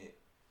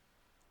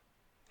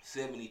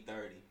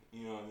70-30.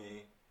 You know what I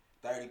mean?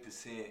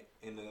 30%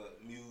 in the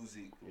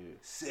music,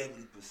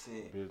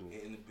 70%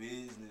 in the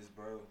business,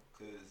 bro.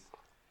 Cause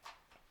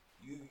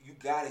you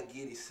gotta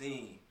get it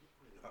seen.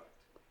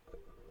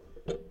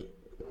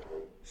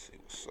 See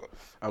what's up.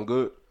 I'm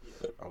good.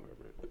 I'm good,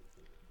 bro.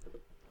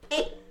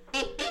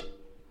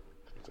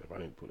 I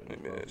need to put it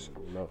in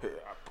the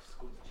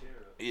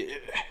Yeah.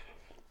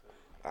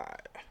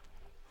 Alright.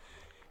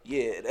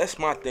 Yeah, that's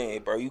my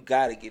thing, bro. You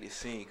gotta get it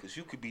seen, cause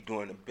you could be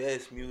doing the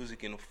best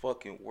music in the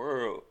fucking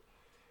world,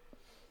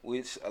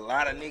 which a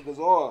lot of niggas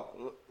are.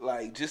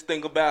 Like, just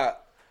think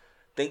about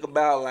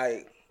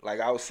like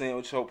I was saying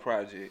with your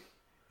project,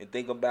 and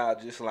think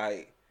about just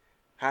like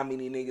how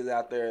many niggas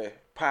out there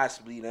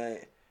possibly done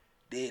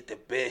did the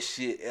best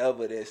shit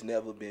ever that's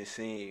never been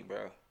seen,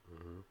 bro.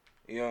 Mm-hmm.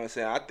 You know what I'm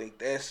saying? I think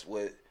that's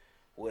what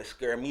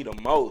scared me the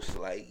most.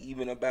 Like,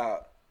 even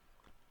about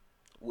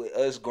with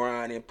us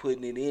grinding,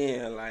 putting it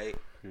in, like,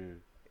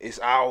 it's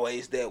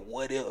always that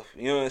what if.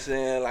 You know what I'm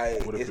saying?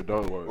 Like, what if it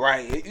don't work?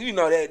 Right. You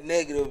know, that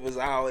negative is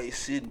always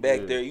sitting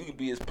back there. You can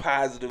be as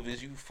positive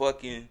as you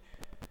fucking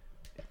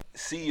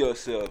see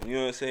yourself. You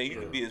know what I'm saying?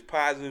 You can be as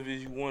positive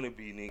as you want to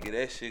be, nigga.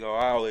 That shit gonna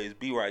always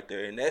be right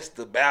there. And that's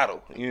the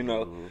battle, you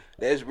know? Mm-hmm.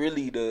 That's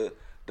really the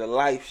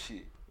life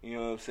shit. You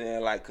know what I'm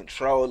saying? Like,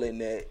 controlling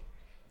that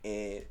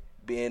and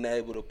being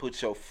able to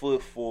put your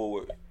foot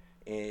forward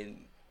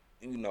and,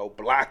 you know,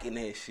 blocking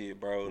that shit,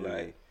 bro. Yeah.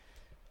 Like,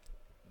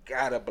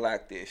 gotta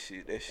block that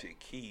shit. That shit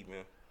key,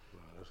 man. No,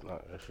 that's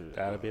not that shit.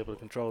 Gotta be able to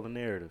control the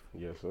narrative.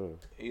 Yes, sir.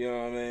 You know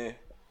what I mean?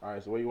 All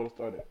right, so where you want to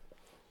start at?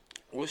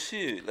 Well,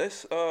 shit,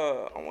 let's,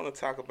 I want to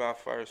talk about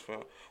first,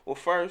 fam. Well,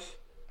 first,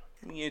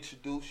 let me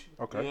introduce you.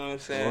 Okay. You know what I'm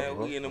saying?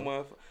 We in the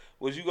motherfucker.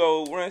 Was you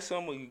go run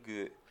some or you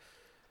good?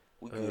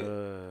 We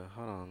good.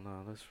 Hold on,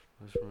 no, let's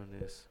run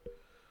this.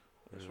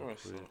 Let's run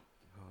some.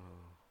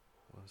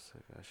 1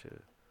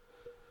 second,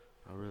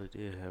 I really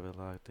did have it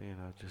locked in.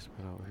 I just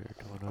been over here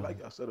doing I like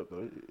y'all setup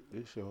though.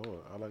 This shit hard.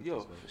 I like this. Yo,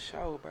 for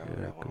sure, bro. Yeah,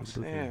 that's what I'm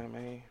saying,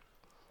 man.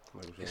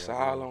 It's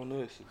all on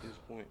us at this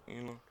point,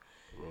 you know.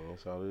 Man,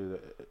 that's all it is.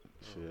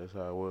 Shit, that's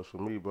how it was for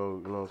me,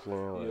 bro. You know what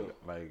I'm saying?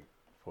 Like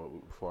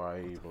before I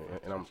even,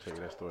 and I'm gonna tell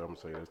you that story. I'm gonna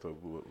say that story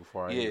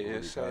before I even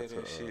really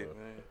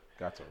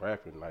got to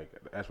rapping. Like,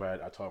 that's why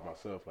I taught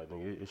myself, like,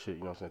 nigga, this shit,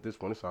 you know what I'm saying? At this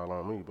point, it's all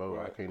on me, bro.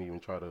 Right. I can't even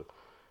try to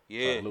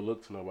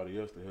look to nobody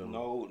else to help me.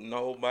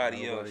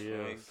 Nobody else.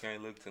 Man. You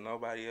can't look to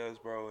nobody else,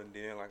 bro. And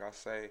then, like I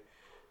say,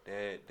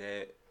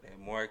 that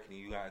marketing,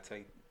 you gotta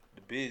take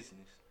the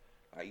business.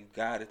 Like, you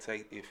gotta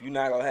take, if you're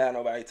not gonna have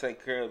nobody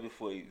take care of it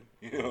for you,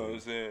 you know what I'm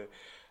saying?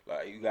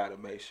 Like, you gotta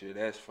make sure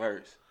that's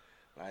first.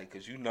 Like,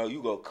 cause you know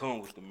you gonna come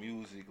with the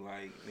music,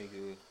 like,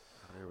 nigga.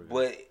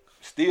 But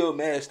still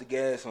mash the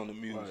gas on the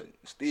music. Right.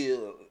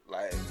 Still,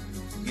 like,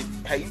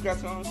 hey, you got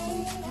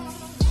something?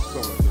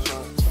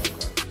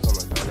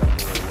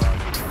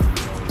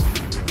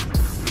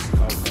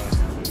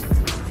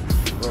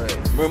 But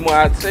remember when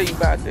I tell you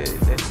about that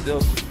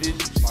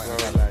self-sufficiency, bro?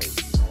 Like,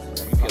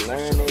 you can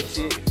learn that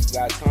shit if you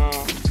got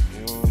time.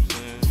 You know what I'm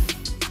saying?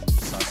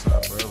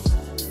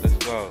 Let's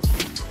go.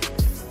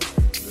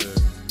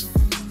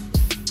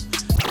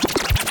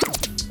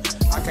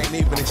 I can't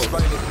even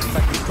explain it.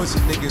 Like these pussy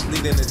niggas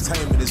need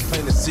entertainment. It's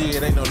plain to see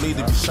it, ain't no need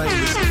to be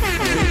shameless.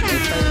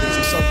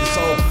 You sold your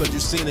soul because you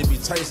seen it be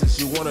tasteless.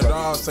 You want it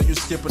all, so you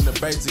skipping the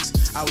basics.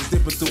 I was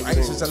dipping through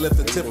aces, I left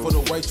the tip for the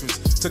waitress.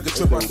 Took a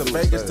trip out to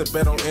Vegas to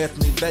bet on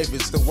Anthony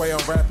Davis. The way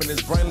I'm rapping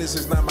is brainless,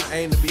 it's not my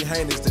aim to be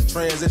heinous. The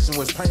transition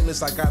was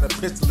painless, I got a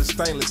pistol that's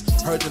stainless.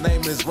 Heard the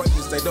name is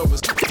greatness, they don't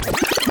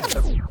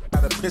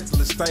got a pistol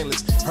that's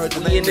stainless. Heard the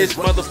name is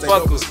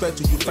motherfucker. You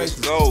faces.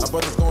 My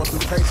brothers going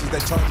through cases, they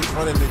charges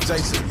running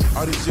adjacent.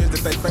 All these years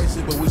that they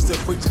facing, but we still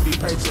preach to be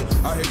patient.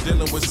 Out here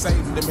dealing with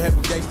Satan, them heavy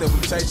gates that we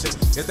chasing.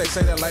 If they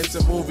say that life's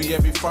a movie,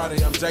 every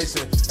Friday I'm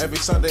Jason. Every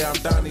Sunday I'm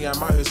Donnie,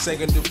 I'm out here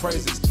singing new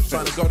praises.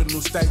 Trying to go to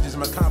new stages,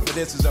 my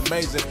confidence is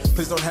amazing.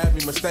 Please don't have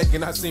me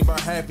mistaken, I seem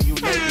about happy you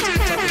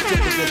niggas. Talking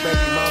strippers and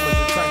baby mamas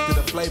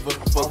attracted to flavor.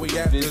 All we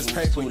after is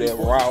paper, you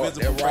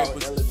visible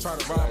papers. Try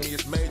to rob me,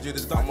 it's major,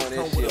 this doctor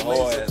come with a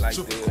laser. Like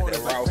that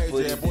raw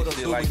footage and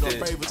shit like that. I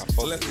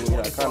fuck with it. I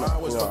want to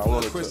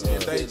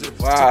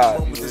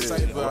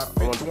wow. I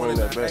want to bring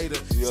that back. You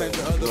know what I'm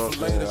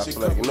saying? I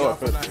feel like you know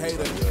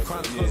offensive.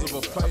 Chronicles of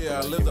a player,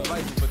 I live the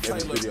life of a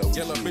Taylor.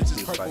 Yellow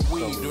bitches, purple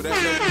weed. Do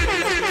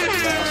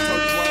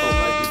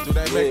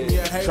that make me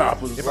a hater?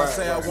 Choppers, if I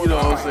say I want to, you know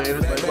what I'm saying?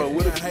 It's like, bro,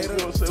 what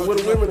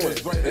the women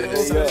at?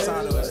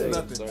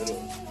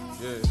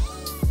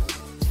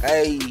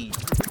 Hey,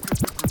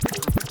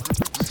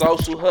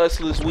 Social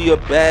Hustlers, we are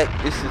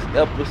back. This is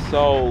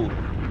episode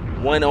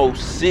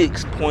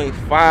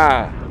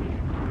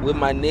 106.5 with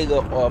my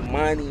nigga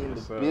Armani in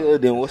the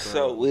building. What's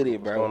up with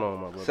it, bro? What's going on,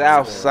 my brother?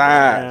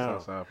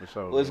 Southside. For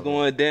sure. What's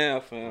going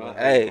down, fam?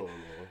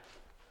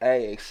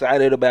 Hey,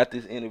 excited about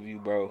this interview,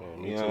 bro.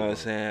 You know what I'm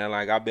saying?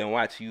 Like, I've been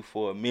watching you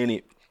for a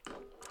minute.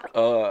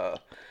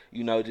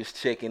 You know,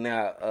 just checking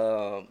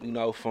out, you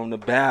know, from the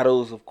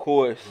battles, of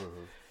course.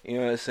 Mm-hmm. You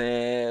know what I'm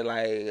saying?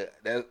 Like,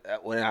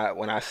 that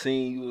when I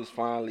seen you was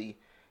finally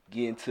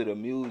get into the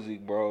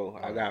music, bro,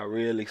 I got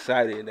real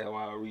excited, and that's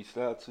why I reached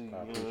out to you. You know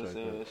what I'm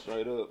saying? That.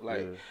 Straight up,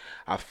 like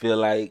I feel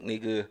like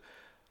niggas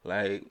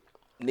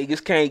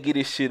can't get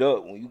this shit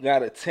up when you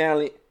got a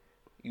talent.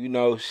 You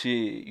know,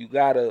 shit, you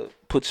gotta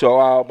put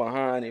your all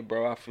behind it,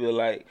 bro. I feel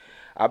like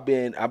I've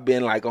been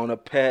like on a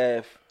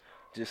path,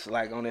 just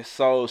like on a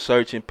soul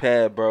searching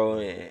path, bro.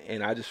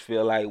 And I just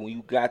feel like when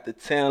you got the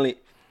talent,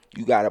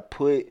 you gotta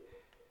put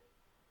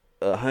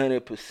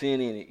 100%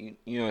 in it.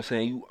 You know what I'm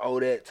saying? You owe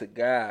that to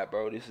God,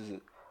 bro.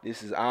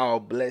 This is all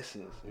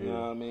blessings. You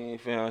know what I mean?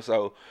 Fam?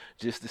 So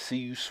just to see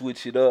you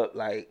switch it up,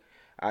 like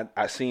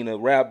I seen a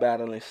rap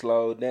battle and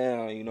slow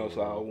down, you know,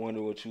 so I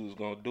wonder what you was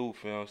gonna do,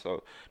 fam.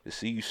 So to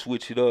see you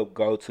switch it up,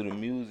 go to the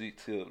music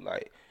tip,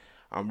 like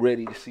I'm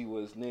ready to see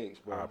what's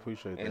next, bro. I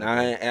appreciate that. And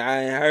I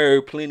ain't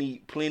heard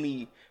plenty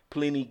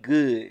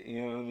good,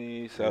 you know what I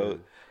mean? So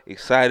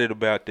excited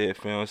about that,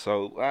 fam.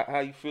 So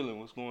how you feeling?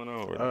 What's going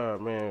on right now?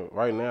 Man,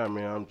 right now,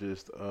 man, I'm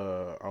just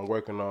I'm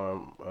working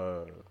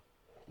on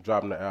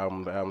dropping the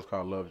album. The album's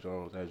called Love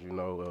Jones, as you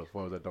know. As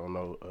far as I don't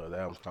know, the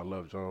album's called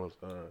Love Jones.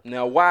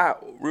 Now, why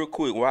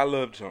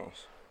Love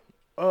Jones?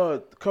 A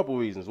couple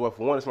reasons. Well,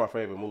 for one, it's my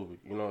favorite movie.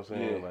 You know what I'm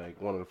saying?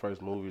 Like one of the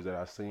first movies that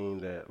I seen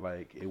that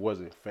like it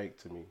wasn't fake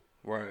to me.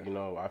 Right. You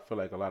know, I feel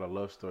like a lot of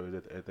love stories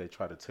that they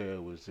try to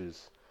tell was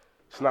just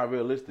it's not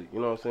realistic. You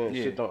know what I'm saying?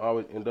 Shit don't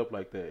always end up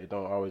like that. It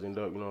don't always end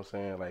up. You know what I'm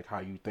saying? Like how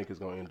you think it's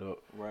gonna end up.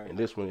 Right. And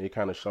this one, it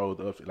kind of showed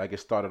up. Like it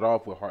started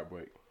off with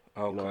heartbreak.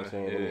 Okay. You know what I'm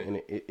saying?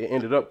 And it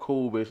ended up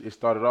cool, but it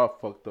started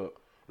off fucked up.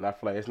 And I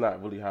feel like it's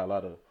not really how a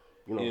lot of,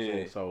 you know what I'm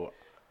saying? So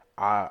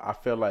I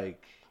feel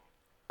like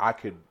I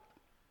could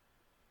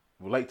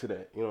relate to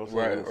that, you know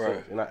what I'm saying?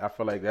 Right. And I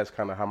feel like that's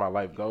kind of how my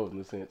life goes in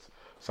a sense.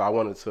 So I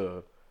wanted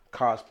to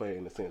cosplay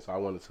in a sense. So I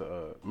wanted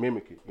to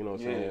mimic it, you know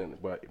what I'm saying?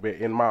 But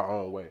in my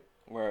own way.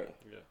 Right.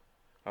 Yeah.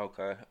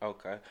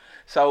 Okay.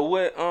 So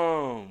what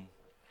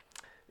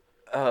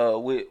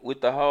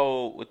with the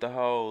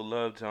whole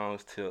Love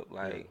Jones tip,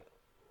 like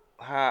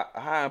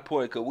how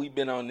important? Cause we've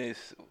been on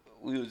this.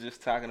 We was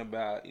just talking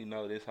about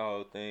this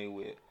whole thing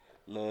with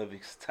love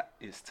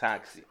is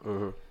toxic.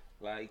 Mm-hmm.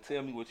 Like,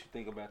 tell me what you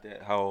think about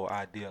that whole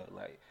idea.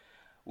 Like,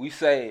 we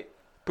say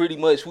pretty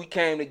much we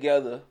came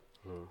together.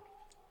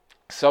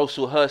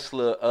 Social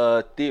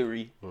hustler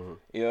theory.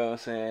 You know what I'm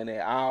saying?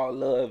 That all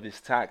love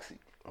is toxic.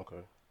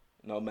 Okay.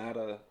 No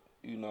matter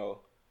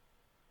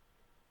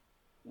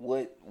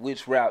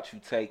which route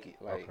you take it.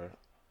 Like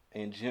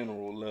in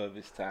general, love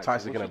is toxic.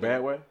 Toxic in a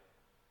bad way?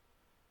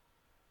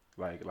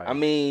 Like I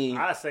mean,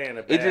 I say in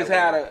a bad it just way.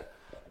 had a.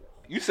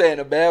 You say in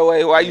a bad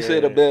way? Why you say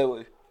in a bad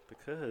way?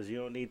 Because you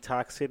don't need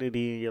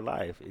toxicity in your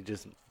life. It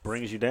just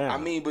brings you down. I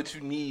mean, but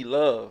you need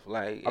love.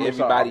 Like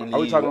everybody needs. Are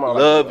we talking about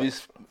love like,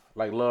 is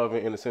like love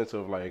in the sense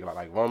of like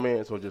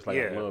romance or just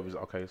like love is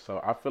okay? So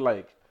I feel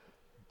like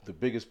the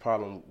biggest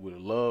problem with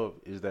love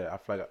is that I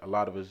feel like a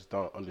lot of us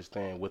don't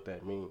understand what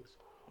that means.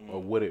 Or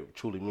what it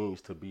truly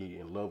means to be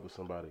in love with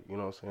somebody. You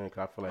know what I'm saying?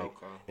 Cause I feel like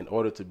in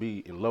order to be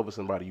in love with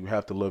somebody, you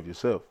have to love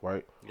yourself,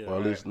 right? Yeah, or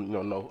at least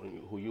know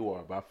who you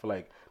are. But I feel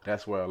like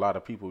that's where a lot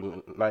of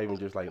people, not even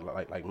just like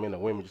men or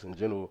women, just in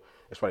general,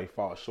 that's why they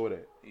fall short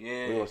at. Yeah.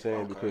 You know what I'm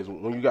saying? Because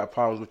when you got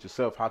problems with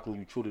yourself, how can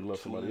you truly love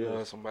somebody else? You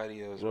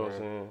know what I'm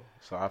saying?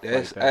 So I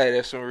feel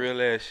that's some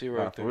real ass shit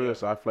right there. For real.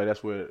 So I feel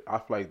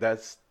like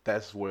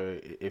that's where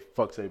it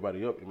fucks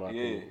everybody up in my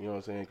opinion. You know what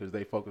I'm saying? Because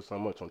they focus so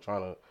much on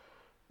trying to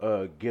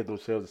give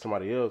themselves to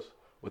somebody else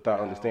without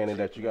understanding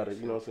that you gotta,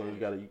 you know what I'm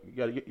saying?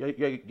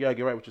 You gotta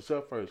get right with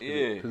yourself first.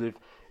 Yeah. Because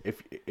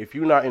if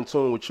you're not in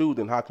tune with you,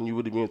 then how can you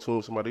really be in tune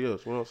with somebody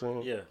else? You know what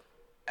I'm saying? Yeah.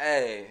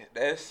 Hey,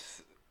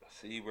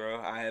 see, bro.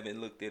 I haven't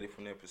looked at it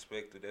from that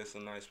perspective. That's a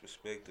nice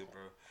perspective,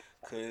 bro.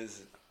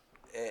 Cause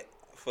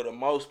for the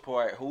most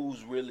part,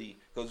 who's really?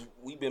 Cause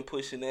we've been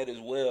pushing that as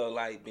well,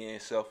 like being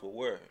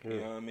self-aware. You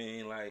know what I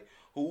mean? Like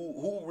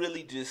who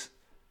really just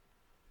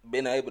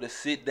been able to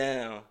sit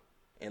down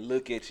and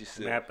look at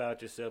yourself, map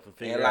out yourself, and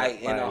figure and out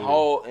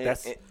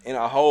in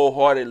a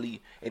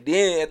wholeheartedly. And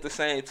then at the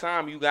same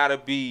time, you gotta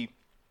be,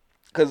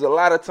 cause a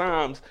lot of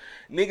times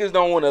niggas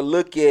don't want to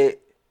look at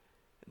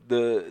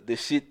the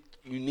shit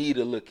you need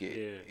to look at.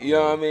 Yeah. You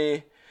know what I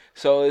mean?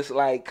 So it's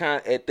like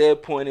at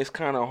that point, it's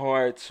kind of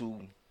hard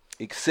to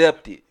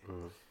accept it.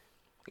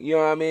 You know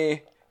what I mean?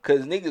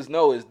 Cause niggas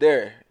know it's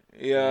there.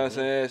 You know what I'm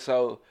saying?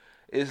 So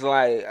it's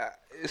like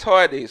it's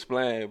hard to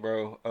explain,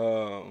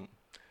 bro.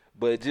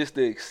 But just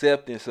the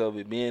acceptance of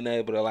it, being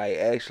able to like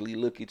actually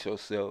look at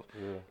yourself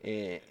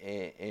and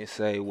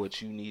say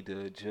what you need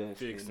to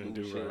adjust, fix and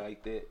do shit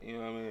like that. You know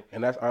what I mean?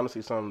 And that's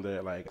honestly something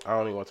that like I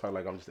don't even want to talk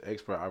like I'm just an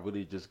expert. I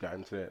really just got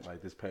into that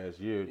like this past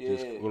year. Yeah.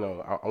 Just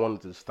I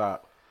wanted to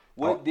stop.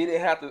 What did it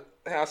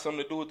have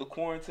something to do with the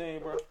quarantine,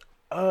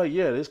 bro?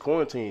 Yeah, this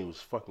quarantine was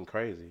fucking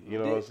crazy. You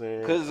know what I'm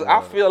saying? Because I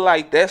feel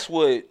like that's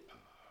what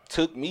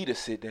took me to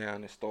sit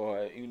down and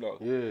start,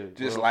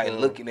 just like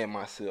looking at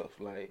myself,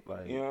 like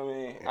you know what I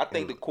mean. I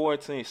think the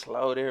quarantine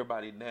slowed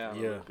everybody down a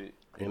little bit.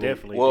 It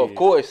definitely. Well, did. of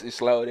course, it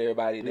slowed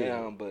everybody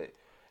down, but it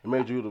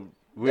made you to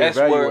that's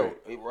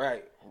reevaluate.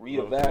 where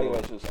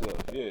reevaluate yourself.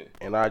 Yeah.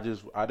 And I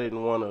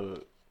didn't want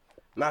to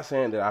not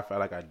saying that I felt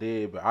like I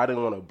did, but I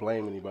didn't want to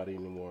blame anybody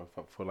anymore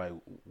for like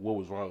what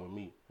was wrong with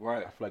me.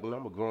 Right. I feel like,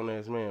 I'm a grown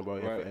ass man, bro.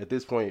 Right. At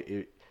this point,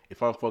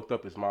 if I'm fucked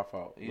up, it's my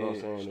fault. You know what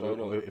I'm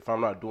saying? If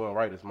I'm not doing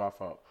right, it's my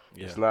fault.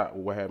 Yeah. It's not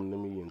what happened to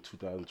me in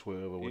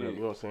 2012 or whatever. You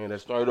know what I'm saying?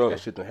 That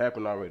shit done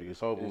happened already.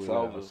 It's over with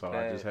now. So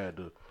I just had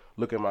to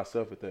look at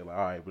myself at that, like,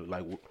 all right, but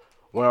like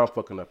where I'm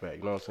fucking up at.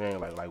 You know what I'm saying?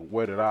 Like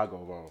where did I go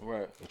wrong?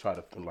 Right. And try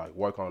to like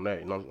work on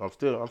that. You know, I'm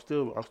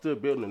still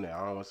building that.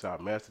 I don't want to say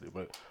I mastered it,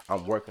 but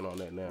I'm working on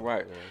that now.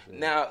 Right. You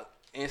know now,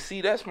 and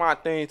see, that's my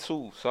thing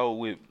too. So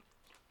with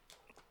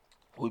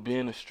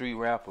being a street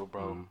rapper,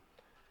 bro,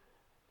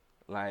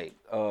 like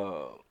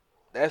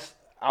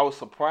I was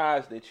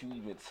surprised that you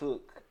even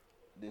took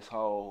this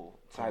whole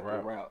type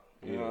of route.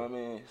 You know what I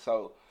mean?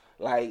 So,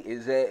 like,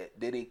 did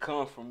it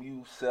come from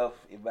you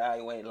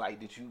self-evaluating? Like,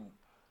 did you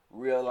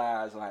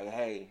realize, like,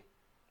 hey,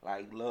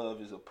 like,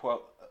 love is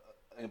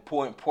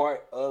important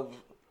part of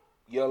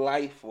your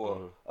life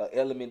or an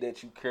element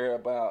that you care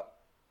about,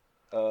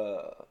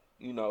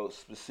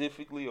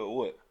 specifically, or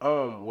what?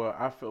 Well,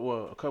 I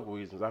feel a couple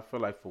reasons. I feel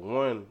like, for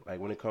one, like,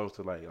 when it comes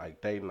to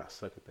like dating, I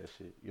suck at that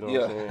shit. You know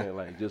what I'm saying?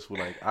 Like, just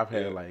with like, I've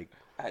had like,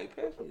 hey,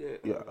 pass me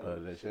that.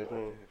 That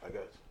champagne. I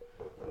got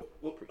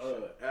you.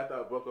 After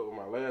I broke up with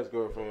my last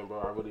girlfriend,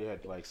 bro, I really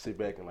had to like sit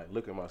back and like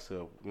look at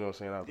myself. You know what I'm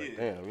saying? I was like,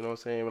 damn, you know what I'm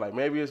saying? Like,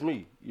 maybe it's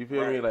me. You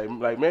feel me?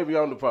 Like maybe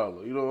I'm the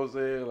problem. You know what I'm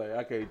saying? Like,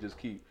 I can't just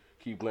keep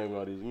blaming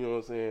all these. You know what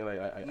I'm saying?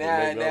 Like,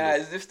 now,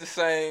 is this the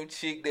same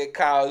chick that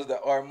caused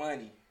the R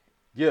Money?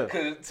 Yeah.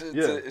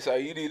 So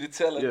you need to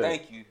tell her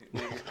thank you,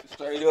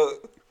 straight up.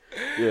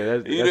 Yeah,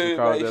 that's what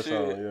caused that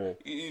song.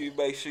 Yeah. You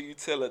make sure you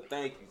tell her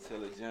thank you.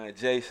 Tell her John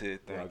Jay said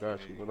thank you. I got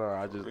you. But no,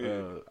 I just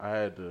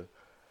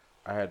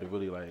I had to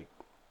really like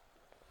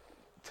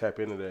tap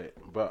into that.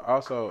 But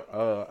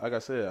also, like I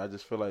said, I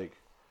just feel like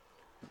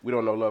we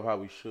don't know love how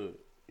we should.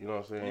 You know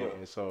what I'm saying? Yeah.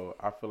 And so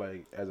I feel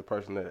like, as a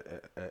person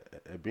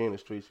that being in the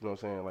streets, you know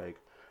what I'm saying, like,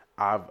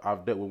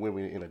 I've dealt with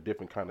women in a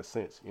different kind of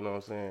sense. You know what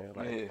I'm saying?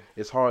 Like,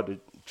 it's hard to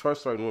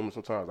trust certain women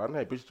sometimes. I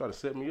know bitches try to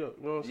set me up.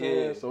 You know what I'm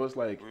saying? So it's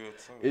like,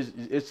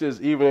 it's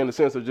just, even in the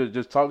sense of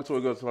just talking to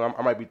a girl, so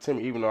I might be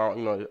timid, even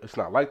though it's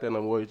not like that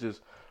no more. It's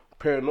just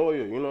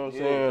paranoia. You know what I'm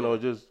saying? Or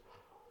just,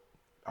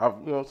 you know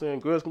what I'm saying?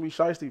 Girls can be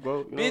shiesty,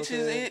 bro. You know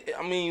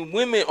bitches,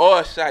 women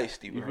are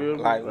shiesty, bro.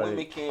 Like,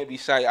 women can be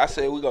shiesty. I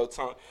said we go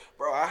talk,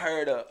 bro. I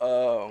heard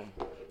a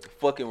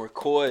fucking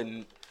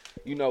recording.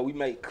 You know, we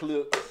make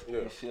clips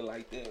and shit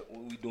like that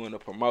when we doing a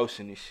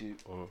promotion and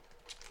shit.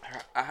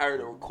 I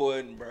heard a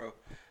recording, bro.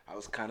 I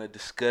was kind of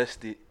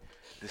disgusted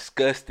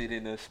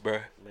in us, bro.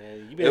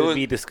 Man, you better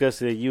be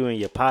disgusted at you and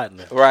your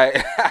partner. Right.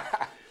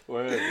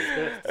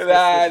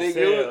 Nigga,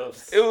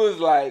 it was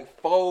like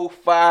 4,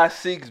 5,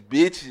 6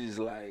 bitches,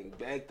 like,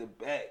 back to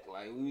back.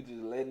 Like, we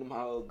just letting them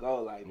all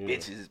go, like,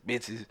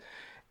 bitches.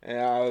 And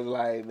I was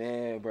like,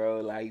 man,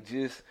 bro, like,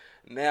 just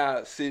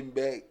now sitting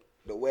back,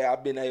 the way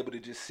I've been able to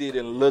just sit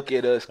and look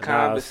at us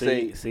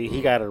conversate. See,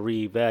 he got to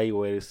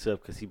reevaluate himself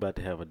because he about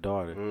to have a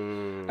daughter.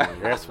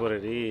 That's what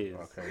it is.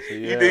 Okay, so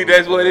you think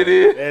that's what it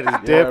is?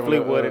 That is definitely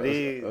what it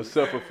is. A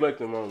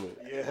self-reflecting moment.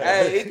 Yeah.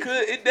 Hey,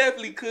 it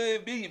definitely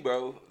could be,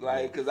 bro.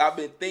 Like, because I've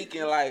been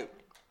thinking, like,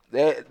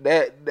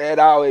 that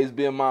always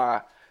been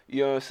my,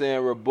 you know what I'm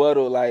saying,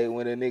 rebuttal, like,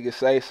 when a nigga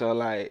say something,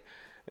 like,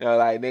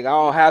 like, nigga, I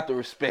don't have to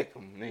respect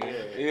him, nigga.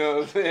 Yeah. You know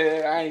what I'm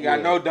saying? I ain't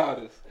got no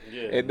daughters.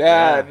 Yeah. And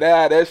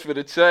now that's for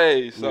the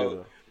change.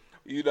 So,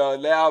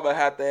 now I'm going to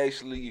have to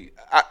actually,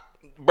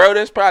 bro,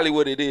 that's probably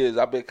what it is.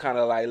 I've been kind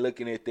of like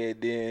looking at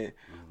that then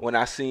when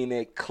I seen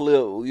that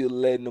clip, we were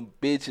letting them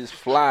bitches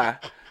fly.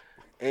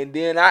 And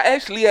then I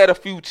actually had a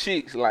few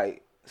chicks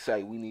like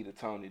say we need to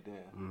tone it down.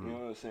 You know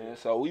what I'm saying?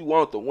 So we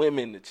want the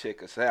women to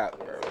check us out,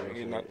 bro.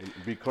 You know? And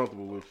be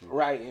comfortable with you.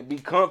 Right, and be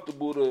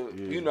comfortable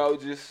to,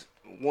 just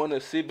want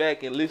to sit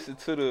back and listen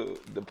to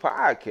the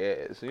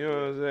podcast. You know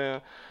what I'm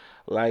saying?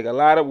 Like, a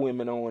lot of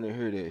women don't want to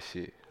hear that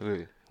shit.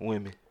 Look,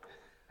 women.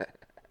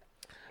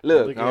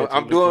 Look,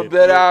 I'm doing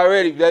better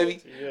already,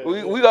 baby. Yeah,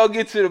 we gonna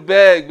get to the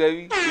bag,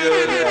 baby.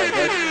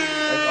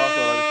 That's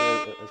also, like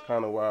I said, it's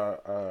kind of why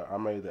I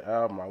made the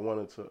album. I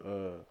wanted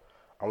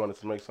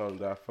to make something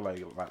that I feel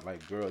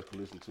like girls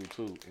can listen to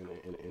too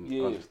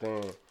and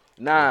understand.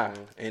 Nah,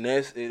 and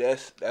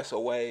that's a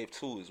wave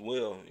too as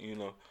well,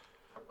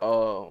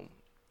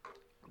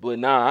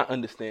 But I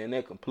understand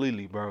that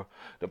completely, bro.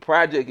 The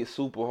project is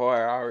super hard.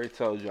 I already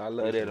told you. I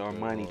love that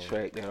Armani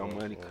track. That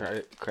Armani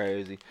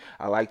crazy.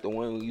 I like the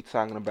one when you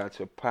talking about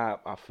your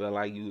pop. I felt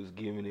like you was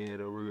giving it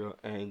a real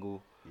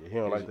angle. Yeah, he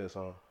don't like that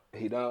song.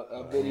 He don't?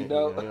 I bet he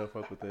don't. He don't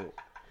fuck with that.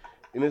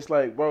 And it's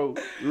like, bro,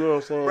 you know what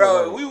I'm saying?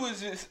 Bro, like, we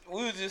was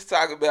just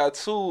talking about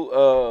too,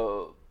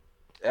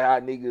 how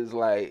niggas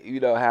like,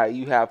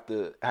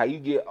 how you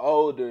get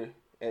older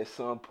at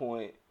some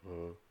point.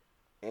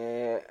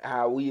 And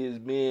how we as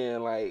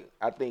men, like,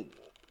 I think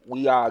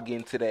we all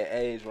getting to that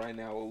age right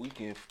now where we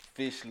can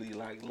officially,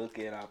 like, look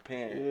at our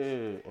parents.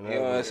 Yeah. You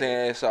know what I'm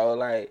saying? So,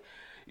 like,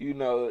 You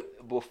know,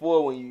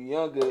 before when you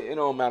younger, it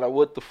don't matter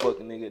what the fuck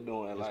a nigga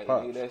doing. Like,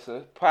 nigga, that's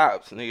a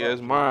pops, nigga,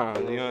 that's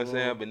mine. You know what I'm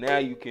saying? But now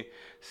you can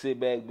sit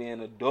back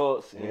being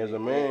adults and as a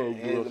man,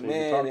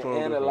 and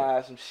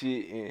analyze some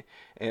shit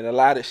and a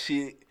lot of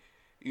shit,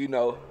 you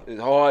know, is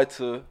hard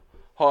to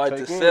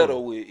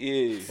settle with.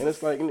 Yeah. And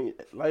it's like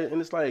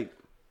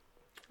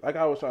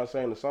I was trying to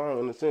say in the song,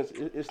 in the sense,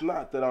 it's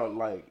not that I'm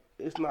like,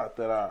 it's not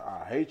that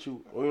I hate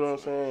you, or you know what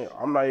I'm saying?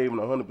 I'm not even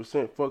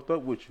 100% fucked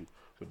up with you,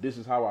 but this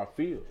is how I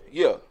feel.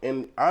 Yeah.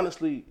 And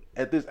honestly,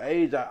 at this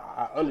age,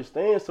 I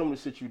understand some of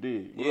the shit you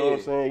did. You know what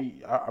I'm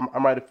saying? I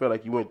might have felt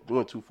like you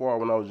went too far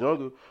when I was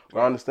younger, but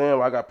I understand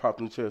why I got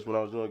popped in the chest when I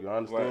was younger. I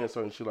understand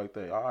certain shit like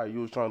that. All right,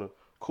 you was trying to,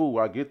 cool,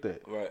 I get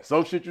that. Right.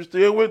 Some shit you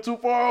still went too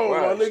far on,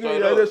 my nigga.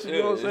 Yeah, that shit,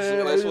 you know what I'm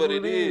saying? That's what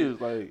it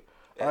is. Like,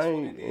 I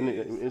ain't, and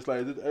it's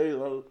like, this age,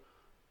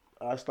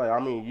 it's like, I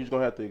mean, you just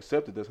gonna have to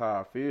accept it. That's how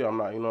I feel. I'm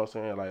not, you know what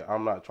I'm saying? Like,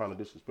 I'm not trying to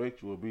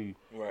disrespect you or be, you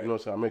know what I'm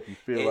saying? I make you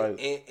feel like.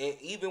 And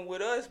even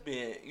with us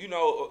being, you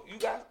know, you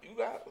got. You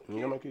got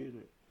no kids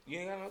yet? You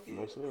ain't got no kids?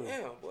 No, sir.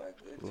 Damn, boy,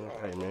 good job.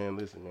 Hey, man,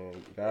 listen, man.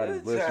 God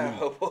has blessed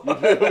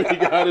me.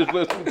 God has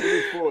blessed me to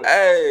this point.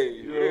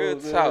 Hey, real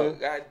talk.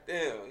 God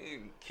damn. You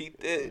keep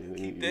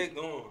that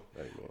going.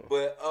 Hey,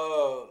 but,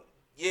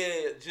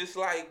 yeah, just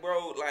like,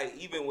 bro, like,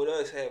 even with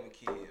us having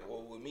kids,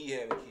 or with me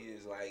having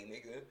kids, like,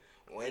 nigga,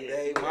 one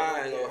day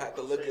mine gonna have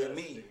to look at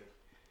me.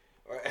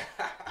 Right?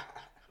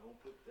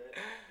 Don't put that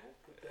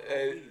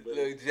hey,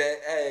 look, Jack,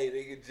 hey,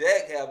 nigga,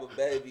 Jack have a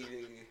baby,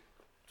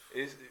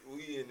 nigga.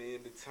 We in the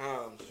end of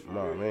times.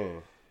 Nah,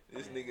 man.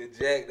 This nigga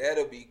Jack,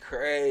 that'll be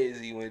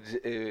crazy when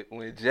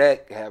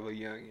Jack have a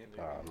youngin'.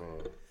 Ah,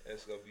 man.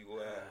 That's gonna be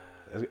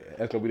wild.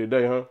 That's gonna be the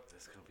day, huh?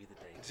 That's gonna be the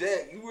day.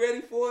 Jack, you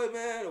ready for it,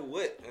 man, or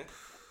what? Man?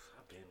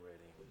 I've been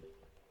ready.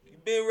 You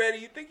been ready?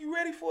 You think you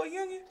ready for a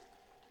youngin'?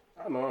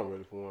 I know I'm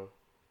ready for one.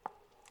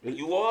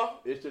 You are?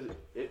 It just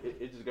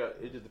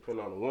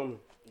depends on the woman.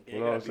 You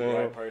know what I'm saying?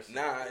 Right person.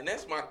 Nah, and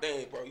that's my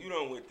thing, bro. You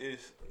done with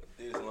this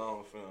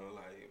long film,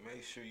 like,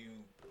 make sure you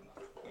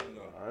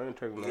know. I ain't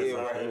taking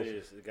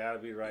It gotta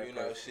be right. You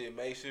know, shit.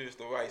 Make sure it's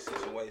the right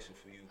situation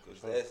for you,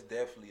 cause that's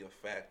definitely a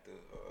factor.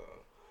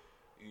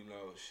 You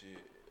know,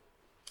 shit.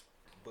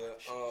 But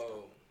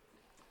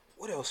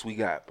what else we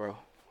got, bro?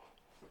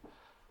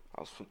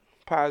 I was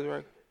pause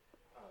right.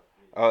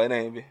 Oh, it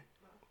ain't been.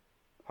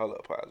 Hold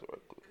up, pause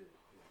right quick.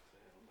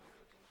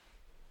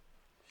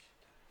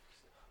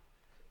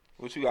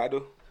 What you gotta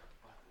do?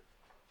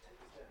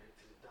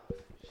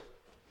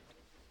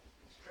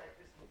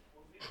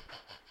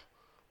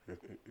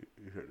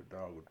 You heard the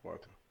dog was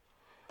barking.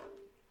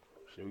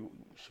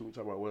 Should we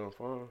talk about where I'm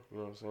from? You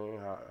know what I'm saying?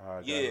 How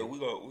we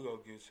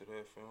gonna get to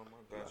that, film.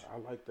 I got you. I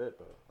like that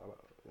though.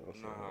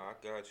 You know I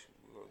got you.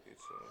 We gonna get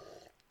to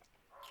that.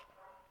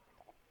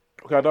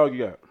 What kind of dog you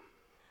got?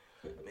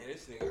 Man,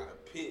 this nigga got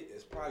a pit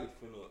that's probably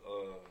finna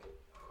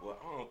well,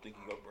 I don't think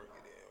he gonna bring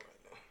it in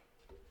right now.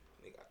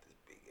 They got this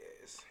big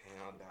ass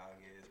hound dog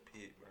ass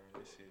pit, bro.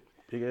 This shit.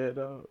 Big ass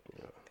dog?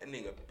 Yeah. That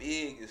nigga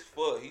big as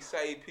fuck. He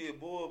say he pit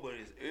bull, but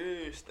his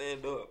ears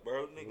stand up,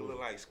 bro. Nigga look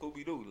like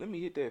Scooby Doo. Let me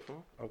hit that,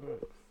 fam. Okay.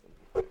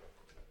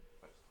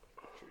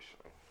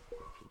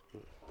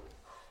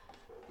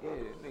 Yeah,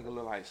 that nigga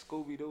look like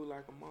Scooby Doo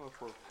like a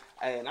motherfucker.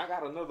 Hey, and I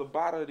got another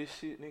bottle of this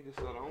shit, nigga,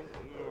 so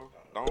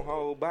don't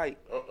hold bite.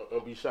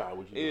 Don't be shy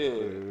with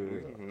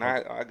you. Yeah.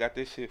 Nah, I got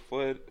this shit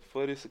for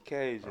this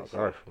occasion. Oh,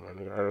 gosh, man,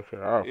 nigga.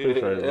 I appreciate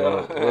it, bro. You know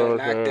what I'm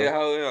Knock saying? that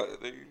hoe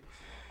out, nigga.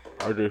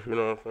 I just, you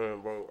know what I'm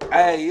saying, bro.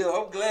 Hey,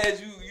 yo, I'm glad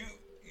you.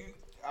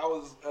 I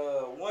was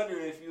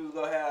wondering if you was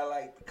gonna have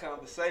like the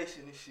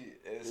conversation and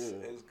shit.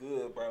 It's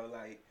good, bro.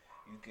 Like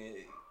you can,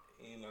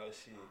 you know,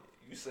 shit.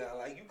 You sound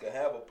like you could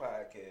have a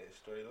podcast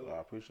straight up. I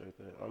appreciate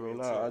that. I mean,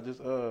 I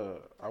just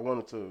I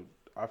wanted to.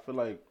 I feel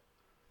like,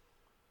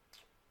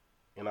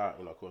 and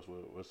of course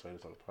we'll say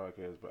this on the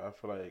podcast, but I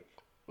feel like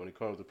when it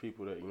comes to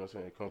people that, you know what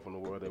I'm saying, come from the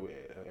world that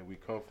we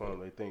come from,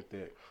 they think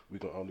that we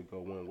can only go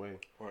one way.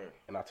 Right.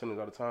 And I tell them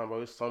all the time, bro,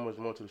 there's so much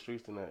more to the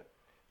streets than that.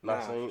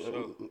 Not saying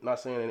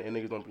that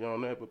niggas don't be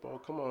on that, but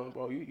bro, come on,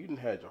 bro, you done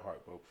had your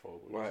heart broke before.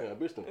 You know what I'm saying? A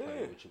bitch done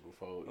played with you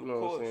before. You know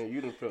what I'm saying?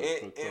 You done felt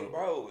and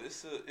bro,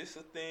 it's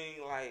a thing,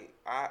 like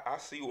I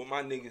see with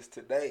my niggas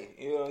today.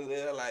 You know what I'm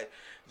saying? Like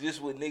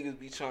just with niggas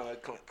be trying to,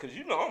 cause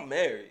you know I'm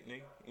married,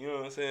 nigga. You know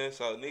what I'm saying?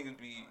 So niggas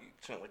be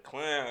trying to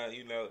clown,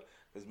 you know,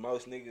 cause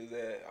most niggas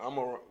that I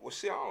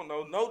don't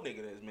know no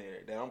nigga that's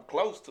married that I'm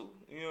close to.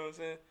 You know what I'm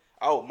saying?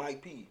 Oh,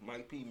 Mike P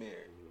married.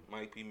 Mm-hmm.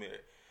 Mike P married.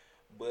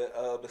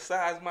 But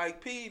besides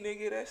Mike P,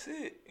 nigga, that's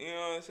it. You know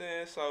what I'm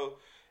saying? So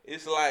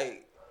it's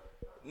like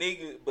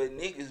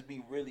niggas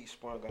be really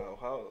sprung out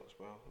hoes,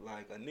 bro.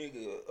 Like a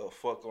nigga a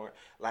fuck on,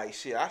 like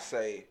shit. I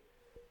say,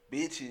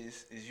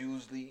 bitches is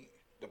usually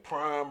the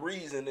prime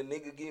reason the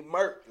nigga get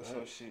murked or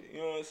some shit. You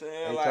know what I'm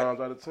saying? 8 like times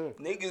out of 10.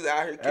 Niggas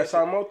out here That's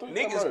how most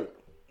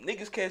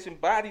niggas catching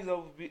bodies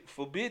over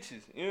for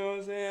bitches. You know what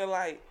I'm saying?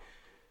 Like.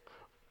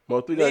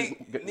 Most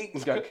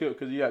niggas got killed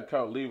because he got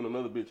caught leaving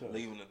another bitch house.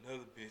 Leaving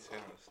another bitch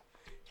house.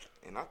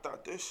 And I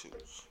thought that shit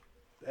was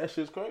That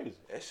shit's crazy.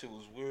 That shit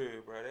was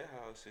weird, bro. That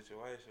whole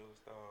situation was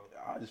dog.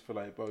 I just feel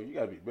like, bro, you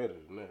gotta be better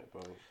than that,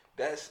 bro.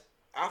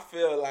 I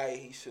feel like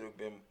he should have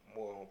been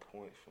more on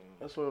point for him.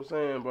 That's what I'm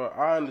saying, bro.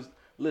 I understand.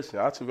 Listen,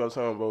 I told you all the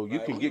time, bro. You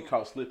can get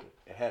caught slipping.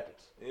 It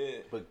happens. Yeah.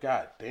 But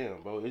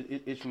goddamn, bro,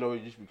 it you know you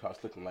just be caught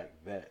slipping like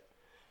that.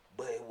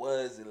 But it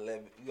was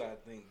 11. You gotta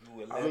think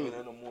you 11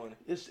 in the morning.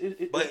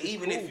 But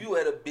even cool. if you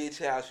at a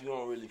bitch house you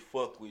don't really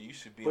fuck with, you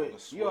should be on the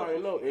switch. You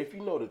already know. If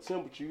you know the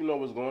temperature, you know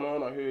what's going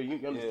on out here. You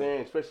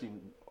understand, especially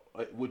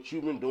what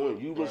you've been doing.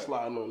 You've been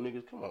sliding on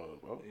niggas. Come on,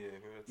 bro. Yeah,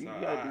 bro.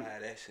 I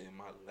had that shit in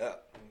my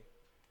lap. Man.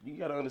 You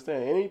gotta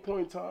understand. At any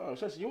point in time,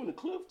 especially you in the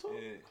cliff too.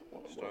 Yeah, come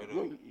on, straight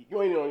bro. up.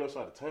 You ain't even on your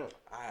side of town.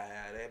 I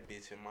had that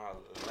bitch in my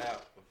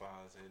lap if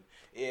I was in.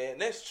 Yeah,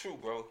 and that's true,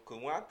 bro.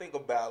 Cause when I think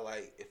about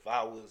like if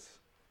I was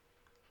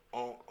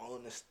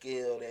on the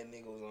scale that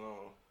nigga was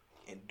on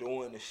and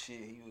doing the shit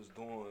he was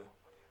doing,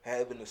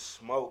 having the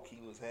smoke he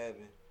was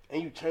having.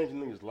 And you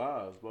changing niggas'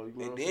 lives, bro. You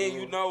know and then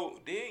you know,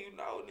 nigga,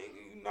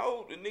 you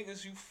know the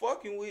niggas you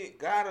fucking with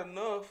got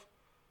enough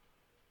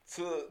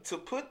to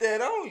put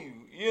that on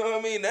you. You know what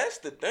I mean? That's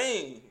the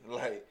thing.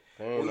 Like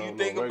when you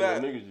think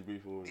about niggas you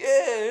beefing with. Yeah,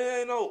 it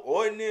ain't no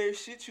ordinary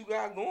shit you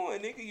got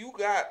going, nigga. You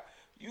got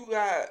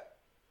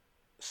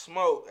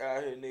smoke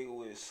out here, nigga,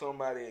 with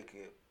somebody that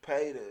can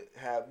pay to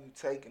have you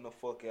taken the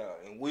fuck out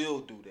and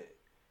will do that.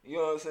 You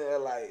know what I'm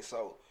saying? Like,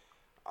 so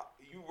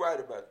you right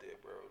about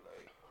that, bro.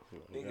 Like,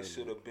 nigga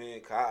should have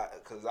been,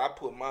 cause I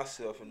put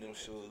myself in them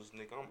shoes,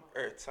 nigga. I'm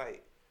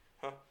airtight,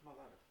 huh?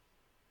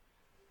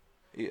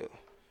 Yeah.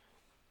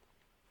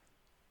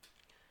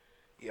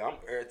 Yeah, I'm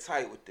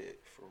airtight with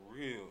that, for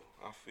real.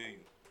 I feel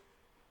you.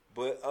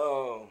 But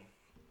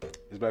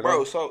it's back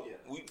bro, on? so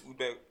we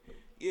back.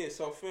 Yeah,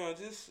 so fam,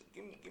 just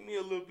give me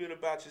a little bit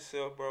about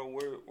yourself, bro.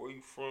 Where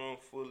you from,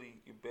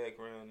 fully, your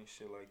background and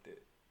shit like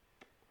that.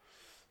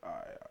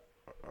 Alright,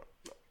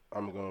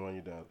 I'm gonna run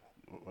you down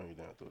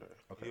through that.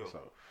 Okay,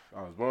 so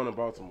I was born in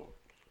Baltimore,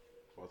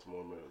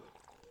 Maryland.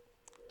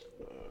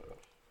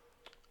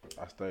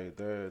 I stayed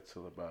there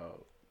till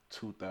about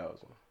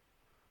 2000.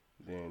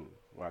 Then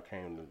when I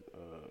came to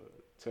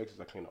Texas,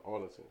 I came to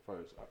Arlington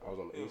first. I was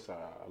on the east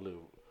side. I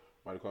lived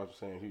right across from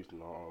St.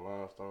 Houston on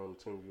Limestone,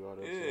 Timberview, all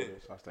that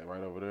shit. So I stayed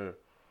right over there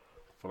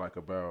for like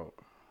about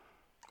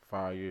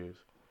 5 years.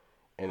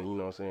 And you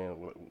know what I'm saying?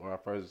 When I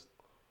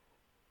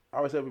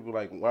always tell people,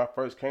 like, when I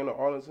first came to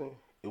Arlington,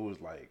 it was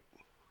like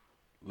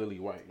lily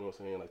white, you know what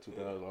I'm saying? Like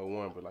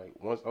 2001. But like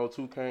once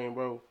 02 came,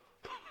 bro.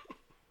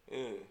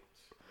 Yeah.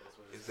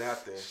 It's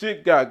out there.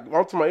 Shit I'm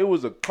talking about, it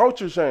was a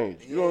culture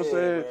change. You know what I'm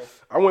saying? Bro.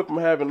 I went from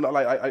having,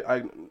 like,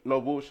 I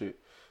no bullshit.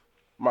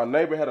 My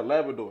neighbor had a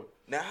Labrador.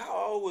 Now, how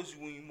old was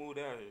you when you moved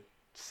out here?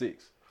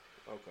 6.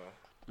 Okay.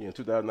 Yeah, in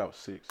 2000 I was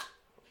 6.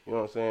 You know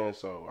what I'm saying?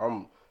 So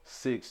I'm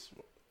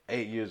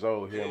 8 years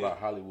old hearing about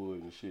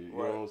Hollywood and shit. You know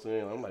what I'm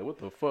saying? I'm like, what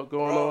the fuck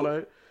going on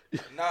there?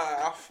 Nah,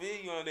 I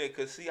feel you on that.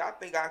 Cause see, I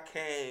think I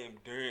came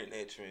during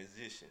that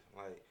transition.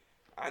 Like,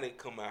 I didn't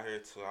come out here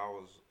till I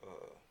was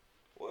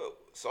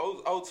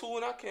so it was 02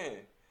 when I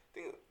came.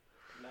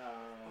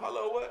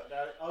 Hello, what?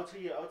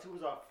 02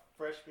 was our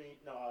freshman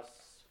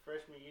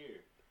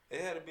year.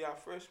 It had to be our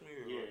freshman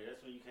year. Yeah,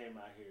 that's when you came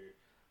out here.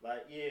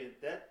 Like, yeah,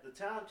 the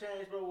time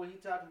change, bro. What he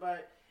talking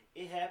about?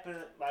 It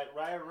happened like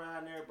right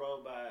around there,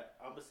 bro. By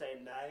I'm gonna say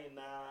 98,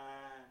 99,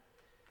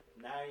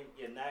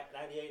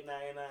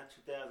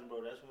 2000,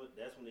 bro. That's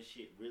when the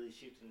shit really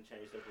shifted and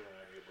changed up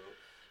around here, bro.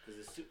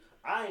 Cause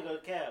I ain't gonna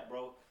cap,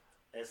 bro.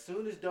 As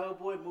soon as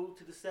Doughboy moved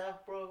to the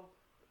South, bro,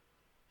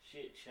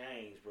 shit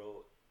changed,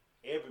 bro.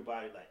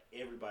 Everybody's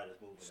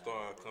moving.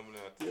 Started coming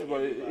out. Yeah,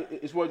 but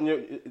it wasn't your.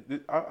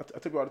 I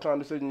took all the time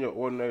to say in your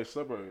ordinary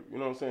suburb. You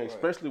know what I'm saying? Right.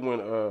 Especially when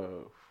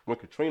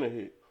Katrina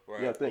hit.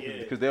 Right. I think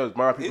because there was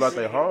more people out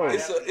their home.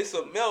 It's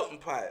a melting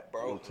pot,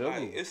 bro.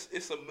 Like,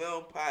 it's a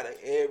melting pot of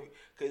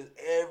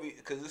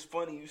because it's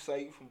funny you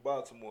say you from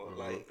Baltimore. Mm-hmm.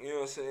 Like, you know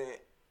what I'm saying?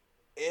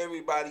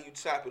 Everybody you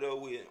chop it up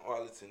with in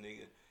Arlington,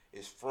 nigga,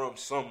 is from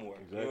somewhere.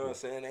 Exactly. You know what I'm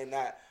saying? They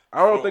not.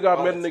 I don't think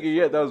I've met a nigga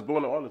yet that was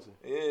born in Arlington.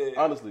 Yeah.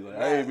 Honestly, like,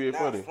 I ain't being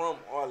funny. Not from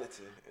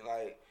Arlington.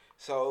 Like,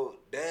 so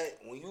that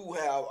when you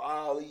have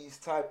all these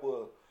type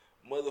of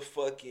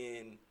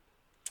motherfucking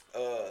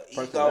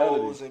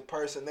egos and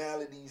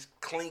personalities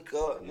clink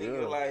up,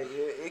 nigga, like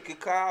it could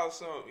cause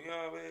something. You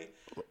know what I mean?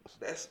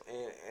 That's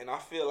and I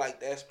feel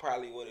like that's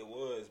probably what it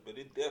was, but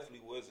it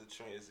definitely was a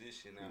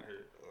transition out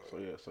here.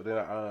 So then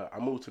I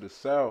moved to the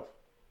South,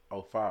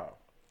 05.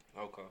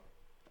 Okay.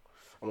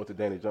 I went to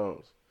Danny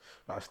Jones.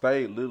 I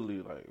stayed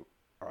literally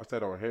I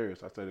stayed on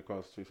Harris. I stayed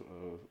across the street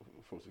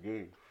from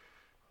Seguin,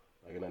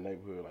 like in that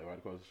neighborhood, like right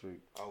across the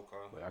street. Okay.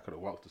 Like I could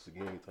have walked to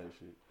Seguin type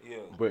shit. Yeah.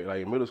 But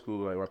like in middle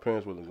school, like my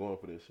parents wasn't going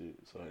for that shit,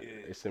 so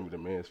they sent me to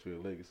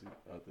Mansfield Legacy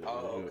out there.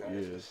 Oh,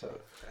 okay. Yeah. So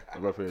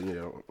my parents,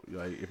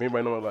 like if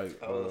anybody know like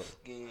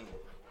Seguin.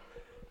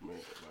 Man,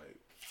 like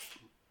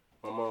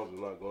my mom was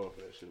not going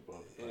for that shit, bro.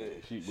 Yeah.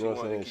 Like, she you know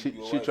what I'm saying?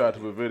 She tried to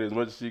prevent it as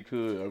much as she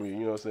could. I mean,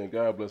 you know what I'm saying?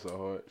 God bless her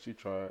heart. She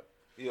tried.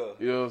 Yeah.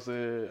 You know what I'm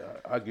saying?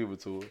 I give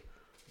it to her.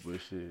 But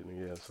shit,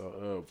 yeah.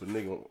 So, but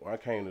nigga, when I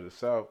came to the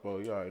South, bro,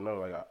 you already know,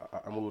 like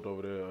I moved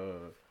over there,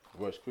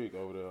 Rush Creek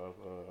over there,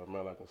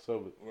 Malac and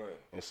Sublette. Right.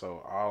 And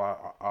so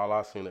all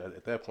I seen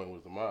at that point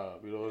was the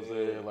mob. You know what I'm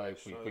saying? Like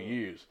for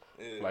years,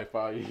 like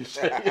 5 years.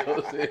 You know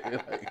what I'm saying?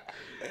 Like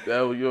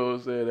that was, you know what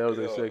I'm saying? That was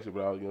that section.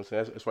 But I was, you know what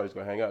I'm saying? That's why I used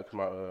to go hang out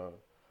because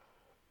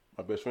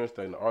my best friend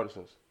stayed in the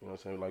Artisans. You know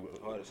what I'm saying? Like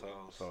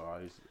Artisans. So I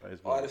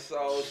used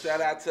Artisans.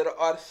 Shout out to the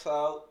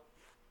Artisans.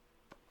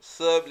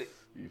 Sublette.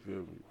 You feel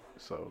me?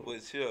 So.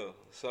 But chill.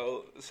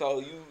 So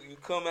you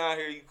come out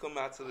here. You come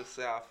out to the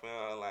South,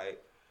 man.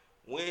 Like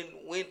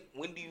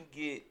when do you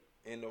get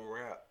in the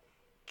rap,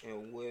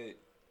 and what?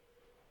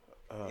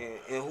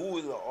 And who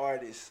was the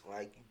artist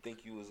like you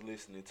think you was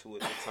listening to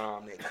at the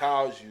time that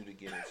caused you to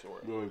get into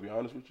rap? You want me to be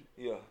honest with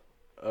you?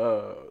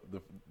 Yeah.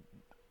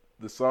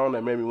 The song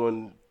that made me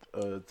want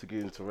to get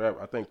into rap,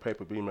 I think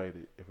Paper B made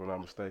it, if I'm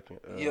not mistaken.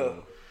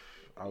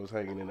 I was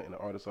hanging in the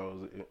artist,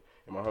 and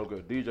my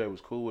homegirl DJ was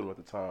cool with him at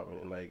the time,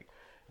 and like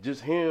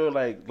just hearing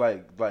like I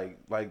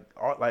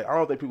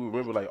don't think people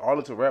remember like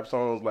Arlington rap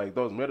songs, like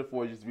those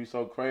metaphors used to be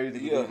so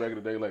crazy back in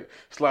the day, like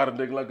slide a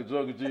nigga like a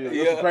drug or jail.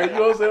 You know what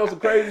I'm saying? Some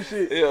crazy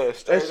shit. Yeah,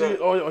 that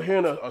shit. Or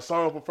hearing a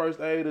song from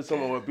First Aid or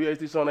some a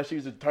BHD song that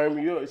shit used to turn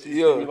me up. It used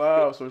to be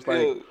loud. So it's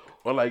like,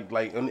 or like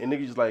and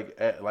niggas just like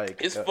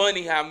It's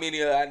funny how many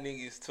of our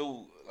niggas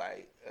too,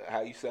 like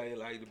how you say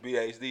like the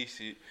BHD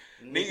shit.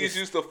 Niggas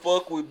used to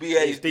fuck with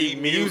BHD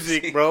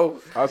music,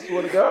 bro. I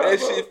swear to God, that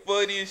bro. shit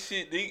funny as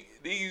shit.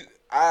 These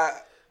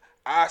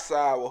I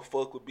side will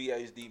fuck with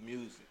BHD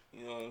music.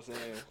 You know what I'm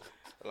saying?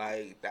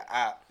 Like the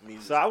op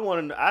music. So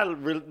I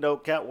really know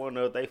Cap want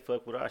to know if they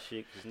fuck with our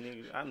shit, cause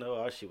niggas, I know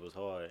our shit was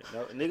hard.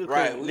 No,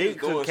 niggas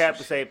couldn't Cap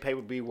to say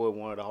Paper B was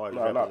one of the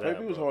hardest. Nah, Paper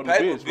B was hard.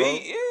 Paper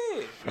B,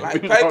 yeah.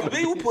 Like Paper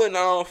B was putting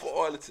on for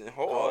Arlington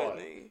hard,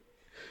 nigga.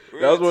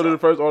 That was one of the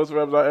first Arlington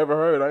rappers I ever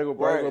heard. I ain't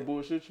gonna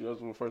bullshit you. That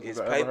was one of the first things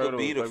I ever heard. Is Paper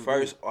B the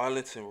first B.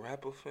 Arlington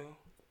rapper, fam?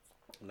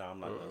 No, I'm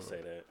not gonna say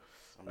that.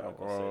 I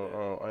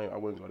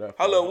wouldn't go that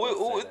far. Hold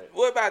on,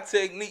 what about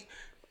Technique?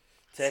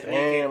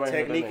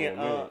 Technique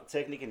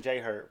and J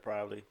Hurt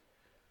probably.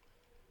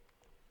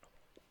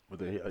 But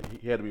then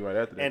he had to be right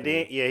after that. And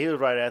then he was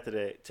right after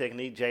that.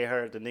 Technique, J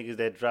Hurt, the niggas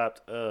that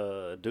dropped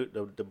the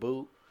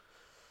boot.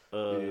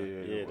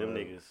 Them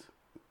niggas.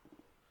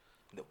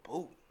 The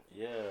boot.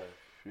 Yeah.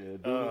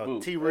 T-Real.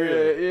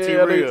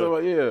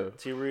 T-Real.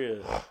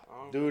 T-Real.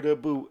 Do the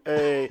boot,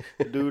 ayy.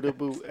 Do the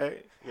boot,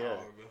 ayy. Yeah.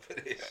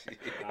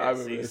 I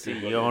remember see,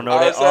 you don't know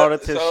that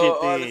Arlington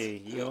shit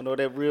then. You don't know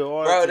that real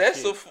Arlington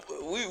shit.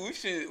 Bro,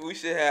 we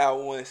should have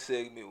one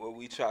segment where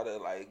we try to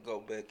like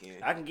go back in.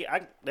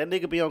 That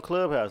nigga be on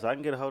Clubhouse. I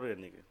can get a hold of that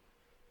nigga.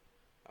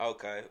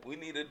 Okay, we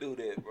need to do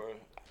that, bro,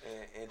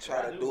 and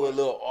try to do a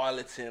little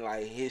Arlington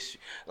like history,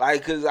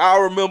 like, cause I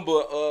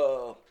remember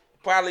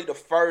probably the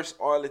first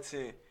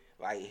Arlington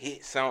like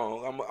hit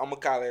song. I'm gonna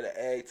call it an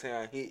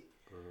A-Town hit,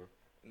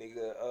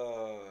 nigga.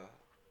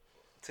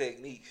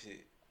 Technique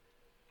shit.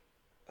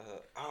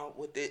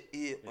 What that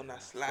is when I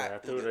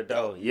slide through the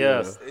door.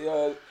 Yes.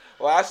 Well,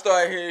 I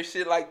started hearing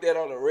shit like that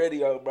on the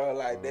radio, bro.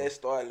 Like that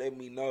started letting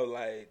me know,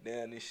 like,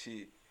 damn, this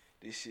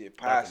shit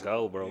possible.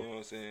 Go, bro. You know what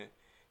I'm saying?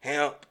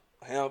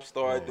 Hemp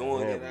started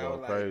doing it. I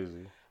was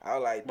crazy. I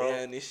was like,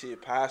 damn, this shit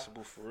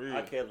possible for real.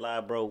 I can't lie,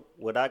 bro.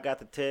 When I got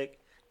the tech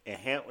and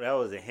Hemp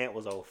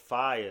was on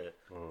fire.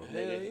 Hell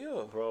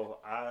yeah, bro.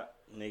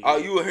 Nigga. Oh,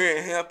 you were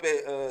hearing Hemp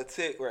at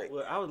Tech, right?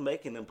 Well, I was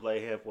making them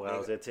play Hemp when I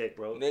was at Tech,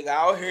 bro. Nigga,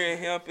 I was hearing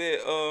Hemp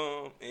at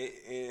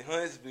in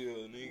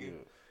Huntsville, nigga.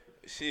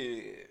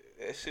 Shit,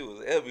 that shit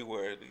was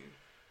everywhere,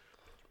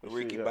 nigga. With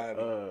Ricky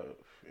Bobby.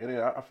 And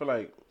then I feel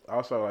like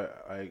also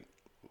like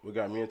what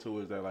got me into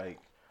it is that like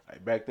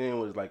back then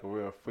was like a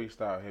real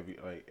freestyle heavy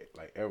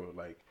like era.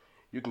 Like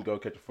you can go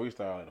catch a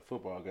freestyle at a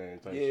football game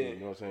type shit.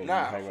 You know what I'm saying?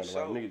 Nah, you hang around the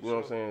right niggas, you know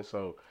what I'm saying?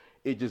 So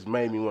it just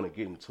made me want to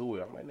get into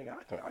it. I'm like, nigga,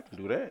 I can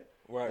do that.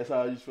 Right. That's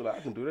how I just feel like I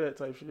can do that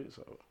type shit.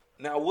 So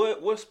now,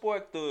 what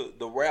sparked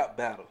the rap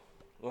battle?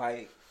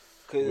 Like,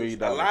 cause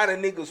a lot of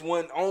niggas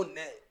wasn't on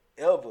that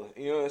ever.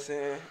 You know what I'm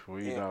saying?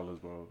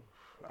 $3, bro.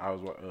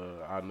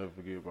 I'll never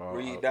forget, bro.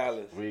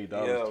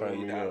 $3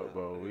 turned me up,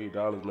 bro.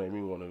 $3 made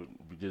me want to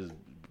just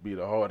be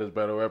the hardest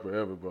battle rapper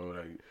ever, bro.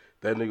 Like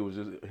that nigga was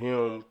just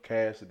him,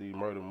 Cassidy,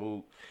 Murder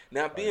Mook.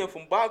 Now being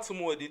from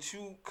Baltimore,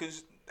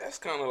 cause that's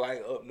kind of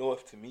like up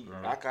north to me.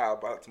 Right. I call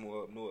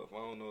Baltimore up north. I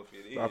don't know if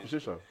it is.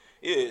 Opposition.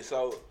 Yeah,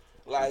 so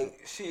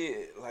like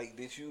shit, like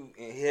did you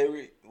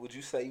inherit? Would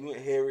you say you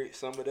inherit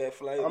some of that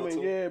flavor? I mean,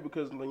 too? yeah,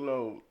 because you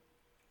know,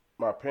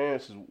 my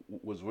parents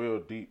was real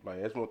deep.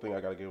 Like that's one thing I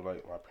gotta give.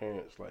 Like my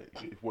parents, like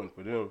if it wasn't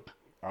for them,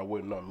 I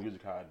wouldn't know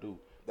music how I do.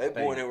 They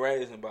born and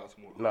raised in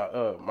Baltimore.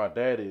 Nah, my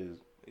dad is.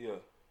 Yeah.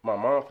 My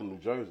mom from New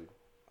Jersey.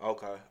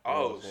 Okay.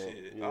 Oh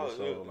shit. Yeah,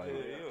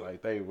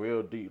 like they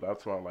real deep. I'm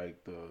talking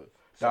like the.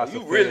 So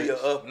you really a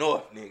up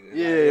north nigga.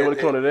 Yeah, like, when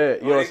it comes to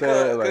that, you know what I'm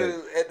saying?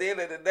 Because at the end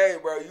of the day,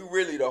 bro, you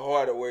really the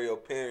heart of where your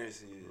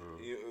parents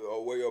is,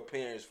 or where your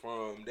parents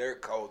from, their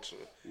culture.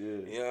 Yeah.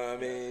 You know what I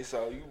mean?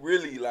 So you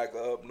really like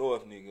a up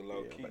north nigga,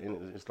 low key.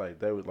 It's like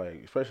they was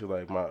like, especially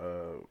like my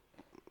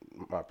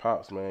my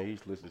pops, man,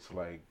 he's listening to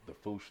like the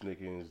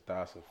Fu-Schnickens,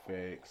 Das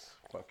Effects,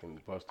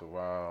 fucking Busta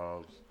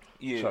Rhymes,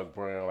 Chuck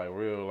Brown, like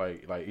real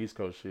like East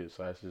Coast shit.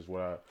 So that's just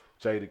what I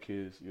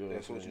Jadakiss. You know,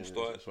 that's what you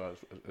started.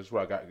 That's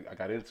what I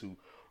got into.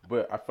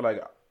 But I feel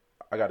like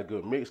I got a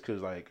good mix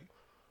because like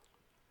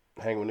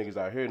hanging with niggas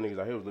out here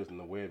was listening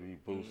to Webby,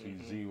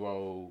 Boosie,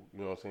 Zero,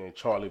 you know what I'm saying,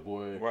 Charlie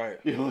Boy, right?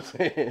 You know what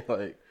I'm saying,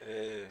 like.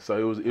 So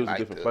it was like a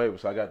different flavor.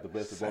 So I got the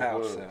best of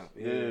both worlds.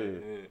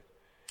 Yeah.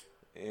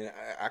 And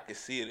I can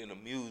see it in the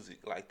music,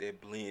 like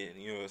that blend.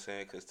 You know what I'm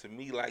saying? Because to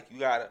me, like you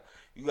gotta,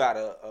 you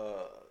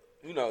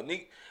know,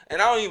 nigga. And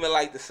I don't even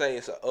like to say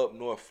it's an up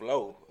north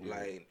flow. Yeah.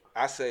 Like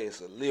I say, it's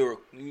a lyric.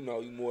 You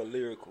know, you more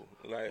lyrical.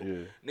 Like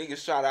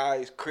niggas try to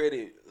always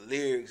credit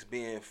lyrics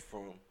being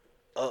from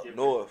up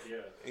north. Yeah.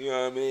 You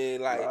know what I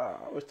mean? Like, I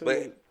was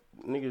telling you,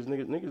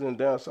 niggas in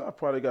down south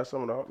probably got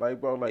some of the like,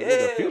 bro. Like,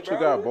 nigga, Future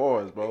got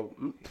bars, bro.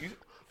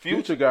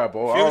 Future got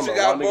bars. Future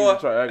got bars. Niggas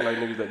try to act like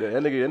niggas like that.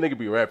 That nigga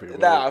be rapping. Bro.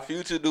 Nah,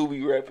 Future do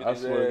be rapping. I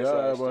swear to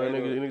God, bro.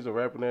 That nigga's a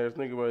rapping ass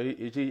nigga, bro.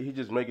 He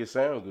just make it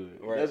sound good.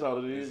 Right. That's all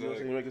it is. Exactly. You know what I'm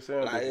saying? He make it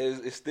sound like,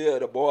 good. It's still,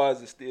 the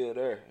bars is still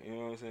there. You know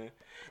what I'm saying?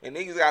 And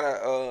niggas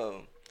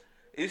gotta,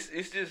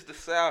 it's just the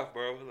South,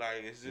 bro.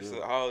 Like, it's just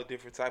a whole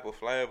different type of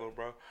flavor,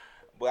 bro.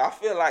 But I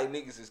feel like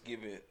niggas is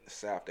giving the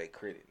South that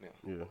credit now.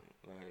 Yeah.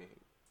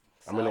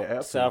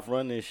 Like, South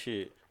run this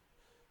shit.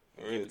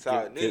 Real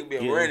talk. Niggas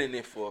been running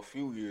it for a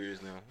few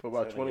years now. For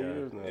about 20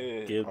 years now.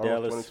 Yeah. Give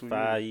Dallas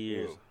 5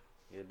 years.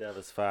 Give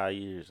Dallas 5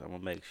 years. I'm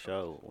gonna make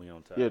sure we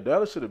on top. Yeah,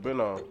 Dallas should have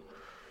been on.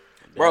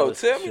 Bro,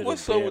 tell me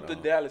what's up with the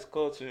Dallas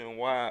culture and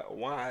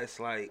why it's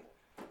like.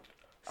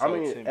 I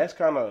mean, that's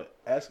kind of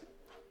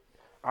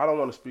I don't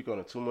want to speak on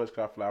it too much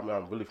because I feel like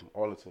I'm really from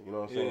Arlington, you know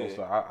what I'm saying?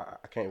 So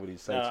I can't really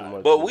say too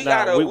much. But we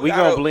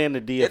gonna blend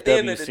the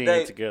DFW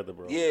scene together,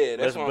 bro. Yeah,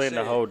 that's what I'm saying. Let's blend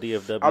the whole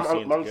DFW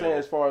scene together. I'm saying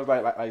as far as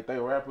like they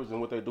rappers and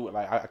what they do,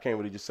 like I can't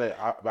really just say.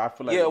 But I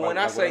feel like when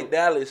I say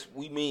Dallas,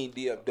 we mean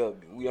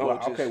DFW.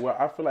 Well,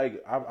 I feel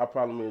like our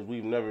problem is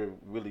we've never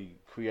really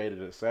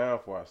created a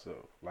sound for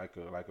ourselves, like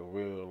a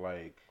real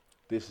like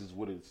this is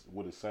what it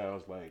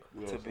sounds like.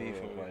 You know what I'm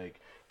saying?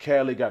 Like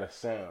Cali got a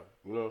sound.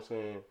 You know what I'm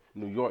saying?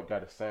 New York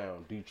got a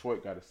sound.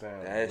 Detroit got a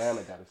sound.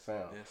 Atlanta got a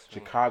sound.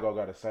 Chicago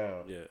got a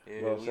sound. Yeah,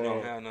 you know what I'm saying?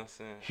 Don't have no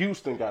sound.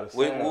 Houston got a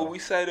sound. Will we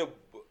say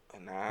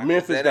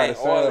Memphis got a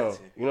sound.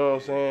 You know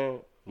what I'm saying?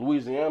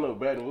 Louisiana,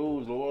 Baton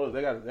Rouge, New Orleans,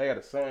 they got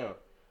a sound.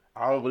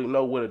 I don't really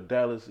know what a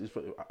Dallas is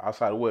for,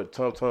 outside of what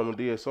Tum Tum and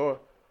DSR.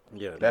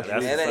 Yeah, that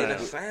ain't a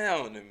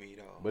sound to me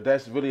though. But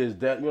that's really you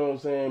know what I'm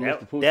saying?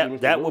 Mr. Poochie,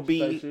 that would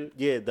be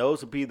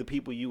those would be the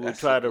people you would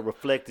try to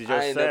reflect as your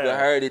sound. I ain't never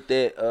heard it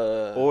that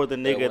or the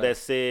nigga that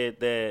said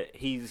that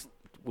is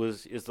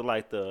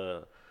like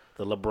the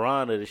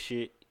LeBron of the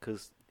shit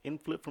because in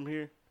Flip from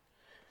here.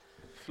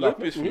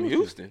 Flip is from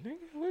Houston,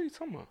 nigga. What are you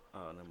talking about?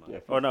 Oh, never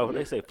mind. Yeah, no,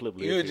 they say Flip.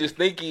 You just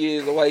think he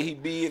is the way he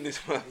be in this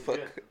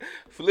motherfucker. Yeah.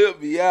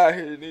 Flip be out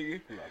here,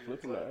 nigga.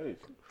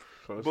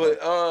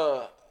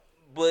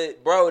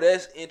 But bro,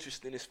 that's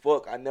interesting as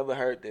fuck. I never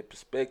heard that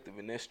perspective,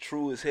 and that's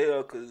true as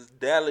hell. Cause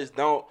Dallas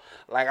don't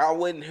like. I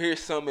wouldn't hear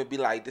something and be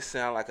like, "This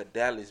sound like a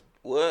Dallas."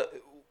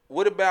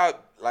 What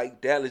about like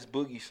Dallas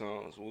boogie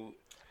songs?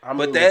 I mean,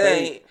 but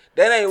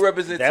that ain't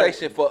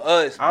representation for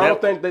us. I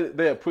don't think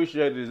they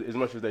appreciate it as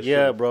much as they should.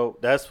 Yeah, bro,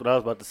 that's what I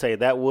was about to say.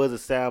 That was a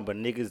sound, but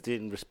niggas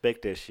didn't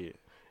respect that shit.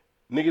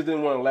 Niggas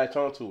didn't want to latch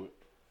onto it,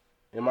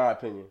 in my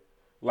opinion.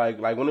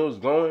 Like when it was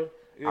going.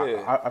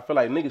 Yeah. I feel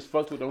like niggas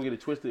fucked with it, don't get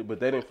it twisted, but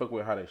they didn't fuck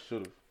with how they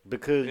should have.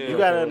 Because you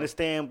gotta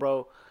understand,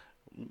 bro,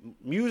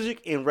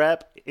 music and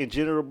rap in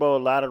general, bro, a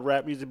lot of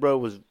rap music, bro,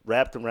 was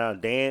wrapped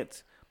around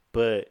dance,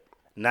 but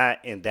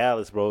not in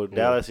Dallas, bro. Yeah.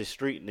 Dallas is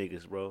street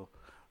niggas, bro.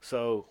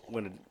 So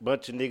when a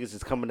bunch of niggas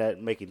is coming out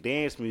making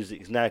dance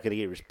music, it's not gonna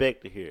get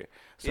respected here.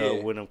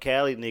 So when them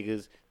Cali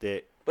niggas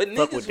that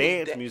fuck with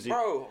dance music,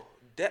 bro,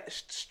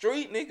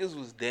 street niggas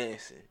was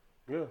dancing.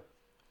 Yeah.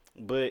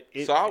 But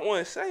so I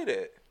wouldn't say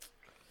that.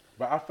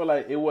 But I feel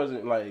like it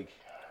wasn't like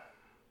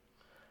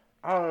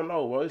I don't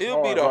know, bro.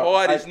 It'll be the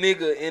hardest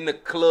nigga in the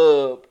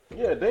club.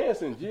 Yeah,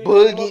 dancing,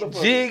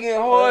 jigging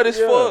hard as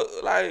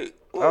fuck. Like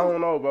I don't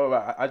know, bro.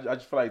 I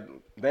just feel like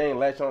they ain't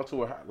latch on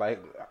to it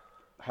like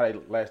how they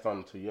latched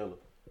on to Yellow.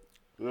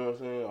 You know what I'm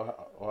saying?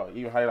 Or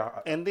even how they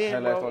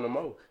latched on the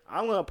Mo.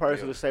 I'm gonna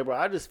personally say, bro,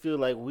 I just feel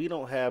like we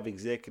don't have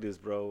executives,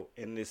 bro,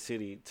 in this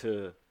city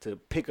to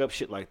pick up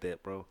shit like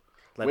that, bro.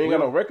 Like we ain't got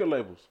no record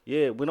labels.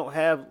 Yeah, we don't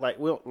have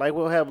we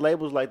don't have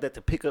labels like that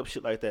to pick up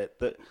shit like that.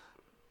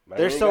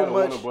 There's so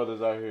much. Warner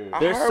Brothers out here.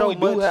 There's so much.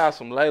 We do have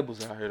some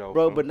labels out here though,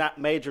 bro, but not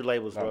major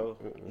labels, bro.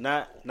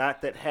 Not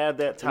that have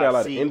that top. We got a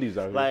lot of indies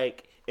out here.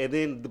 Like, and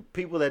then the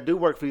people that do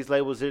work for these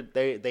labels,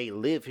 they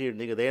live here,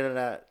 nigga. They're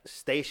not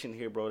stationed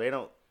here, bro. They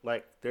don't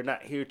they're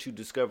not here to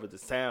discover the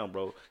sound,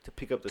 bro. To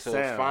pick up the sound.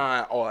 To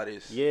find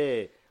artists.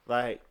 Yeah,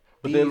 like.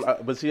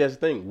 But see, that's the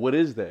thing. What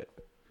is that?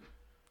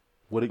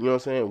 What you know what I'm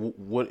saying?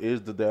 What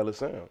is the Dallas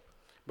sound?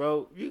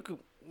 Bro,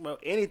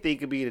 anything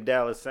could be the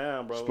Dallas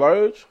sound, bro.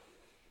 Splurge?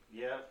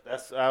 Yeah,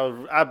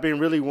 I've been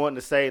really wanting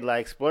to say,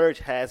 like, Splurge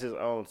has his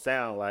own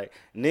sound. Like,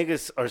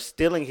 niggas are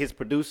stealing his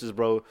producers,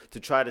 bro,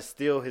 to try to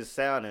steal his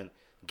sound and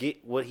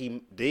get what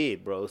he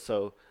did, bro.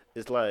 So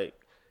it's like,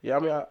 yeah, I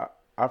mean,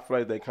 I feel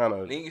like they kind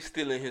of niggas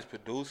stealing his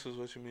producers.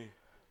 What you mean?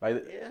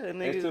 Like, yeah,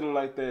 they stealing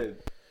like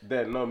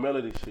that no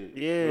melody shit.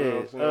 Yeah, you know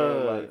what I'm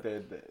saying? Like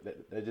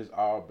that just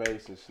all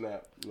bass and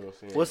snap. You know what I'm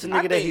saying? What's the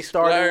nigga that he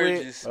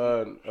started with?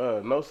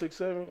 No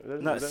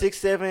 6-7. No,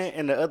 6-7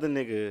 and the other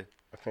nigga.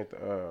 I can't.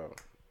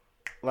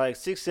 Like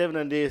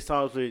 6-7 and did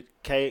songs with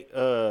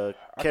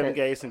Kevin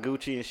Gates and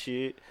Gucci and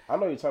shit. I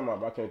know you're talking about,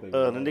 but I can't think.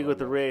 The nigga with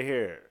the red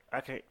hair. I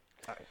can't.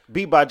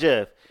 Beat by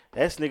Jeff.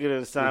 That's nigga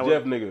done signed with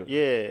Jeff nigga.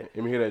 Yeah.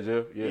 Let me hear that,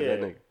 Jeff. Yeah,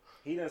 that nigga.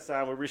 He done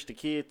signed with Rich the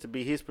Kid to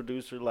be his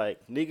producer.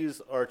 Like,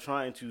 niggas are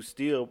trying to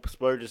steal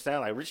Splurge's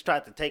sound. Like, Rich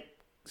tried to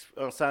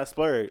sign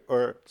Splurge,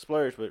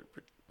 but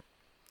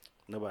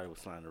nobody was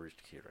signing to Rich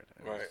the Kid right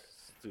now. Right.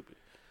 It's stupid.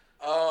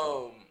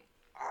 I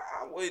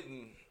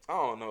wouldn't. I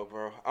don't know,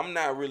 bro. I'm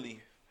not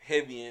really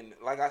heavy in.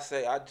 Like I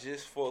say, I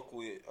just fuck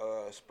with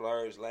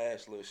Splurge's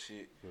last little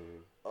shit.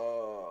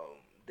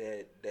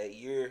 That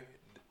year,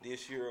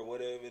 this year or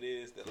whatever it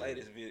is, the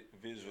latest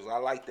visuals. I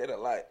like that a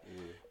lot.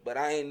 But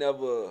I ain't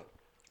never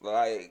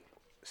like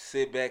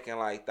sit back and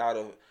like thought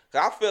of.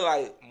 Cause I feel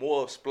like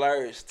more of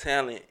Splurge's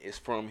talent is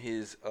from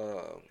his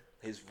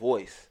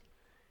voice.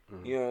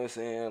 You know what I'm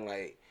saying?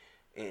 Like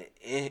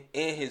in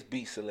his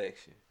beat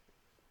selection.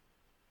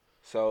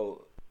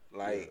 So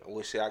like,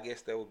 well, shit, I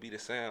guess that would be the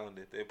sound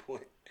at that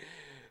point.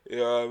 You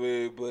know what I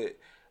mean? But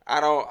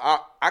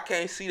I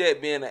can't see that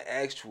being an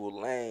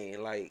actual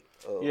lane. Like,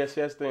 yes,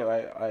 that's the thing.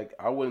 Like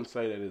I wouldn't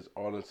say that it's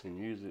all into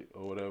music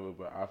or whatever,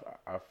 but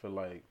I feel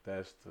like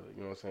that's the,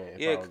 you know what I'm saying.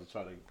 If I was to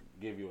try to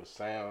give you a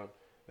sound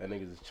that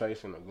niggas is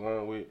chasing or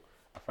going with,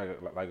 I feel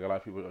like a lot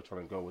of people are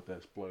trying to go with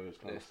that Splurge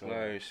kind of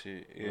Splurge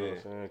shit. Yeah. You know what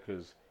I'm saying?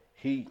 Because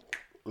he, you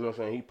know what I'm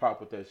saying, he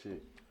popped with that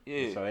shit.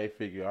 Yeah. So they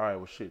figure, all right,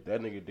 well, shit,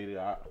 that nigga did it.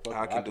 I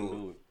can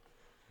do it.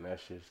 And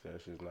that's just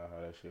not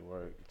how that shit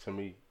work. To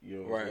me,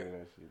 you know what I'm saying?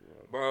 That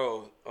shit,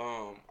 bro,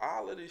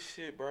 all of this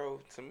shit, bro,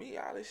 to me,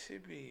 all this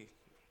shit be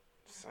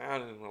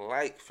sounding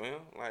alike, fam.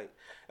 Like,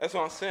 that's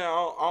what I'm saying.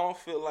 I don't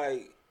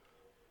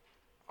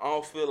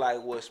feel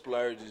like what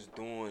Splurge is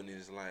doing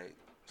is like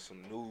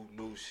some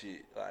new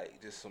shit. Like,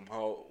 just some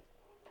whole,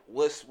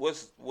 what's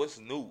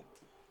new?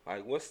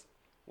 Like, what's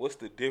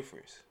the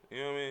difference? You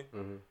know what I mean?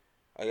 Mm-hmm.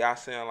 Are y'all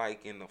saying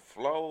like in the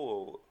flow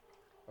or?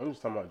 I'm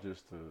just talking about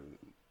just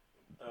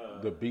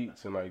the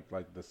beats and like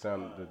the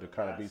sound, the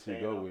kind of beats you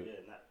go with. Yeah,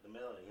 not the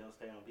melody. You don't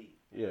stay on beat.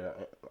 Yeah,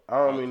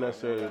 I don't mean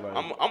necessarily like.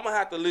 I'm gonna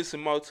have to listen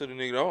more to the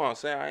nigga. That's what I'm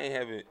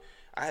saying.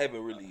 I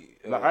haven't really.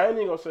 No, I ain't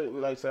even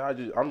gonna say I'm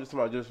just talking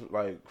about just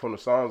like from the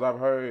songs I've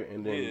heard,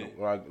 and then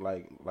when I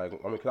like I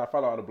mean, cause I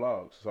follow all the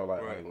blogs, so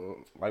like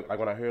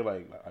when I hear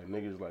like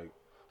niggas like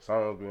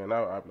songs being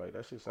out, I'm like,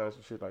 that shit sounds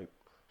some shit like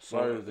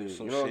Splurge, you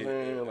know what I'm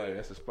saying? Like,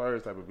 that's a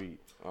Splurge type of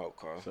beat.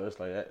 Okay. So it's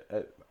like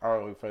I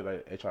don't really feel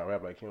like they trying to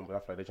rap like him, but I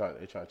feel like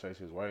they trying to chase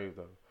his wave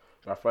though.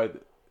 But I feel like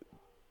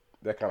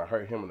that kind of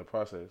hurt him in the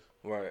process.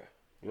 Right.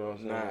 You know what I'm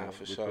saying? Nah,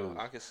 for sure.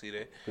 I can see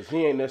that. Because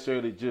he ain't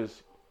necessarily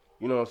just,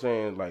 you know what I'm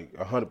saying, like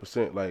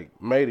 100% like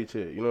made it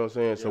to it. You know what I'm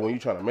saying? Yeah. So when you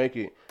trying to make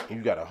it, and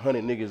you got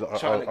 100 niggas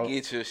trying to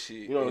get your shit.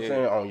 You know what I'm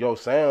saying? On your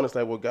sound, it's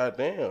like, well,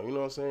 goddamn. You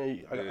know what I'm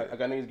saying? I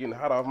got niggas getting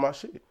hot off my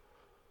shit.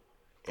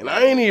 And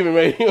I ain't even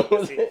made it. You know what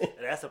I'm saying?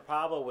 That's a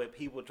problem when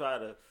people try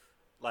to,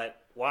 like,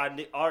 why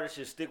artists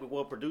should stick with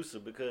one producer,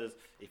 because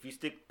if you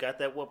got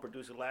that one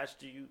producer latched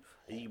to you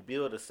and you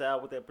build a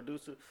sound with that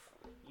producer,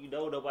 you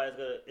know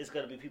it's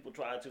gonna be people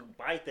trying to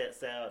bite that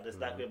sound that's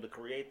not gonna be able to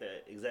create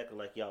that exactly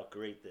like y'all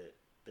create that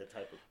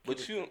type of.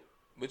 But you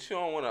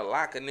don't want to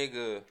lock a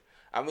nigga.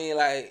 I mean,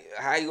 like,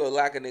 how you gonna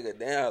lock a nigga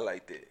down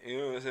like that? You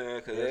know what I'm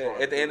saying? Because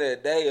at the end of the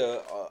day,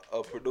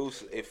 a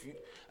producer,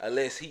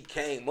 unless he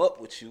came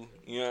up with you,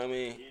 you know what I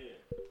mean? Yeah.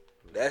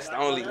 That's the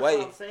only way. That's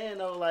what I'm saying,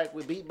 though. Like,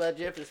 with Beat by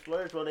Jeff and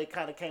Splurge, bro, they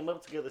kind of came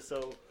up together,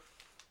 so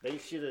they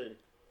should have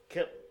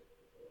kept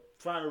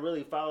trying to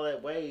really follow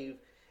that wave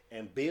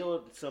and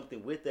build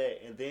something with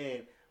that, and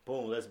then,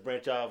 boom, let's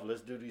branch off, let's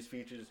do these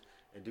features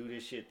and do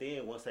this shit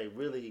then once they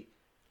really,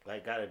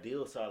 like, got a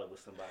deal solid with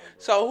somebody,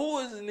 bro. So who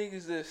is the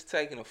niggas that's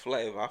taking the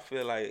flavor? I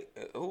feel like,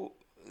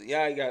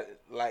 y'all got,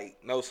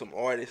 like, know some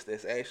artists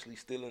that's actually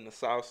still in the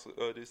sauce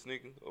of this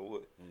nigga, or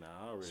what? Nah,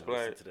 I don't really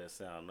listen to that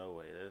sound, no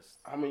way.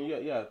 I mean,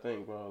 yeah, I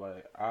think, bro,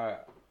 like,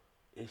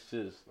 it's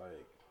just,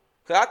 like.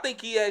 Cause I think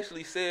he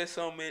actually said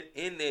something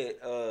in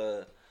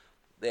that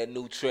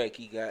new track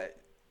he got,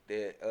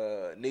 that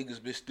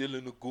niggas been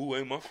stealing the goo,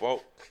 ain't my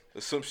fault,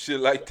 or some shit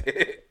like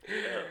that.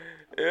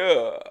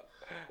 Yeah.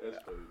 That's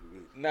crazy.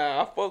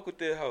 Nah, I fuck with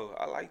that hoe.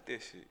 I like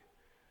that shit.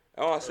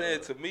 All I'm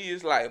saying, to me,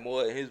 it's like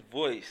more his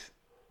voice,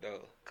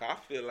 though. Cause I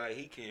feel like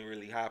he can't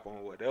really hop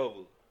on whatever.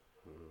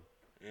 Mm-hmm.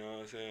 You know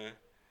what I'm saying?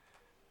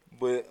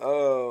 But,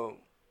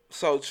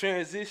 so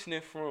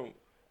transitioning from,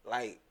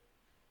 like,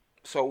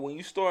 so when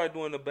you started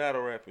doing the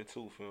battle rapping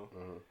too, Phil,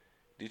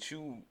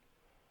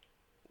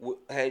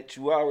 had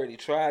you already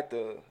tried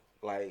the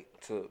like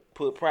to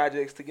put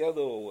projects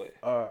together or what?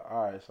 All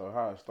right. So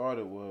how it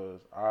started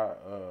was I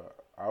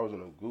was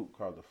in a group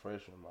called the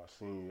Freshmen my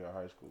senior year of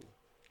high school.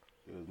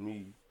 It was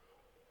me,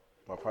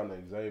 my partner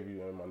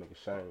Xavier, and my nigga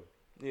Shane.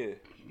 Yeah.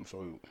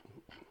 So,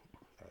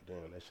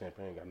 goddamn, that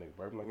champagne got nigga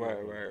burping like right,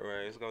 that.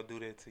 Right. It's gonna do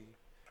that to you.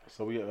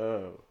 So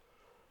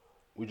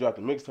we dropped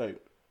the mixtape.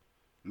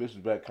 This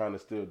was back kind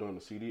of still during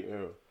the CD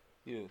era.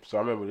 Yeah. So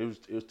I remember it was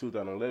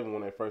 2011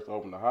 when they first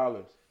opened the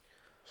Hollins.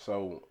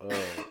 So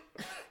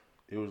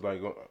it was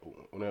like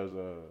when there was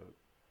I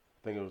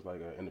think it was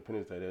like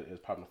Independence Day. It was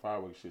popping the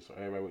fireworks shit. So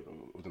everybody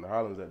was in the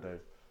Highlands that day.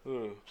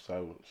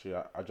 So shit,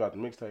 I dropped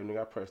the mixtape.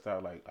 Nigga, I pressed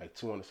out like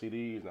 200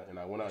 CDs, and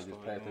I went out and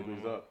just passed that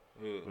bitch up.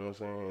 Yeah. You know what I'm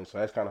saying? And so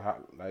that's kind of how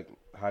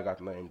I got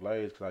the name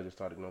Blaze, because I just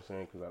started. You know what I'm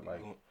saying? Because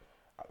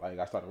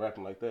I started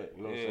rapping like that.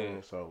 You know what I'm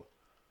saying? So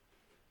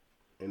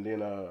and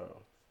then I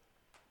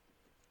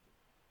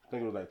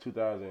think it was like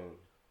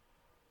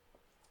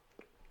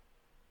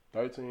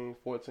 2013,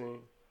 14,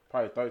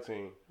 probably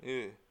 13.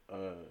 Yeah.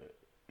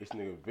 This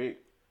nigga Vic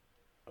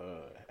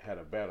had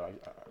a battle.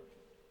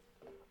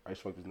 I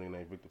used to fuck this nigga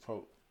named Victor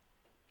Pope,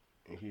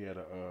 and he had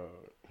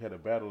a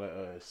battle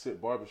at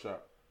Sit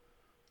Barbershop.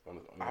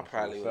 I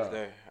probably was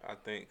there. I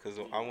think because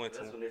I went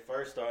to. That's when they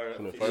first started.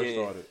 When they first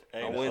started.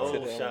 I went to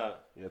the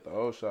shop. Yeah, at the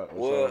old shop.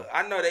 Well,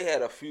 I know they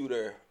had a few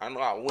there. I know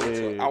I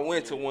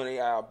went to one of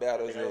y'all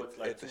battles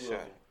at the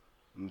shop.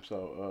 And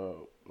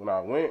so when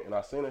I went and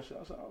I seen that shit,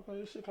 I said, okay,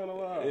 this shit kind of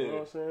live. You know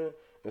what I'm saying?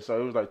 And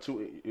so it was like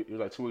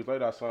 2 weeks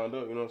later I signed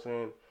up. You know what I'm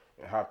saying?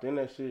 And hopped in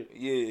that shit.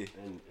 Yeah.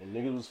 And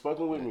niggas was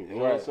fucking with me. You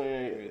know what I'm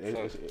saying?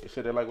 It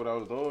said they like what I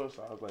was doing.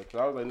 So I was like,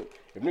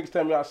 if niggas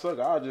tell me I suck,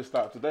 I'll just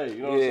stop today.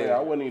 You know what I'm saying? I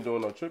wasn't even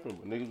doing no tripping,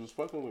 but niggas was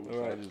fucking with me.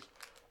 So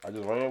I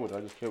just ran with it.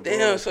 I just kept going.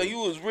 Damn, so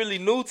you was really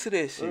new to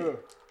that shit. Yeah.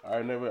 I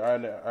had never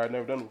done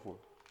it before.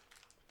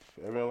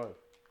 Ever in life.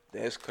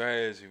 That's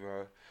crazy,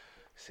 bro.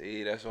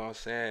 See, that's what I'm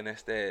saying.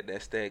 That's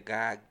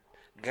that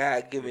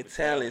God-given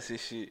talents and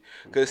shit.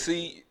 Cause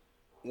see,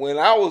 when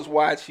I was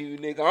watching you,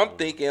 nigga, I'm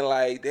thinking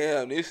like,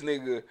 damn, this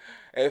nigga.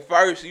 At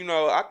first, you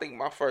know, I think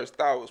my first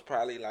thought was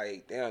probably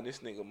like, damn, this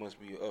nigga must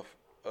be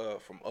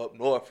from up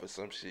north or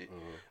some shit.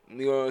 Mm-hmm.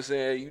 You know what I'm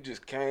saying? You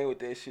just came with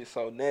that shit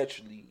so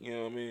naturally. You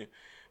know what I mean?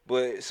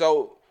 But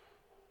so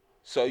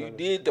you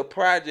did the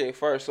project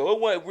first, so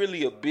it wasn't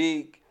really a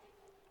big.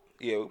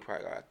 Yeah, we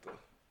probably got the.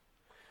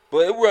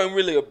 But it wasn't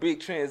really a big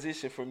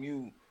transition from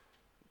you.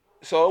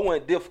 So it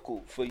wasn't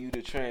difficult for you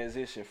to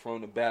transition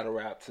from the battle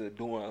rap to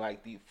doing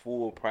like these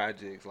full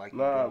projects like.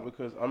 Nah,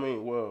 because I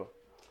mean, well,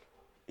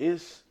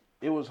 it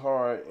was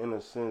hard in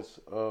a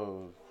sense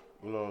of,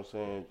 you know what I'm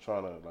saying,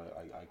 trying to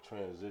like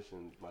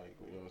transition, like,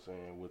 you know what I'm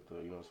saying, with the,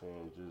 you know what I'm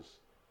saying, just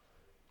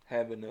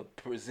having to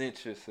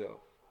present yourself.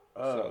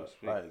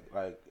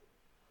 Like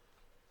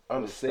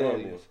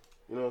understanding.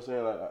 You know what I'm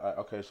saying? Like,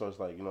 okay, so it's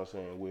like, you know what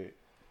I'm saying,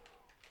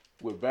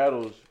 with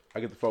battles, I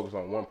get to focus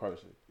on one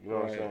person. You know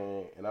what I'm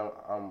saying? And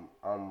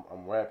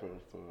I'm rapping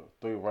for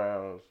 3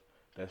 rounds.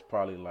 That's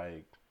probably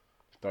like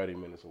 30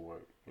 minutes of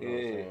work. You know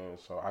what I'm saying?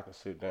 So I can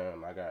sit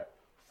down. I got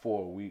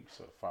 4 weeks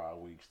or 5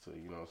 weeks to,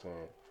 you know what I'm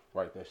saying,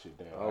 write that shit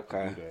down. Okay.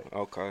 I can do that.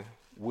 Okay.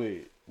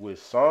 With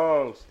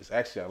songs, it's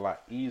actually a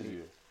lot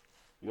easier.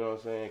 You know what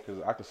I'm saying?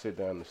 Because I can sit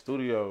down in the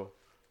studio,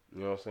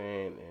 you know what I'm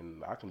saying,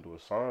 and I can do a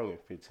song in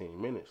 15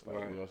 minutes. Like,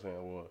 you know what I'm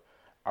saying? Well,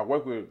 I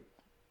work with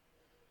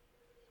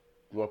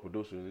one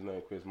producer, his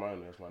name Chris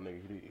Minor. That's my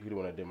nigga. He the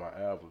one that did my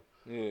album.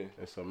 Yeah.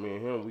 And so me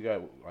and him, we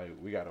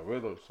got a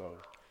rhythm. So,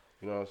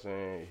 you know what I'm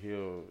saying,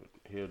 he'll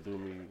do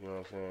me, you know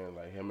what I'm saying,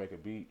 like he'll make a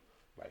beat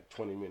like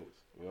 20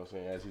 minutes. You know what I'm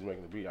saying? As he's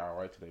making the beat, I'll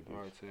write to that beat. You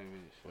know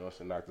what I'm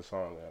saying? Knock the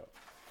song out.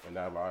 And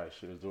now I'm like, all right,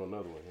 shit, let's do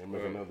another one. He'll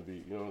make another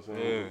beat. You know what I'm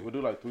saying? Yeah. We'll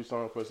do like 3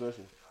 songs per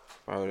session.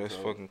 Oh, that's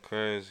fucking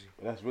crazy.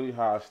 And that's really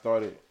how I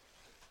started.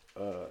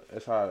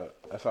 That's how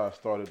I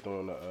started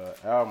doing the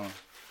album.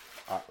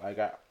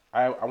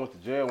 I went to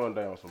jail one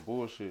day on some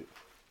bullshit.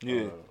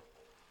 Yeah.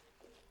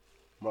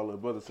 My little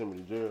brother sent me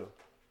to jail.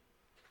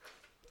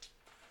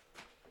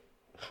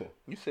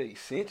 You say he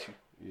sent you?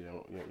 Yeah,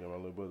 my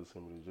little brother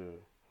sent me to jail.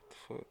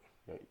 Fuck.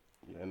 Yeah,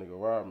 that nigga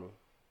robbed me.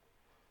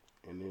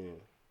 And then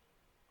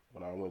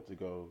when I went to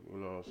go, you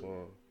know what I'm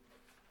saying,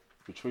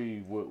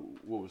 retrieve what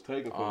was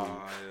taken from me.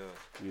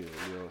 Yeah,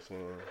 you know what I'm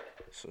saying?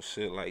 Some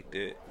shit like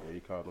that. Yeah, he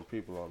called them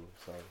people on me.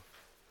 So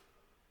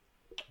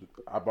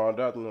I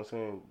bonded out, you know what I'm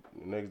saying,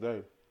 the next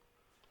day.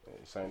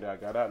 And same day I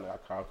got out, and I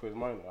called Chris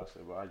Minor. I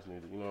said, well, I just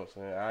need to, you know what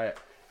I'm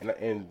saying?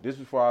 And this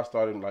before I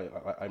started like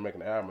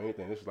making the album or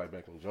anything. This was like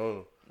back in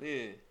June.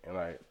 Yeah. And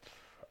like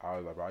I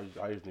was like, bro, I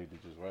just need to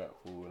just rap,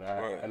 fool.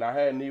 And I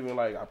hadn't even,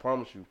 like, I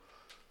promise you,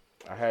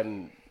 I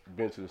hadn't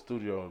been to the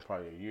studio in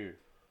probably a year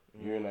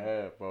and a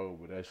half, bro.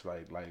 But that's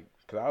like,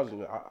 cause I was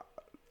in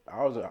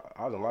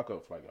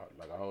lockup for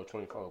like a whole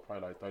 24,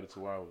 probably like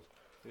 32 hours.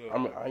 Yeah. I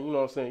mean, you know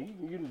what I'm saying?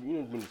 You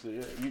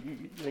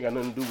ain't got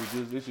nothing to do with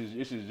this.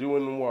 This is you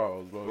in the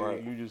walls, bro.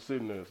 Right. You just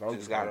sitting there. So I'm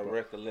just gotta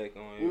recollect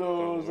on you. You know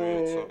what I'm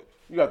saying?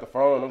 You got the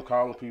phone. I'm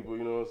calling people.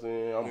 You know what I'm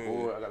saying? I'm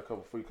bored. I got a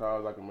couple free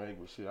calls I can make,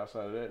 but shit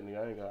outside of that,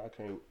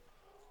 nigga,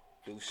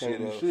 do can't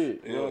do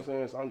shit. You know what I'm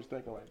saying? So I'm just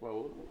thinking like,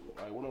 bro,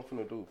 what I'm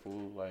finna do,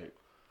 fool? Like,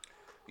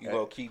 you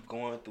gonna keep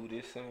going through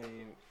this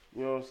same.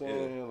 You know what I'm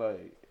saying? Yeah.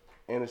 Like,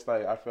 and it's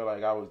like I feel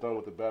like I was done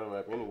with the battle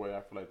rap anyway.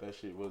 I feel like that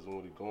shit wasn't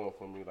really going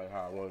for me like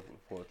how I wanted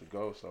for it to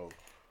go. So,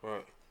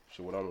 right.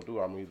 So what I'm gonna do?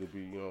 I'm either be,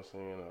 you know what I'm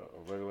saying,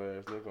 a regular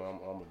ass nigga. I'm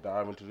gonna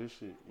dive into this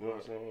shit. You know what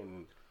I'm saying?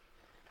 And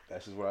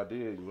that's just what I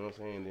did. You know what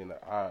I'm saying? And then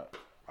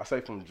I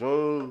say from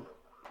June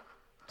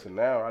to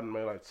now, I done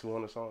made like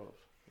 200 songs.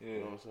 Yeah. You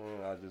know what I'm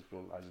saying? I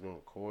just been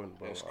recording,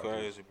 bro. That's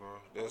crazy, bro.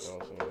 That's, you know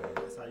what I'm saying?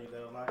 That's how you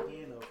gotta lock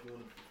in, though. If you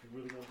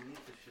really gonna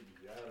believe this shit,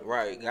 you gotta.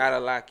 Right, gotta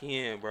lock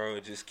in, bro.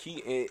 Just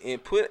keep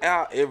and put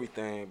out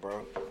everything,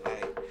 bro.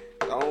 Like,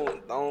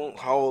 don't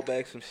hold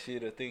back some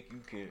shit or think you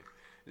can.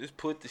 Just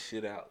put the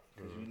shit out.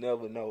 Cause you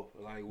never know,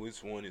 like,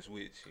 which one is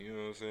which. You know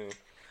what I'm saying?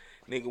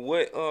 Nigga,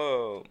 what,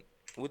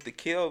 with the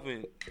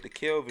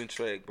Kelvin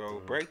track,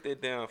 bro, break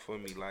that down for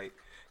me. Like,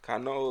 I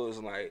know it was,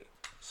 like,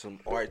 some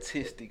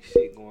artistic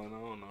shit going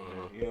on there.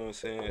 You know what I'm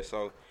saying?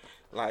 So,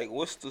 like,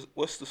 what's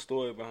the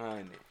story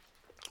behind it?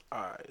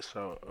 Alright,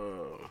 so,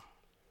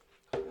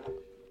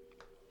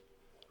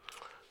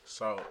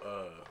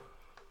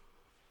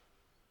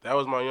 that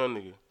was my young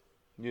nigga.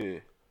 Yeah.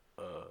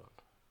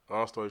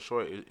 Long story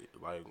short,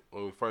 like,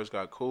 when we first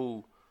got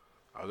cool,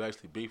 I was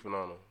actually beefing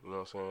on him, you know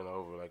what I'm saying,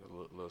 over like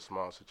a little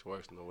small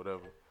situation or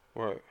whatever.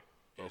 Right.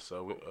 And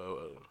so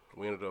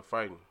we ended up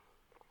fighting.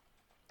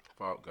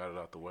 Fought, got it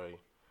out the way.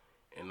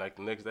 And like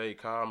the next day he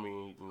called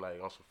me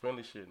like on some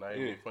friendly shit. And I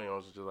ain't funny. I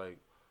was just like,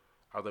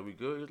 I was like, we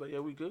good? He was like, yeah,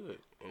 we good.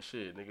 And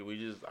shit,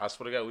 nigga, I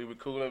swear to God, we been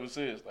cool ever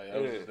since. Like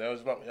that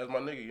was my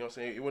nigga, you know what I'm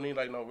saying? It wasn't even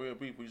like no real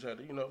beef. We just had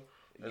to, you know,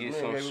 get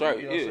some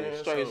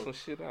straight some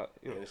shit out.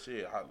 Yeah. And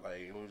shit,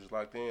 we was just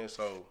locked in.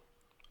 So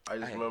I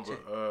just remember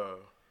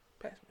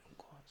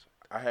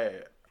I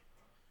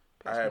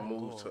had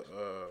moved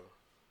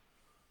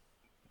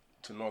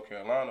to North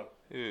Carolina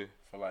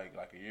for like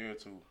a year or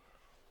two.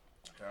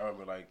 And I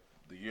remember like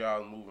the year I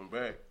was moving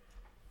back,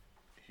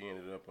 he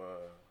ended up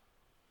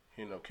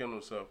killing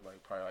himself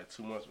like probably like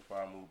 2 months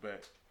before I moved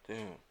back. Damn.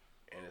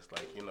 And it's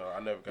like, you know, I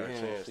never got a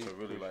chance to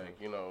really like,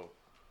 you know,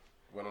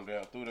 run him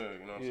down through there,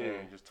 you know what I'm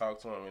saying? Just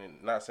talk to him,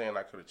 and not saying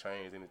I could have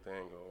changed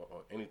anything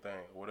or anything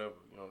or whatever,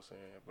 you know what I'm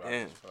saying? But I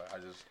just feel like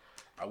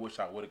I wish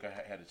I would have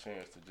had a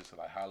chance to just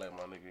like holler at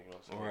my nigga, you know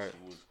what I'm saying? Right.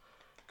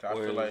 Cause I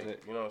feel like,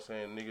 you know what I'm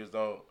saying,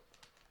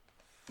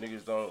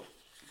 niggas don't,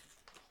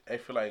 they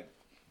feel like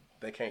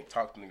they can't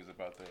talk to niggas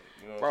about that,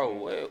 you know what I'm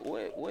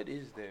saying? What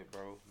is that,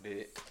 bro?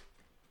 That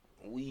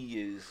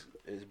we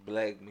as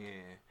black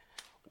men,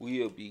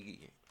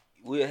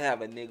 we'll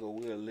have a nigga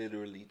we'll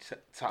literally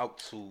talk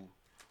to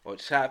or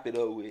chop it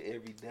up with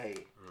every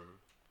day.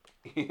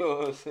 You know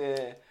what I'm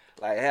saying?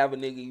 Like, have a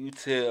nigga you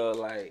tell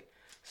like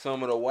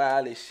some of the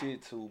wildest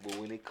shit to, but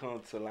when it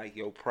comes to like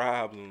your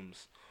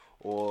problems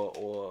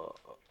or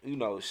you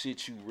know,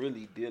 shit you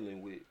really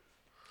dealing with.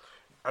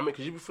 I mean,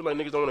 cause you be feeling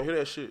like niggas don't want to hear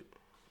that shit.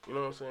 You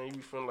know what I'm saying? You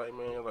be feeling like,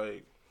 man,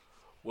 like,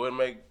 what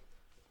make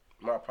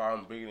my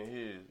problem bigger than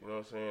his? You know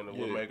what I'm saying? Or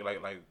what make it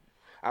like.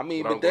 I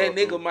mean, but that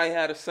nigga might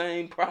have the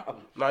same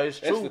problem. No, it's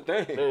true.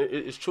 That's the thing.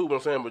 It's true, but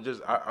I'm saying, but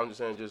I'm just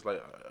saying, just like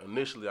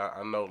initially,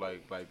 I know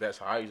like that's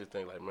how I used to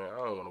think. Like, man, I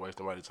don't want to waste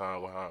nobody's time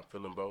with how I'm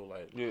feeling, bro.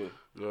 Like, you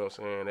know what I'm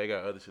saying? They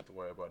got other shit to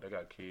worry about. They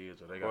got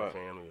kids, or they got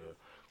family, or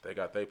they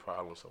got their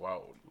problems. So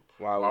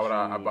why would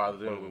I bother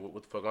them with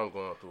what the fuck I'm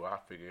going through? I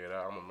figure it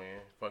out. I'm a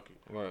man. Fuck it.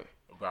 Right.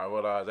 But I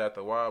realized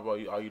after a while,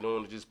 bro, all you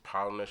doing is just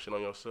piling that shit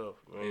on yourself.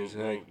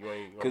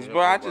 Exactly. Because,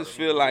 bro, I just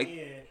feel like.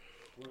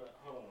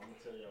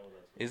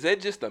 Is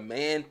that just a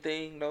man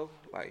thing though?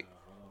 Like,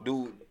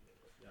 dude.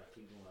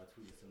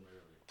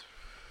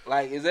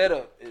 Like, is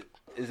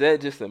that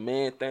just a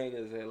man thing, or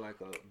is that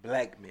like a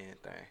black man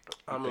thing?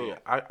 I mean,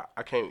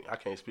 I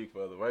can't speak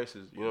for other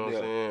races, you know what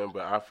I'm saying?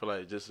 But I feel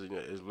like just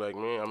as black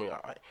men, I mean,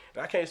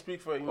 I can't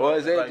speak for, you know. Or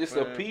is that like, just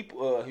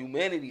a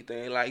humanity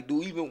thing? Like,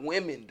 do even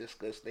women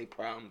discuss their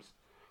problems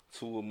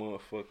to a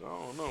motherfucker?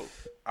 I don't know.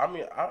 I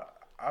mean,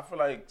 I feel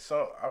like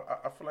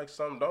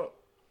some don't.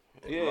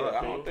 Yeah,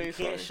 I don't think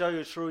so. You can't show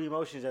your true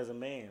emotions as a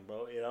man,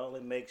 bro. It only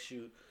makes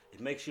you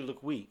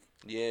look weak.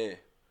 Yeah.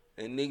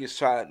 And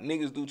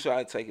niggas do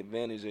try to take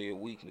advantage of your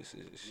weaknesses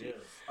and shit.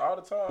 Yeah. All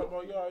the time,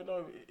 bro. You already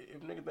know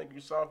if nigga think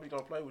you soft, he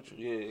gonna play with you.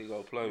 Yeah, he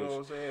gonna play with you. Know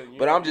what I'm saying?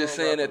 But I'm just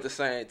saying at the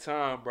same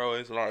time, bro,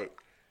 it's like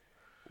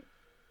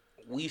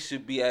we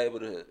should be able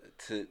to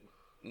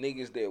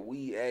niggas that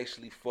we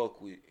actually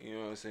fuck with, you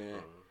know what I'm saying?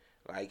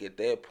 Mm-hmm. Like, at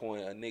that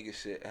point, a nigga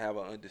should have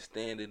an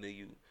understanding of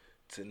you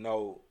to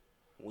know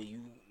when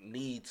you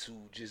need to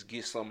just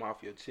get something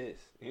off your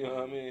chest. You know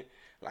what I mean?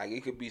 Like,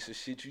 it could be some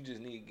shit you just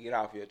need to get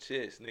off your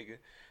chest, nigga.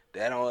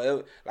 That don't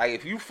ever, like,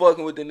 if you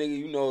fucking with the nigga,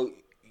 you know,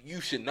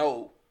 you should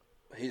know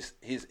his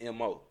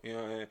MO. You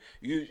know what I mean?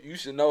 You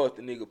should know if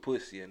the nigga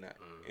pussy or not.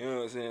 You know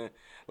what I'm saying?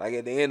 Like,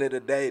 at the end of the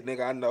day,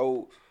 nigga, I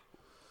know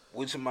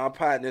which of my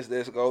partners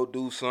let's go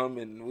do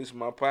something and which of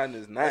my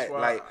partners not.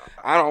 Like,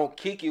 I don't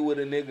kick it with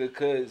a nigga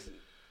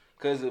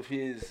cause of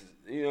his,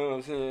 you know what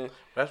I'm saying?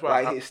 That's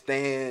why his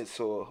stance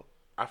or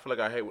I feel like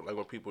I hate like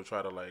when people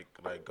try to like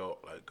go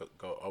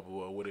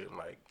overboard with it. And,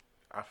 like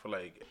I feel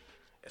like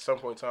at some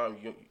point in time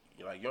you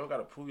don't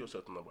gotta prove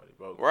yourself to nobody,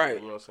 bro.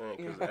 Right. You know what I'm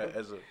saying?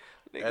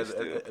 Because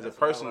as a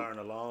person,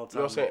 you know what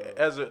I'm saying?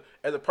 As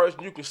a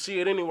person, you can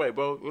see it anyway,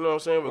 bro. You know what I'm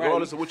saying?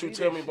 Regardless of what you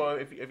tell me, bro.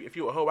 If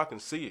you a hoe, I can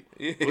see it.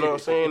 Yeah. You know what I'm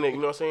saying? You know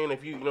what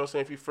I'm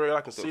saying? If you frail,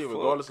 I can see it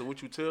regardless of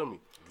what you tell me.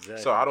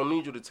 Exactly. So I don't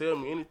need you to tell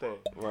me anything.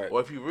 Right. Or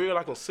if you real,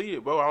 I can see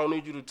it, bro. I don't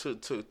need you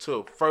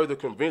to further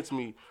convince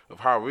me of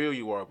how real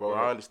you are, bro.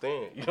 Right. I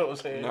understand. You know what I'm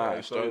saying? Nah,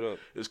 like, straight up.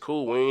 It's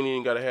cool. We ain't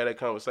even gotta have that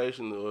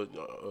conversation, or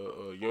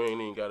you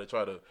ain't even gotta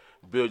try to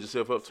build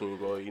yourself up to me,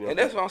 bro. You know. And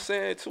that's what I'm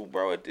saying too,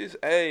 bro. At this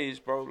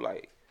age, bro,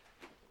 like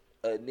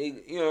a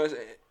nigga, you know what I'm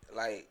saying?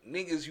 Like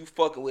niggas you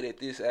fucking with at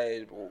this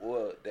age, bro,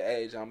 well, the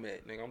age I'm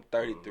at, nigga. I'm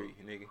 33,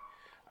 nigga.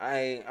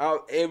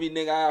 Every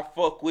nigga I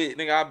fuck with,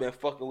 nigga, I've been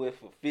fucking with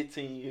for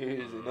 15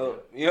 years and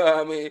up. You know what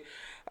I mean?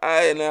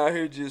 I ain't out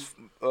here just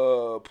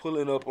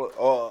pulling up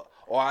or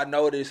I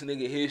know this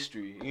nigga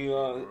history, you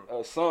know,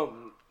 or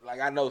something.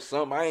 Like I know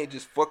something. I ain't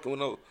just fucking with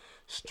no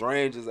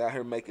strangers out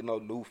here making no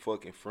new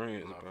fucking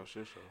friends, bro.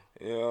 Sure.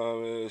 You know what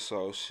I mean?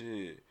 So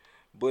shit.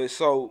 But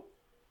so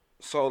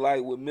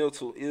like with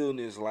mental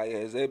illness, like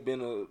has that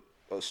been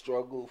a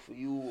struggle for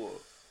you or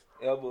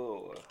ever?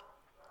 Or?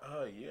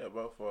 Yeah,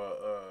 bro.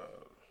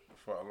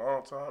 For a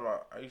long time,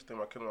 I used to think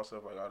about killing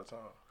myself like all the time.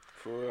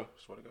 For real?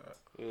 Swear to God.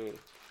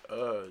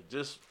 Yeah.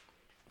 Just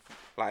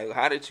like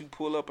how did you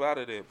pull up out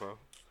of that, bro?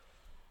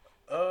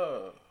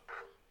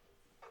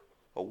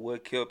 Or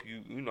what kept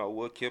you? You know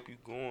what kept you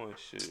going?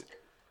 Shit.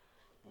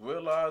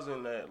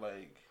 Realizing that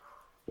like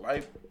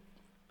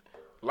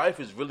life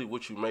is really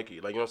what you make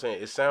it. Like, you know what I'm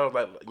saying? It sounds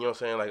like, you know what I'm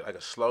saying, like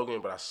a slogan,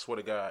 but I swear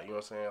to God, you know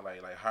what I'm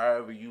saying? Like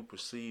however you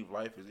perceive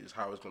life is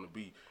how it's gonna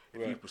be.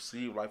 If you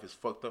perceive life is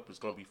fucked up, it's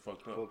gonna be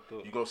fucked up.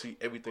 You're gonna see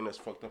everything that's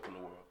fucked up in the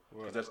world.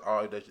 Because that's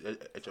all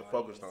that you're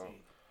focused on.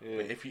 Yeah.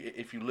 But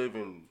if you live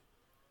in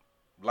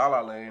La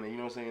La Land and, you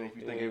know what I'm saying, if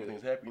you think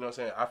everything's happy, you know what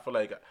I'm saying? I feel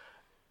like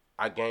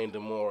I gained a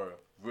more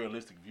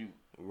realistic view.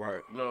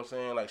 Right. You know what I'm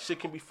saying? Like, shit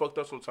can be fucked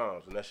up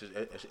sometimes, and that's just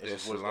what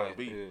it's gonna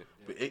be. Yeah.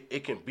 But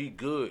it can be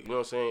good, you know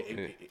what I'm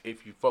saying,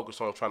 if you focus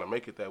on trying to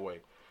make it that way.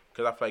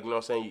 Because I feel like, you know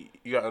what I'm saying,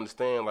 you gotta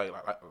understand,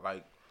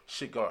 like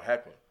shit gonna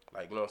happen.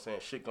 Like, you know what I'm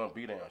saying, shit gonna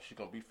be down, shit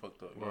gonna be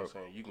fucked up, you know what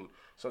I'm saying?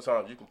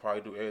 Sometimes you can probably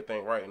do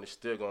everything right, and it's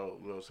still gonna,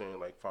 you know what I'm saying,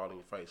 like, fall in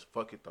your face.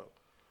 Fuck it, though.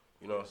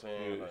 You know what I'm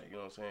saying? Like, you know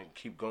what I'm saying?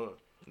 Keep going.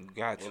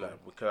 Gotcha. And I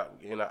feel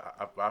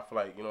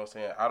like, you know what I'm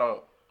saying, I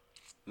don't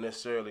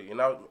necessarily,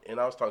 and I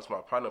was talking to my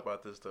partner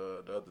about this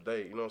the other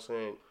day, you know what I'm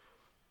saying,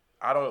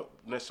 I don't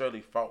necessarily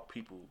fault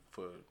people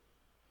for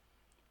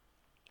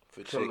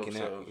killing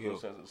themselves, you know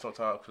what I'm saying,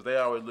 sometimes, because they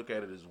always look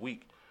at it as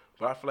weak.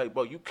 But I feel like,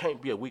 bro, you can't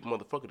be a weak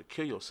motherfucker to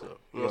kill yourself.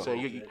 You know what I'm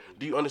saying?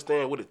 Do you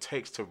understand what it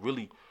takes to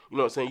really, you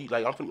know what I'm saying?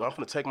 I'm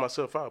finna take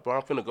myself out, bro.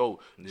 I'm finna go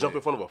jump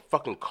in front of a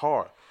fucking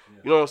car.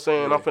 You know what I'm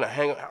saying? I'm finna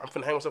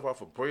hang myself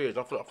off a bridge.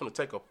 I'm finna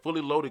take a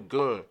fully loaded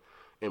gun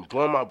and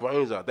blow my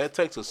brains out. That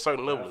takes a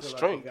certain level of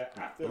strength.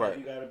 I feel like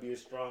you gotta be a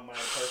strong-minded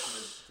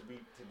person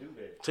to do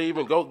that. To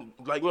even go,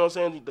 like, you know what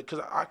I'm saying? Because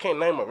I can't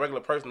name a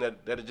regular person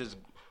that'll just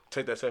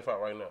take that self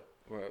out right now.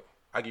 Right.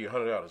 I give you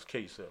 $100,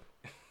 kill yourself.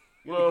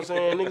 You know what I'm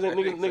saying?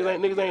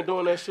 Niggas ain't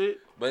doing that shit.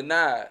 But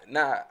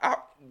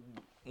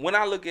when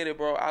I look at it,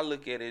 bro, I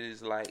look at it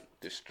as like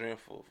the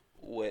strength of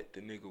what the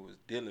nigga was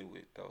dealing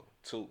with, though,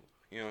 too.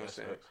 You know what I'm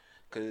saying?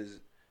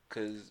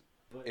 Cause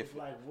but if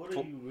like, what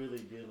are you really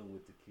dealing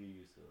with to kill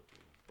yourself?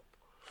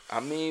 I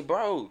mean,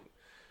 bro,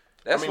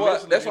 that's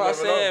what I'm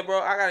saying, bro.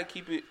 I gotta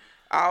keep it.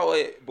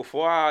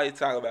 Before I always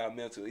talk about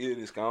mental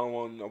illness, 'cause I don't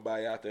want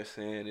nobody out there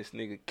saying this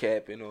nigga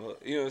capping or,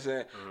 you know what I'm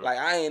saying? Mm-hmm. Like,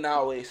 I ain't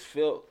always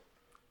felt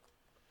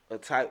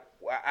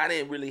I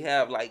didn't really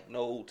have like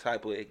no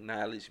type of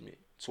acknowledgement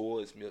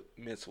towards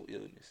mental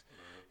illness.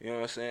 Mm-hmm. You know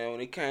what I'm saying?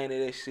 When it came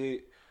to that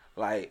shit,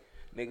 like,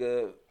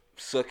 nigga,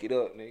 suck it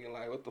up, nigga.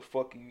 Like, what the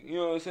fuck you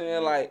know what I'm saying?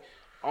 Mm-hmm. Like,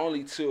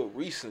 only till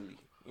recently.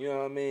 You know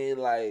what I mean?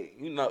 Like,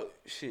 you know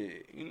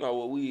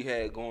what we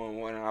had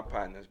going on in our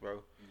partners,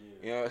 bro. Yeah.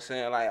 You know what I'm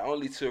saying? Like,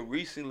 only till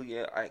recently,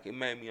 like, it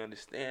made me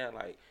understand,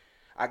 like,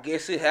 I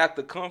guess it had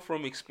to come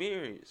from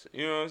experience.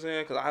 You know what I'm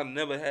saying? Because I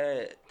never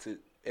had to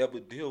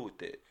ever deal with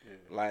that.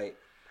 Yeah. Like,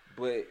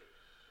 but,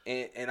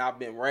 and I've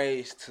been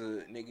raised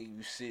to, nigga,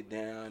 you sit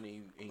down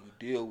and you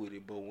deal with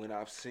it. But when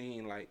I've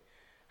seen, like,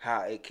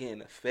 how it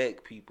can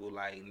affect people,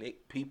 like,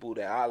 people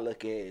that I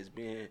look at as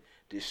being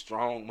this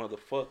strong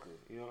motherfucker,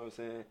 you know what I'm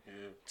saying?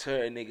 Yeah.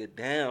 Tear a nigga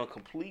down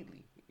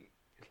completely.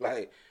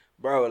 Like,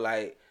 bro,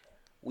 like,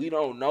 we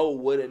don't know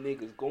what a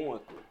nigga's going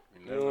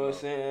through. You know what I'm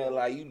saying?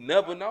 Like, you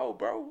never know,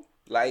 bro.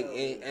 Like,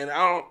 and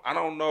I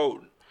don't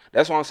know.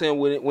 That's what I'm saying.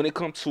 When it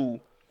comes to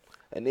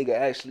a nigga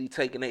actually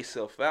taking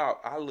themselves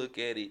out, I look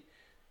at it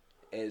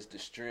as the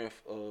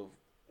strength of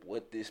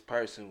what this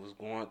person was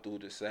going through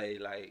to say,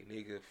 like,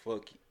 nigga,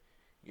 fuck you.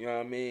 You know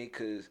what I mean?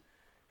 Because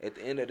at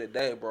the end of the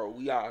day, bro,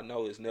 we all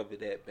know it's never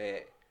that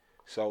bad.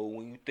 So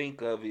when you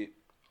think of it,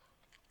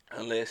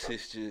 unless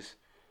it's just,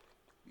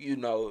 you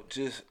know,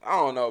 just I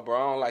don't know, bro.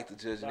 I don't like to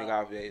judge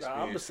nigga off their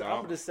experience.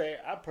 I'm just saying,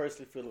 I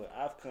personally feel like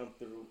I've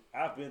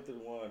been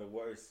through one of the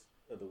worst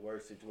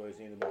situations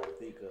anybody would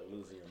think of,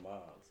 losing your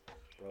moms,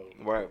 bro.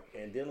 Right.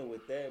 And dealing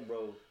with that,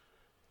 bro,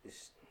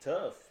 it's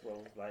tough,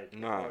 bro. Like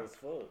hard as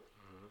fuck.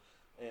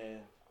 Mm-hmm. And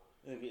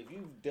if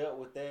you've dealt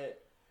with that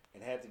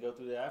and had to go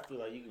through that, I feel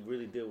like you can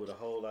really deal with a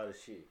whole lot of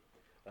shit.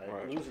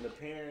 Like losing a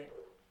parent,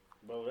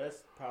 bro.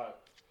 That's probably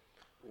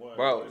one of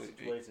the worst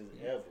situations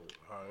ever.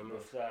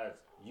 Besides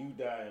you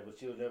dying,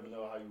 but you'll never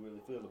know how you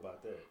really feel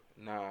about that.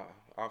 Nah,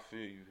 I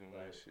feel you from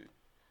that shit.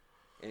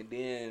 And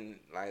then,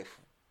 like,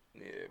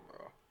 yeah,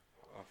 bro,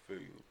 I feel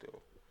you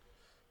though.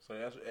 So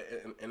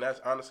that's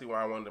honestly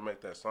why I wanted to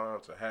make that song,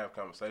 to have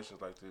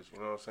conversations like this. You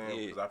know what I'm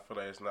saying? Because I feel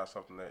like it's not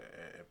something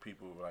that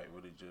people like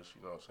really just,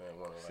 you know what I'm saying,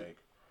 want to like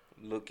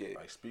look at,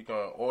 like speak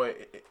on, or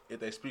if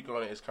they speak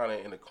on it, it's kind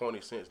of in a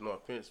corny sense. No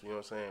offense, you know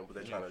what I'm saying? But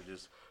they're trying to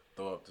just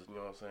throw up, you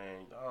know what I'm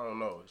saying? I don't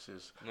know. It's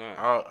just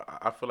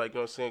I feel like, you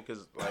know what I'm saying,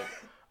 because like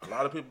a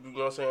lot of people, you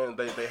know what I'm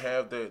saying, they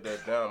have their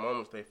down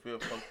moments. They feel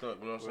fucked up.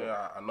 You know what I'm saying?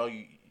 I know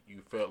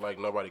you felt like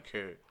nobody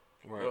cared.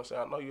 Right. You know what I'm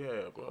saying? I know you have. You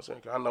know what I'm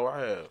saying? I know I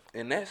have.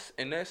 And that's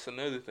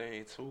another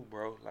thing too,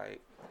 bro.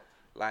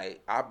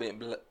 Like I've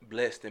been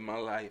blessed in my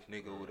life,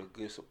 nigga, with a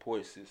good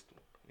support system.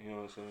 You know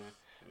what I'm saying?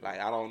 Like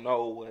I don't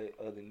know what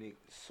other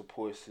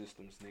support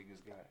systems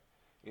niggas got.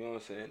 You know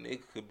what I'm saying?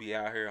 Niggas could be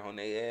out here on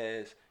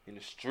their ass in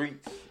the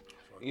streets.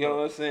 You know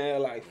what I'm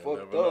saying? Like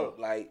fucked up.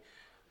 Like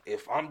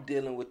if I'm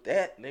dealing with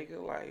that, nigga,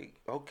 like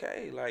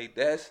okay, like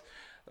that's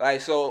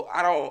like so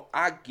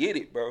I get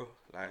it, bro.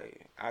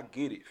 Like, I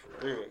get it for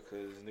real,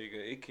 cause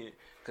nigga,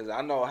 cause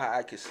I know how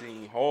it can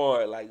seem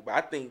hard, like, but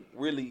I think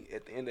really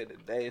at the end of the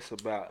day, it's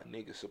about a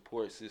nigga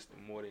support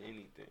system more than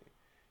anything.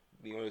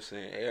 You know what I'm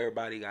saying?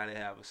 Everybody gotta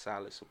have a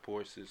solid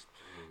support system.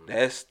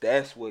 Mm-hmm.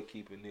 That's what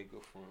keep a nigga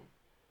from,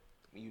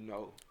 you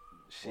know,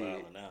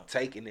 shit,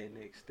 taking that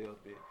next step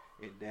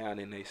and down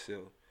in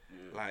themselves.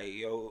 Yeah. Like,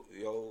 yo,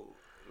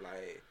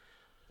 like,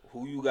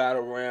 who you got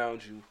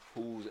around you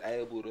who's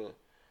able to,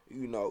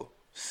 you know,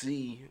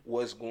 see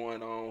what's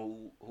going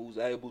on, who's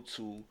able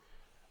to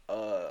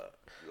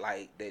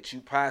like that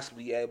you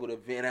possibly able to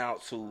vent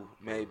out to,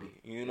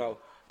 maybe, you know,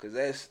 cause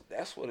that's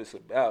what it's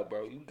about,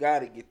 bro. You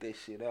gotta get that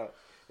shit out.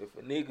 If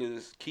a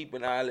nigga's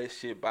keeping all that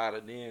shit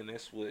bottled in,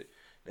 that's what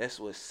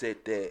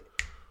set that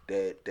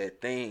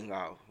thing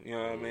off. You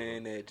know what I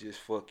mean? That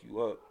just fuck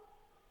you up.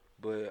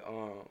 But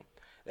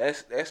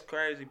that's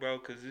crazy, bro,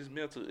 cause this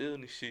mental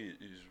illness shit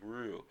is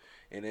real,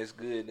 and it's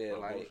good that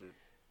like.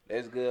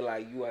 That's good,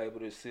 like, you able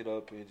to sit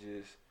up and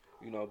just,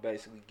 you know,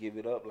 basically give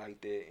it up like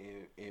that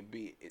and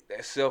be,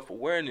 that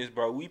self-awareness,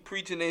 bro. We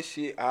preaching that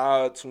shit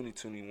all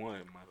 2021,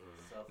 man.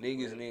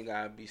 Niggas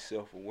gotta be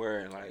self-aware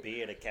and, like.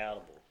 Being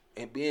accountable.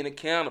 And being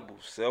accountable.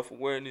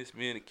 Self-awareness,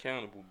 being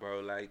accountable, bro.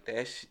 Like,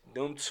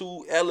 them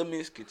two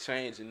elements can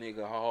change a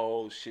nigga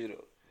whole shit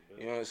up.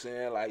 You know what I'm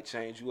saying? Like,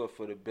 change you up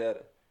for the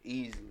better.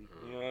 Easily.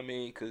 You know what I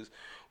mean? Because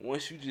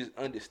once you just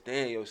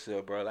understand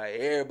yourself, bro, like,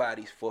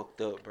 everybody's fucked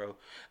up, bro.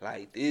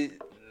 Like, this,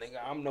 nigga,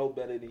 I'm no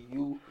better than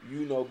you.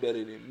 You know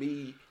better than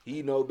me.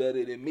 He know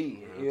better than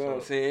me. You know what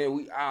I'm saying?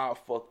 We all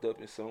fucked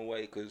up in some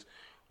way, because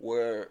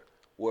where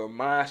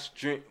my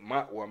strength,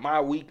 where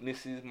my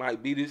weaknesses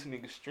might be this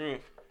nigga's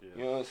strength.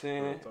 You know what I'm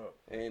saying?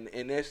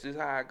 And that's just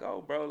how I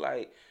go, bro.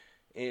 Like,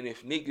 and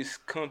if niggas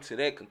come to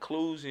that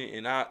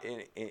conclusion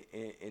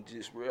and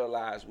just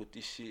realize what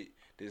this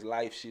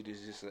life shit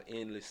is just an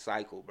endless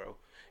cycle, bro.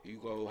 You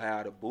go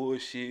have the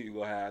bullshit, you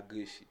go have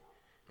good shit.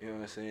 You know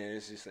what I'm saying?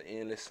 It's just an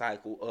endless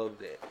cycle of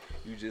that.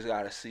 You just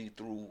gotta see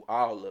through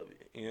all of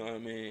it. You know what I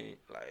mean?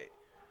 Like,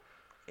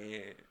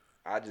 and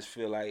I just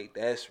feel like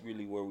that's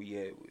really where we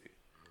at with it,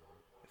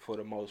 for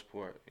the most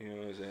part. You know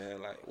what I'm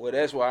saying? Like, well,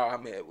 that's where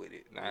I'm at with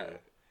it,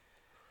 not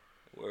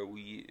where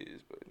we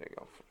is. But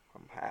nigga,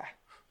 I'm high.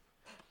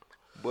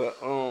 But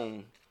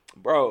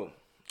bro,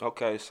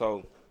 okay,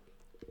 so.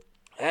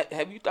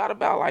 Have you thought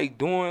about, like,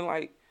 doing,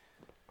 like,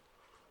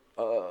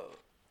 cause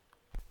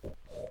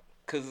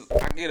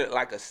I get it,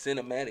 like, a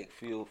cinematic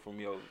feel from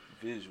your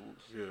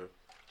visuals. Yeah.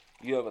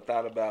 You ever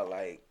thought about,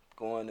 like,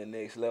 going the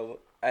next level?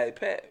 Hey,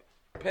 Pat,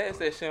 pass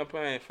that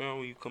champagne, fam,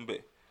 when you come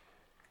back.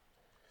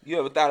 You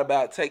ever thought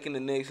about taking the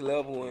next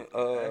level and,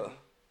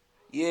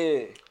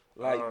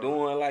 like,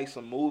 doing, like,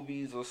 some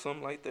movies or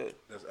something like that?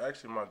 That's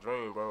actually my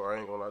dream, bro. I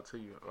ain't gonna lie to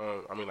you.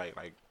 I mean,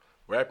 like,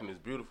 rapping is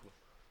beautiful.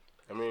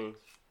 I mean,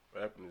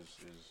 rapping is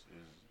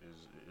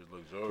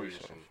luxurious,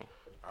 and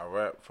I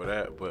rap for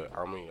that. But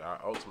I mean, I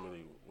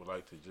ultimately would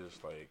like to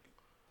just like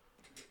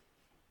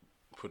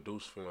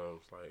produce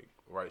films, like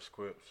write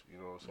scripts. You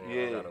know what I'm saying?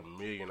 Yeah. I got a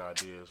million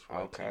ideas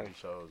for like, TV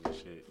shows and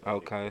shit.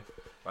 Okay.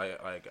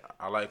 Like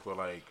I like what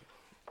like.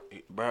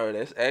 Bro,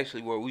 that's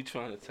actually where we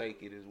trying to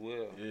take it as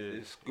well. Yeah.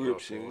 This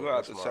script shit, we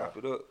got to chop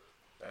it up.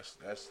 That's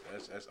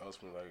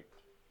ultimately like,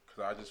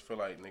 cause I just feel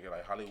like nigga,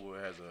 like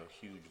Hollywood has a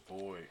huge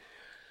void.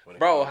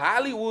 Bro,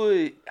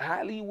 Hollywood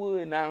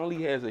not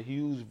only has a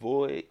huge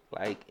void,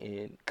 like,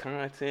 in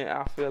content,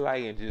 I feel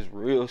like, and just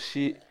real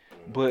shit,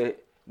 but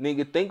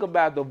Nigga, think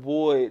about the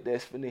void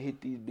that's finna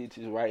hit these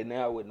bitches right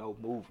now with no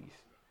movies.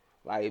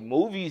 Like,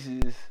 movies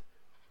is...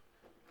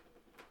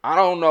 I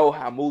don't know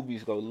how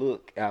movies gonna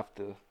look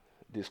after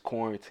this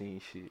quarantine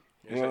shit.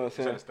 You know what I'm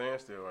saying? It's at a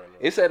standstill right now.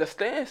 It's at a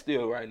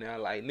standstill right now.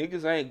 Like,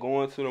 niggas ain't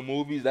going to the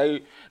movies.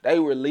 They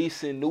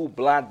releasing new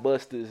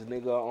blockbusters,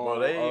 nigga,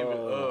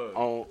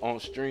 on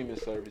streaming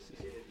services.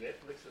 Yeah,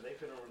 Netflix, so they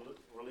finna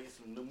release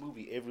some new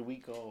movie every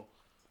week on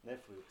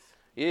Netflix.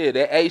 Yeah,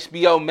 that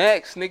HBO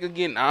Max, nigga,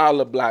 getting all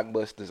the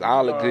blockbusters,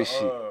 all the good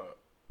shit.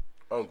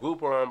 On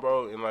Groupon,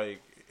 bro, and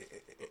like,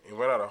 it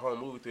went out a whole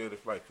movie theater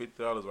for like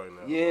 $50 right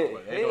now. Yeah.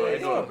 Like, they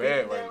doing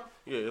bad right now.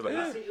 Yeah, it's like...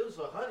 I see it was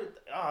 100.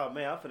 Oh,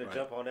 man, I'm finna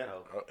jump on that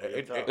hoe.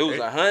 It was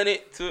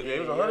 100 too. Yeah, it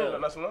was 100.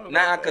 Not so long ago.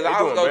 Nah, cause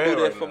I was gonna do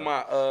that right for now.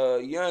 my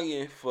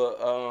youngin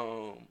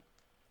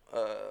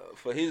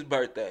for his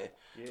birthday.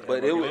 Yeah.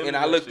 But it was, and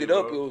I looked it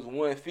up. It was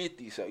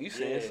 150. So you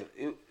saying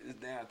it's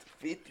down to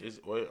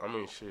 50? I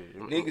mean, shit.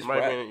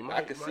 Niggas,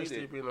 I can see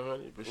still that. be in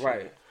 100, but shit.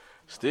 Right.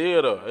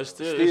 Still though, it's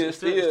still a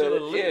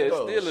lit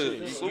though.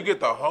 Still you get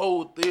the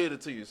whole theater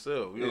to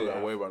yourself. You don't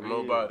gotta worry about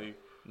nobody.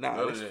 Nah,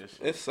 none of that shit.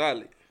 it's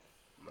solid.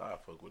 Nah, I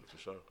fuck with it for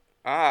sure.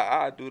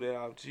 I do that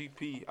off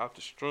GP, off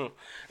the strum.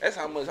 That's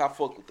how much I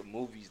fuck with the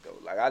movies though.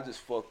 Like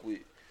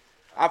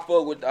I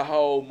fuck with the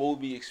whole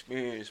movie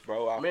experience,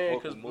 bro.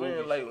 Cause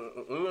man, like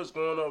when we was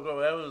growing up, though,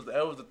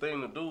 that was the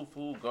thing to do.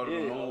 Fool, go to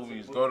the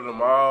movies, go to the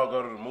mall,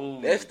 go to the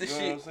movies. That's the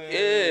shit.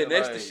 Yeah,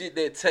 that's the shit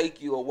that take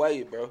you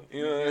away, bro.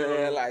 You know what I'm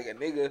saying? Like a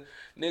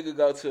nigga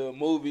go to a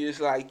movie, it's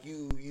like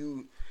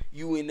you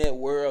in that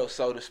world,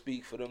 so to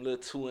speak, for them little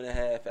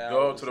 2.5 hours.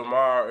 Go to the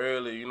mall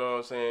early, you know what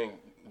I'm saying?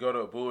 Go to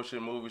a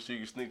bullshit movie so you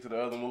can sneak to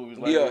the other movies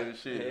like that and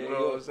shit. You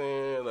know what I'm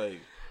saying? Like,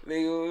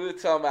 nigga, we were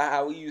talking about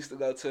how we used to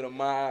go to the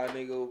mall,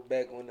 nigga,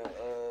 back when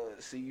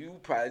see, you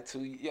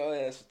probably your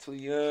ass was too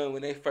young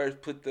when they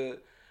first put the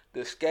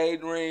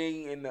skating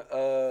ring in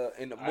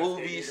the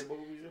movies.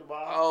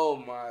 Oh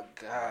my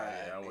God.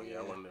 Yeah, I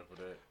wasn't there for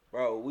that.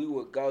 Bro, we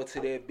would go to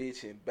that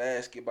bitch in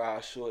basketball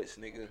shorts,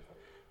 nigga.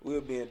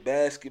 We'll be in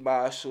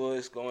basketball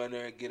shorts, go in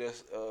there and get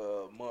us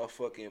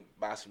motherfucking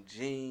buy some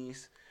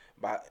jeans.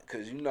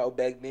 Cause you know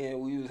back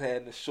then we was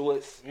having the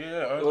shorts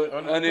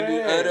under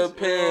the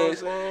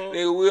pants.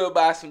 Nigga, we'll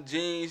buy some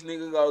jeans.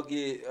 Nigga, go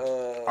get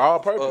all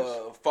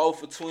purpose 4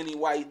 for $20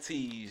 white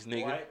tees.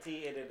 Nigga, white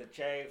tee and then the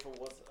chain from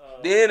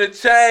then the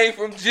chain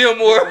from Jim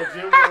Moore.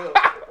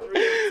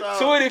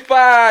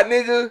 25,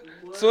 nigga.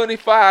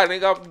 25,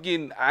 nigga. I'm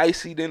getting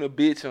icy than a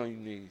bitch on you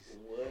niggas.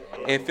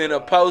 And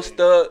finna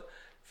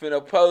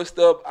post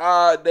up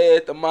all day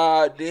at the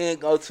mall, then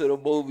go to the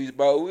movies,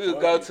 bro. We'll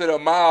go to the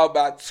mall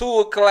about 2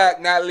 o'clock,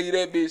 not leave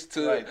that bitch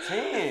till like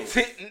 10.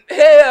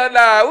 Hell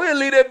nah, we'll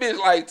leave that bitch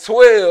like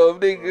 12,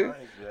 nigga.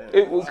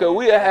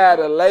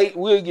 Cause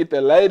we'll get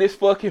the latest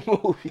fucking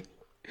movie.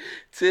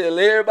 Tell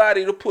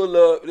everybody to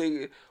pull up,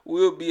 nigga.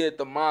 We'll be at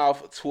the mall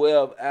for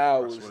 12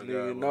 hours,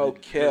 nigga. No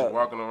cap. Just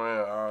walking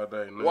around all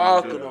day.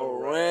 Walking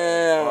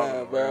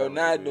around, bro.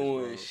 Not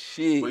doing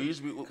shit. But it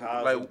used to be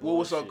like, what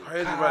was so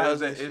crazy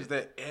about it is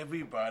that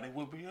everybody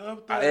would be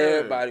up there.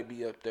 Everybody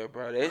be up there,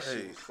 bro. That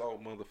shit is so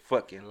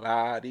motherfucking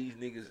loud. These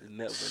niggas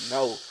never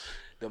know.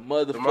 The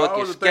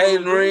motherfucking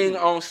skating ring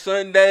on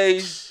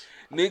Sundays,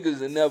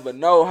 niggas will never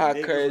know how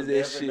crazy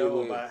that shit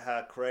was. About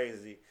how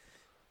crazy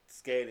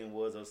skating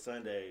was on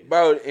Sundays,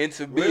 bro, and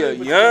to be a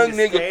young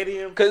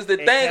nigga, because the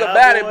thing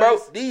about it, bro,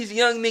 these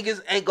young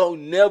niggas ain't gonna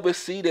never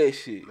see that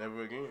shit.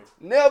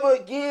 Never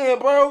again,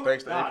 bro.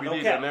 Thanks to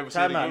APD, they'll never see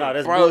it again. No,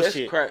 that's bro,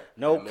 bullshit. That's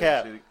no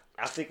cap.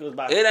 I think it was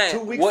about it ain't 2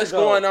 weeks what's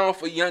ago. going on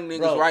for young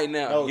niggas right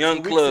now. No,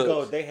 young 2 clubs. weeks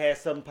ago, they had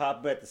something pop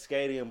up at the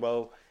stadium,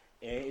 bro,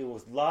 and it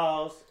was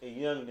Laws and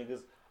young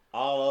niggas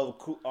all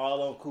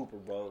on Cooper,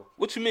 bro.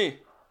 What you mean?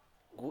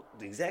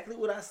 Exactly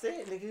what I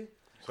said, nigga.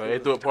 So they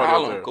threw a party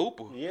all up on there.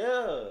 Cooper.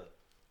 Yeah.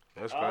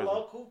 That's all crazy.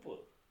 on Cooper.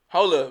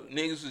 Hold up,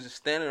 niggas was just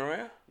standing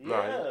around?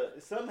 Yeah,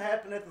 something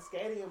happened at the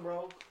stadium,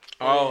 bro.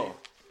 Oh.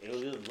 It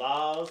was just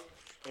Laws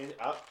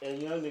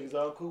and young niggas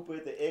on Cooper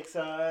at the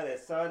Exxon,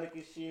 at Sonic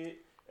and shit.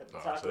 At the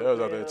Taco So they was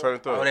out there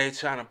turned up. Oh, they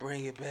trying to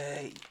bring it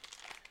back.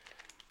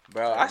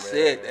 Bro, I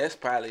said that's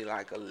probably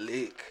like a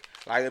lick.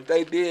 Like, if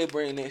they did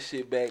bring that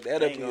shit back,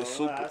 that'll be a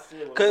super.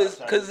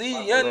 Cause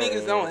these young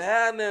niggas don't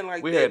have nothing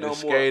like we that had no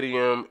the more.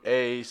 Stadium,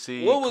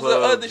 AC, What was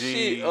Club the other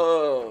G, shit?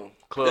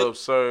 Club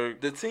Cirque.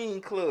 The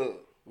Teen Club.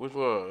 Which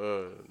one?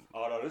 Oh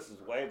no, this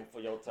is way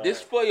before your time.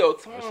 This for your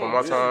time. It's for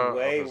my time.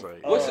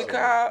 What's it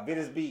called?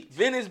 Venice Beach.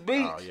 Venice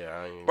Beach. Oh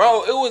yeah, I ain't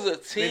bro, it was a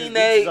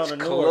teenage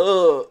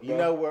club. You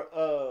know where?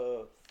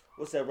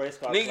 What's that race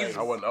car place?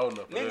 I wasn't old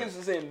enough for niggas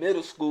is in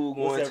middle school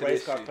going to What's that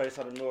race car shit. place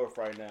on the north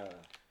right now?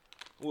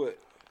 What?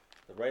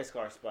 The race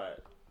car spot.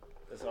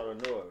 That's on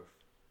the north.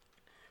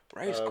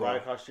 Race car. Right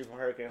across the street from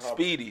Hurricane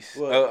Harbor. Speedies.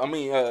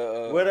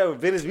 Whatever.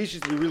 Venice Beach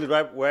used to be really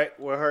right where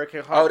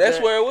Hurricane Harbor. Oh, that's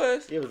where it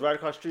was? Yeah, it was right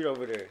across the street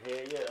over there. Hell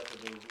yeah, that's what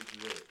Venice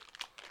Beach is at.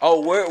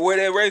 Oh, where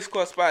that race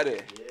car spot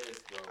at? Yes,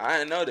 bro. I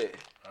didn't know that.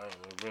 I ain't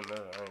never been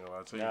there. I ain't gonna lie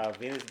Nah,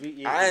 Venice Beach.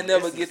 Yeah, I ain't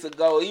never get to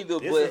go either,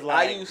 but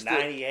like I used to.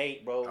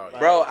 98, bro. Oh, yeah.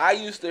 Bro, I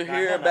used to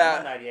hear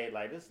about 98.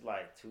 Like this is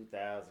like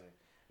 2000.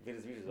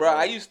 Venice Beach. Bro,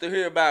 I used to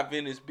hear about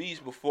Venice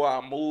Beach before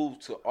I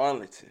moved to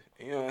Arlington.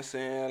 You know what I'm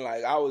saying?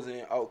 Like I was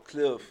in Oak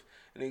Cliff.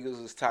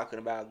 Niggas was talking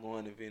about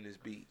going to Venice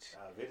Beach.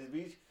 Venice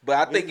Beach. But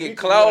I think Venice it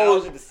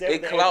closed.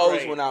 It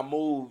closed when I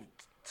moved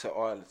to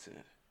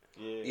Arlington.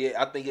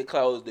 Yeah, I think it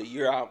closed the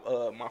year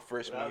my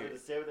freshman year. When I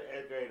was in the 7th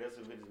or 8th grade, that's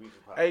when Venice Beach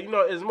was Hey, you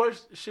know, as much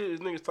shit as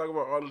niggas talk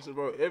about Arlington,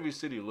 bro, every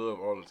city love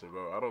Arlington,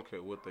 bro. I don't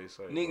care what they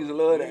say. Niggas bro.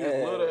 love the niggas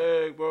egg. love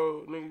the egg,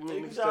 bro.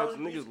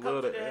 Niggas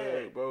love the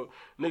egg, bro.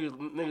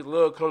 Niggas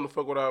love coming to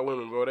fuck with our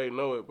women, bro. They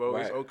know it, bro.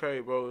 Right. It's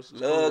okay, bro. It's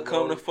love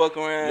cool, coming to fuck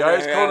around. Y'all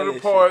just come to the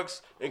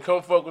parks and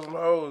come fuck with some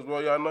hoes, bro.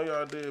 Y'all know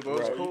y'all did, bro.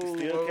 Right. It's cool, you can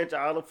still bro. catch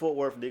all the Fort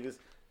Worth niggas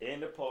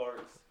in the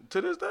parks. To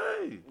this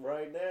day.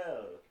 Right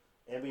now.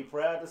 And be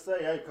proud to say,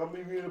 hey, come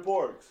meet me in the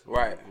parks.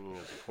 Right. Yeah,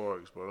 the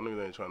parks, bro.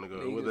 Niggas ain't trying to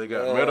go. What they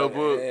got?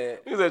 Meadowbrook?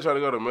 Niggas ain't trying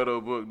to go to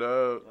Meadowbrook,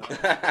 dog.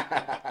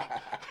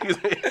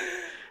 Niggas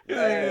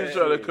ain't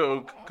trying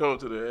to come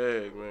to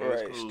the egg, man.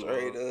 Right, cool,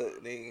 straight bro.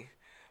 up, nigga.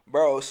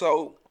 Bro,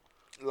 so,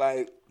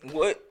 like,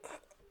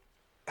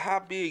 how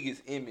big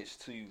is image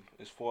to you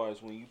as far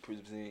as when you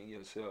present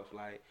yourself?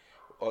 Like,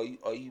 are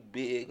you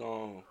big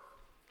on,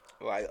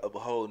 like,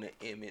 upholding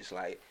the image?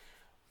 Like,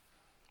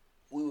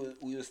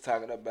 we was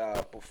talking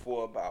about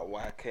before about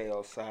YK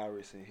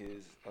Osiris and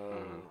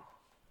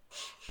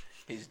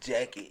his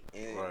jacket,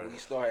 and we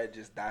started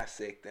just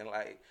dissecting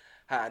like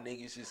how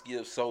niggas just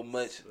give so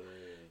much,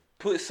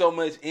 put so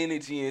much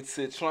energy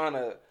into trying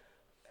to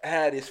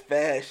have this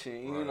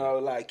fashion, you know,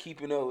 like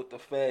keeping up with the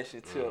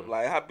fashion tip.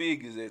 Like, how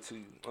big is that to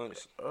you,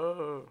 honestly?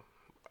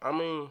 I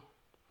mean,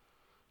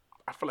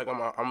 I feel like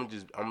I'm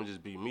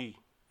just be me.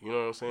 You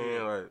know what I'm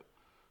saying? Like,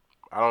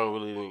 I don't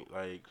really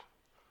like.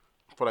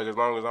 I feel like as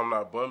long as I'm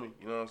not bummy,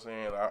 you know what I'm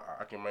saying,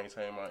 I can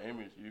maintain my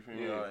image. You feel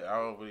me? Like, I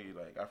don't really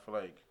like. I feel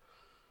like,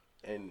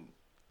 and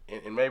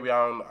maybe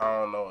I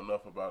don't know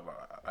enough about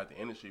like the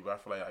industry, but I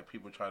feel like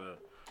people try to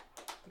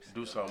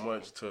do so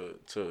much to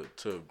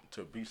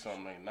be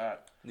something they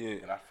not. Yeah.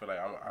 And I feel like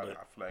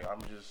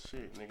I'm just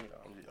shit, nigga.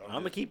 I'm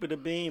gonna keep it a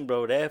beam,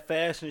 bro. That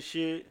fashion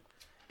shit,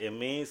 it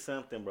means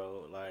something,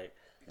 bro. Like,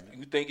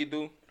 you think it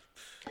do?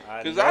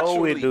 I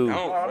know it do.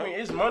 I mean,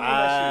 it's money.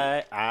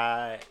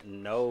 I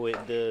know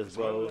it does,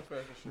 bro.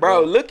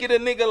 Bro, look at a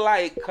nigga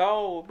like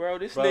Cole, bro.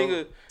 This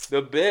nigga,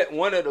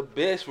 one of the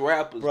best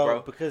rappers,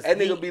 bro. Because that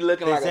nigga be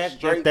looking like a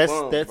straight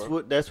bum,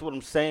 that's what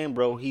I'm saying,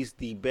 bro. He's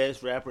the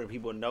best rapper, and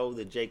people know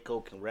that J.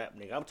 Cole can rap,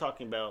 nigga. I'm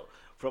talking about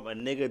from a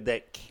nigga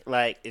that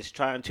like is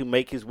trying to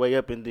make his way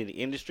up into the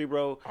industry,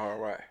 bro. All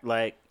right.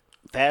 Like,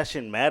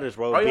 fashion matters,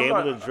 bro. Being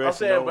able to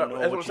dress and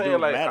know what you do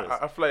matters.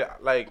 I feel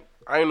like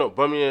I ain't no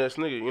bummy ass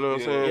nigga, you know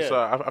what I'm saying? Yeah. So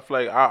I feel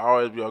like I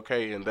always be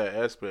okay in that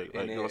aspect.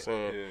 Like, you know what I'm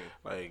saying? Yeah.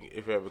 Like,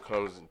 if it ever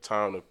comes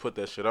time to put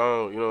that shit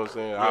on, you know what I'm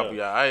saying? I'll be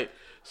alright.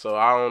 So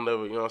I don't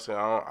never, you know what I'm saying?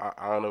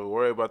 I don't ever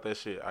worry about that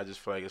shit. I just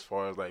feel like as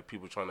far as like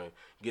people trying to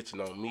get to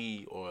know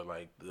me or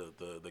like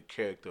the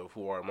character of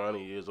who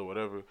Armani is or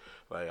whatever,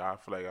 like I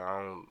feel like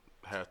I don't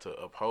have to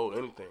uphold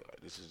anything.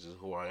 Like, this is just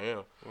who I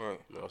am. Right.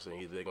 You know what I'm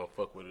saying? Either they gonna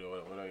fuck with it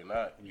or they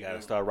not. You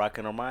gotta start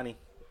rocking Armani.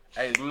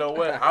 Hey, you know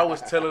what? I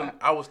was telling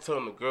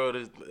the girl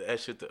that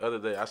shit the other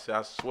day. I said,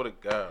 I swear to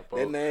God, bro.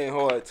 That name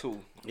hard too.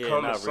 Yeah,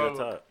 not real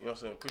talk. You know what I'm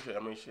saying? Appreciate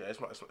it. I mean, shit,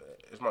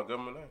 it's my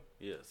government name.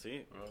 Yeah, see? You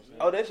know what I'm saying?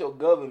 Oh, that's your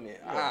government.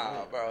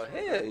 Bro.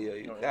 Hell yeah,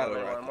 you gotta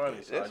rock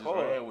money. So that's I just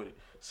ran with it.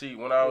 See,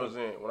 when I was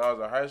in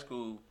high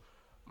school,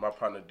 my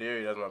partner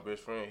Derry, that's my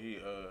best friend.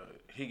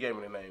 He gave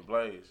me the name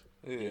Blaze.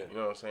 Yeah. You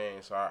know what I'm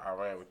saying? So I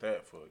ran with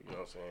that for, you know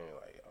what I'm saying?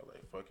 Like, I was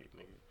like, fuck it,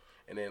 nigga.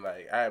 And then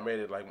like I made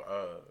it like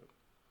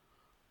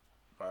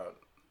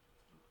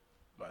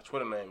my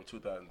Twitter name in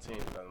 2010,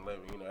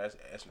 2011, you know, that's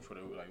when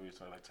Twitter like we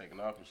started like taking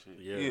off and shit.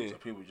 Yeah. So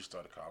people just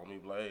started calling me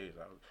Blaze.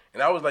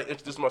 I was like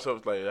introducing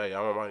myself like, hey,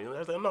 I'm Armani. I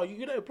was like, no,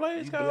 you that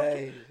Blaze, you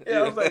Blaze. Yeah,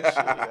 I was like, shit,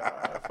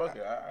 fuck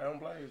it, I am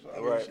Blaze. I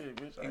mean, shit,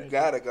 bitch. You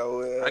gotta go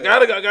with it. I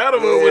gotta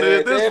move with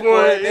it at this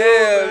point.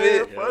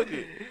 Yeah, fuck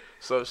it.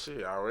 So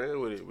shit, I ran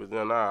with it, but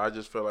then I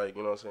just felt like,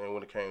 you know what I'm saying,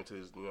 when it came to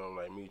this, you know,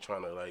 like me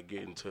trying to like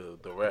get into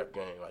the rap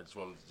game, I just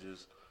wanted to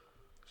just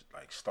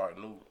like start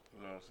new,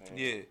 you know what I'm saying?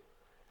 Yeah.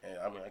 And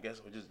I mean, I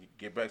guess I'll just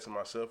get back to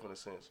myself in a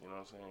sense, you know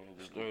what I'm saying?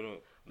 Just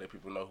let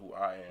people know who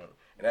I am.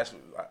 And that's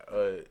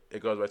it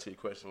goes back to your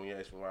question when you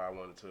asked me why I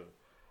wanted to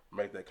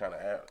make that kind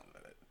of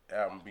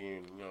album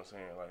being, you know what I'm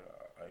saying? Like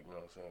you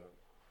know what I'm saying?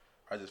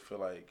 I just feel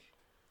like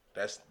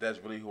that's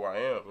really who I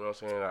am, you know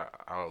what I'm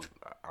saying?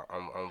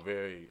 I'm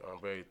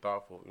very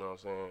thoughtful, you know what I'm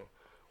saying?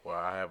 Well,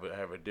 I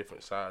have a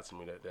different side to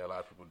me that a lot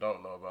of people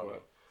don't know about me.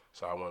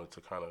 So I wanted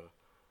to kind of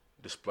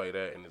display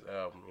that in this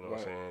album, you know what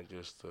I'm saying?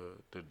 Just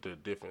the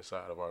different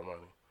side of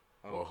Armani,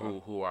 or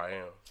who I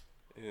am.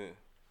 Yeah,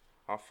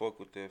 I fuck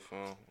with that,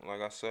 fam.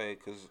 Like I say,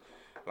 cause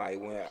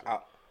like when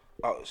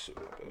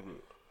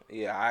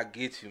yeah, I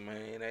get you,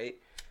 man.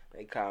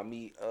 They call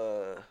me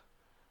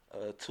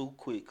too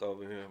quick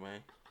over here,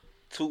 man.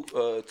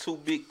 Too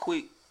big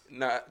quick,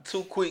 not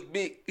too quick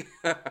big.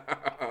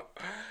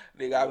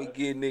 Nigga, I be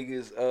getting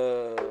niggas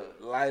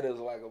lighters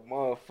like a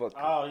motherfucker.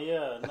 Oh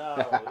yeah,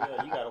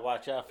 yeah, you gotta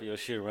watch out for your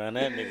shit around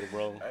that nigga,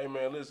 bro. Hey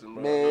man, listen,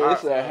 bro. Man,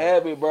 it's a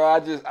habit, bro.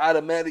 I just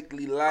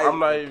automatically light I'm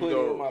not and even put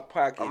it in my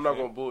pocket. I'm not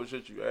gonna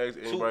bullshit you. Ask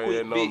anybody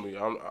that know me.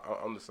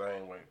 I'm the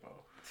same way, bro.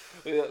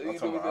 Yeah,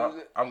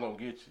 I'm gonna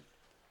get you.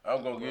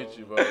 I'm gonna get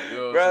you, bro. You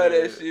know bro,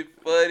 that shit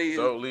funny.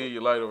 Don't leave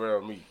your light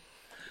around me.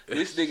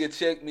 This nigga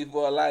checked me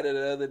for a lighter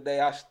the other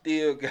day. I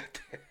still got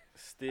that.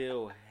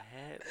 Still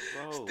had,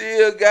 bro.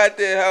 Still got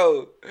that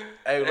hoe.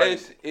 Hey, like,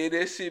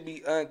 that shit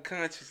be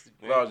unconscious,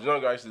 man. When I was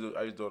younger, I used to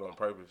do it on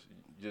purpose.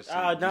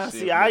 I ain't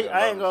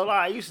gonna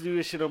lie. I used to do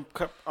this shit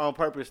on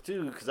purpose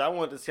too, because I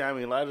wanted to see how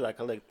many lighters I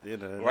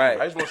collected. Right.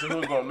 I just want to see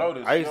who's gonna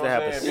notice. I used to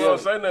have if you don't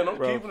say nothing, I'm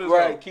keeping this.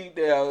 Right, keep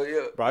that out.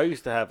 Yeah. Bro, I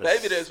used to have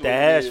a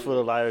stash full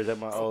of lighters at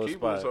my old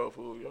spot. You know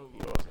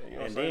what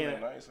I'm saying?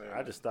 And then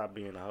I just stopped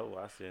being a hoe.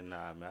 I said,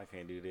 nah, man, I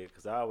can't do that,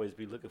 because I always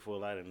be looking for a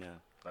lighter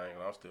now.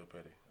 I'm still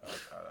petty.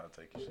 I'll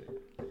take your shit.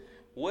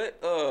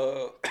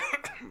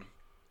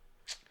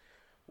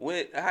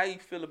 How you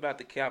feel about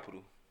the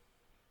Capitol?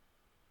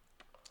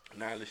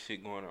 Now this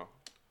shit going on.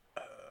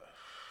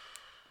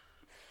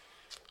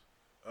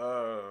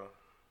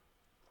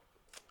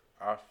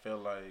 I feel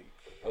like.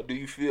 Or do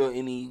you feel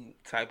any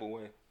type of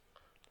way?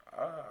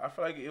 I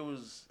feel like it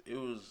was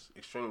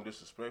extremely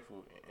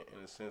disrespectful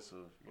in the sense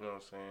of, you know what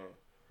I'm saying,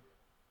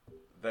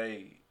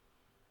 they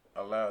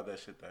allowed that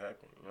shit to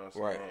happen. You know what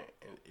I'm saying?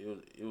 And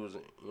it was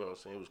you know what I'm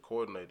saying, it was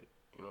coordinated.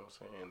 You know what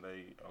I'm saying?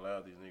 They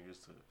allowed these niggas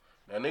to.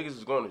 Now niggas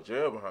is going to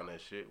jail behind that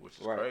shit, which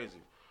is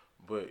crazy.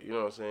 But, you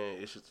know what I'm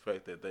saying, it's just the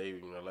fact that they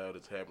even allowed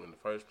it to happen in the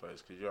first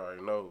place. Because you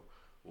already know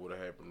what would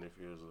have happened if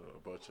it was a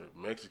bunch of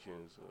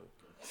Mexicans or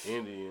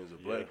Indians or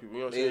black people.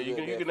 You know what I'm saying? You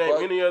can name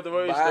any other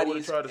race that would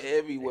have tried to...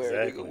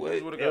 everywhere. Exactly.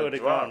 It would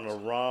have gone the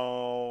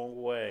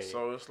wrong way.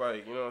 So it's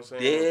like, you know what I'm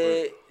saying?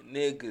 Dead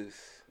niggas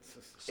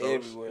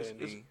everywhere.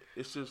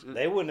 It's just...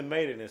 They wouldn't have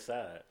made it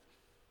inside.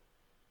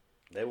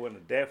 They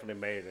wouldn't have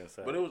definitely made it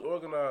inside. But it was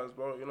organized,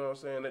 bro. You know what I'm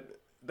saying?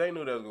 They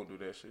knew they was going to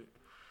do that shit.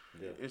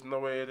 Yeah. It's no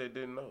way they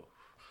didn't know.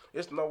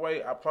 It's no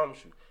way, I promise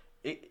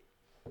you.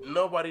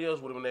 Nobody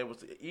else would have been able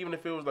to, even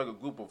if it was like a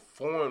group of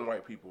foreign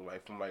white people,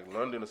 like from like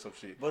London or some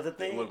shit. But the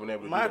thing,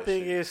 my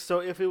thing is,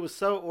 so if it was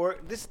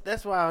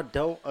that's why I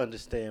don't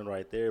understand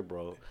right there,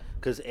 bro.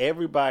 Because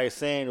everybody's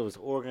saying it was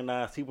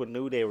organized. People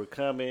knew they were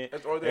coming.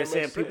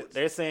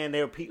 They're saying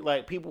there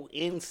were people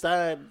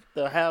inside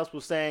the house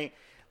were saying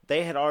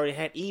they had already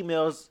had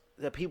emails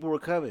that people were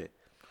coming.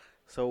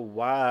 So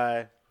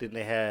why didn't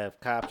they have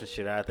cops and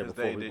shit out there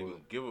before they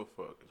didn't give a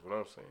fuck, is what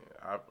I'm saying.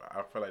 I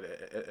feel like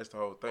that's the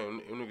whole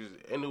thing.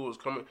 They knew it was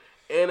coming,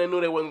 and they knew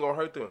they wasn't going to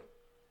hurt them.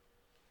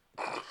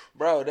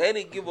 Bro, they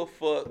didn't give a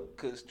fuck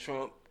because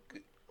Trump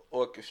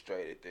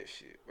orchestrated that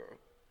shit, bro.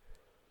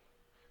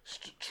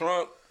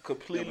 Trump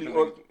completely...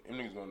 Them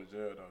niggas going to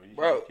jail, though.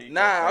 Bro,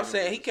 I'm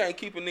saying he can't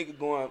keep a nigga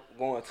going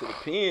to the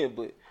pen,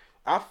 but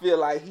I feel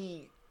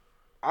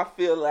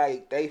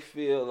like they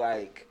feel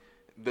like...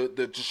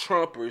 The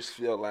Trumpers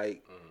feel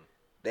like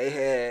they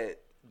had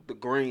the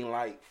green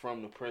light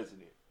from the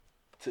president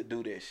to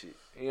do that shit.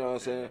 You know what I'm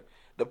saying?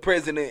 The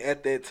president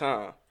at that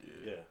time.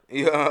 Yeah.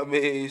 You know what I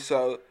mean?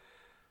 So,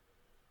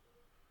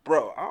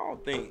 bro,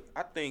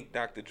 I think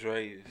Dr.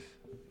 Dre is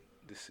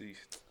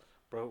deceased.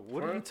 Bro,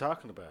 what are you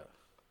talking about?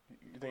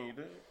 You think he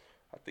did?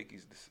 I think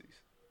he's deceased.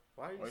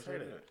 Why you say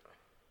that?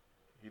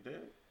 He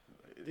did?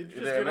 Did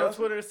you just get on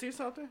Twitter and see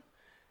something?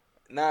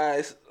 Nah,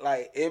 it's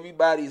like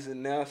everybody's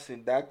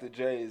announcing Dr.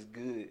 Dre is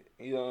good.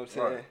 You know what I'm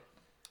saying? Right.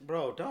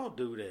 Bro, don't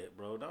do that,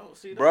 bro. Don't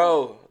see that.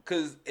 Bro,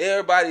 because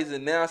everybody's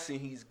announcing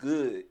he's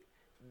good.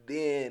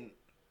 Then,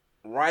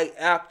 right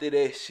after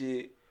that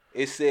shit,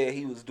 it said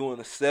he was doing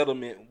a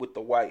settlement with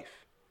the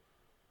wife.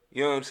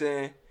 You know what I'm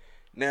saying?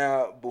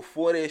 Now,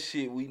 before that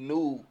shit, we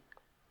knew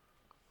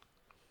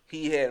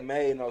he had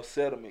made no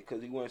settlement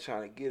because he wasn't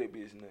trying to get a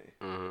bitch nothing.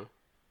 Mm-hmm.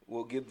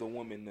 Well, give the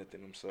woman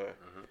nothing, I'm sorry.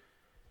 Mm-hmm.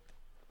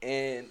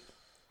 And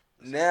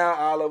now,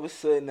 all of a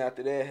sudden,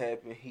 after that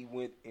happened, he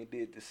went and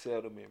did the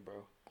settlement,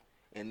 bro.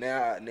 And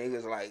now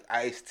niggas like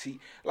Ice-T.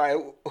 Like,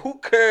 who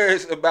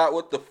cares about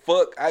what the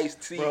fuck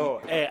Ice-T?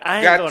 Bro, hey, I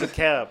ain't gonna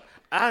cap.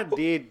 I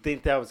did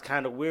think that was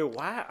kind of weird.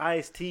 Why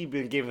Ice-T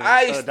been giving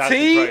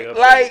Ice-T?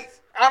 Like,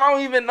 I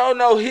don't even know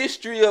no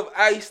history of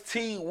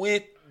Ice-T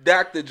with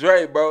Dr.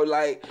 Dre, bro.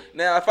 Like,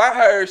 now if I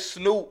heard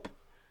Snoop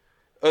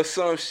or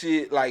some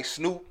shit, like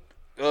Snoop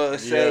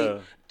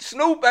say,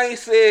 Snoop ain't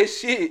said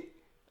shit.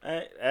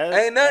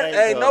 Ain't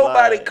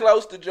nobody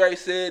close to Dre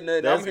said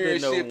nothing. I'm hearing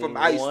shit from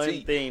Ice-T.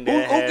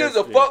 Who gives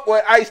a fuck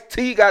what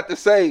Ice-T got to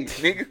say,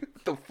 nigga?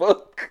 What the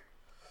fuck?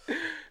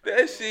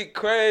 That shit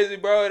crazy,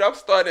 bro. I'm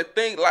starting to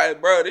think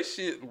like, bro, this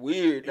shit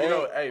weird. You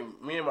know, hey,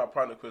 me and my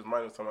partner Chris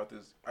Mike was talking about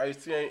this.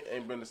 Ice-T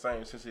ain't been the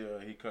same since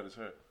he cut his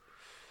hair.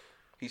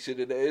 He should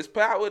have done his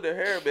power with the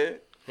hair, man.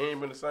 He ain't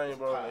been the same,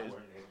 bro.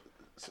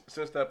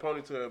 Since that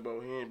ponytail,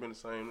 bro, he ain't been the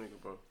same nigga,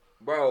 bro.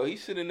 Bro, he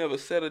should have never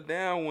settled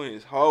down with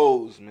his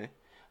hoes, man.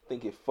 I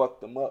think it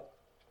fucked him up.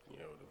 You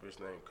know, the bitch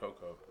named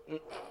Coco.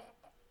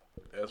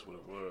 That's what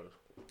it was.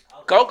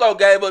 Coco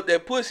gave up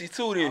that pussy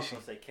too, didn't she? I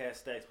was gonna say Cash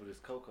Stacks, but it's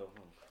Coco.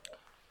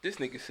 This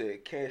nigga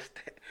said Cash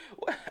Stacks.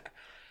 What?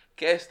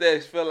 Cash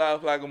Stacks fell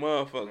off like a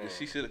motherfucker. Man.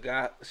 She should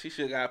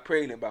have got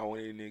pregnant by one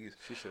of these niggas.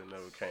 She should have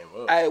never came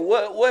up. Hey,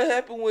 what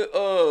happened with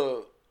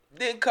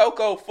didn't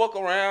Coco fuck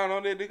around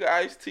on that nigga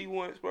Ice-T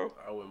once, bro?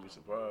 I wouldn't be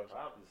surprised.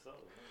 Probably so.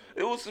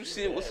 It was some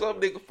shit with some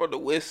nigga from the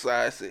West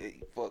Side said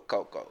he fuck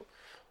Coco.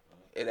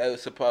 And they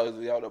was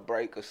supposedly on a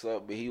break or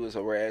something, but he was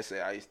harassing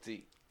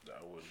Ice-T.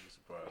 I wouldn't be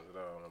surprised at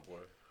all, my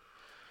boy.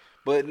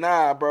 But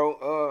nah,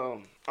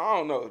 bro. I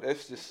don't know.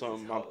 That's just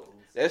something.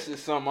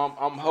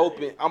 I'm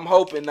hoping. I'm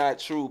hoping not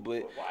true,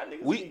 but why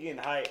niggas be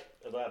getting hyped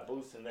about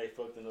boosting they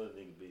fucked another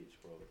nigga bitch,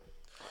 bro?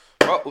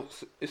 Bro,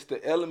 it's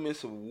the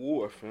elements of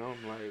war, fam.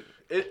 Like,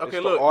 it's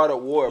the art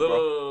of war,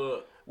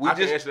 bro. I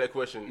can answer that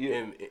question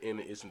in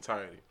its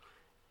entirety.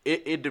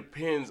 It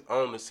depends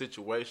on the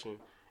situation,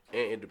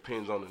 and it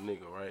depends on the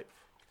nigga, right?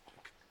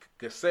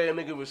 Cause say a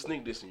nigga was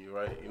sneak dissing you,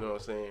 right? You know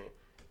what I'm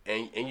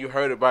saying? And you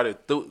heard about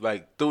it through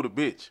the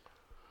bitch.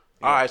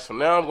 Yeah. All right, so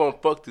now I'm gonna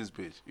fuck this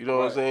bitch. You know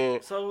what I'm saying?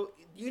 So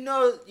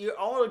you're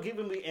only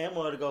giving me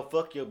ammo to go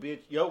fuck your bitch,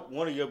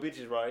 one of your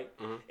bitches, right?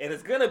 Mm-hmm. And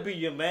it's gonna be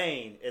your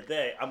main at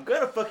that. I'm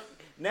gonna fuck.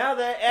 Now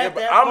that at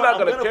that I'm point, not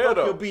gonna care fuck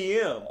though. Your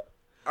BM.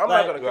 I'm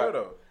not gonna care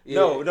though.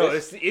 Yeah, no,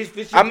 it's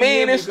I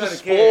mean, it's the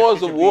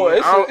spoils of war.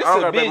 It's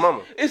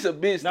a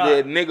bitch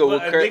that nigga will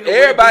curse.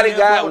 Everybody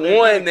got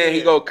one that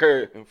he go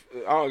curse.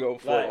 I don't go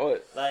for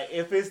what. Like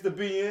if it's the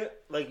BM,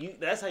 like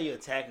that's how you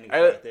attack niggas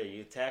right there.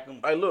 You attack them.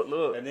 Hey, look.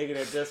 A nigga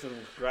that does some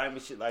grimy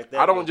shit like that.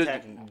 I don't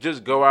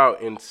just go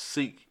out and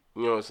seek.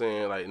 You know what I'm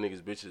saying? Like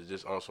niggas, bitches,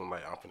 just on some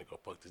like I'm finna go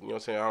fuck this. You know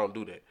what I'm saying? I don't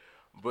do that.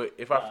 But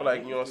if I feel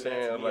like you know what I'm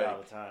saying,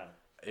 like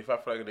if I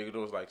feel like a nigga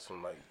doing like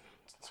some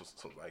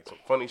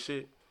funny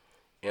shit.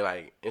 And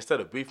like instead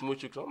of beefing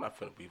with you, cause I'm not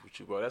finna beef with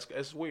you, bro.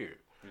 That's weird.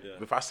 Yeah.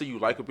 If I see you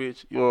like a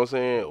bitch, you know what I'm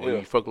saying, or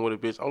you fucking with a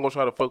bitch, I'm gonna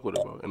try to fuck with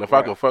her, bro. And if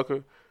I can fuck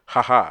her,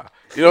 haha.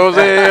 You know what I'm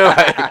saying?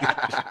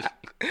 Like,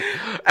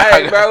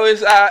 hey, bro,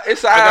 it's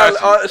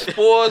our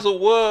spoils of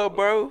war,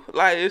 bro.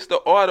 Like it's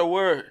the art of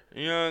war.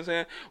 You know what I'm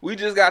saying? We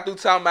just got through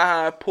talking about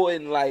how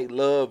important like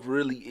love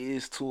really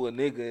is to a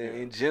nigga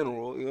in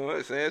general. You know what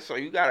I'm saying? So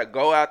you gotta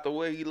go out the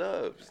way he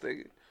loves,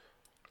 nigga.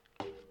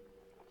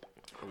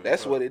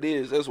 That's what it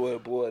is. That's what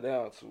it boiled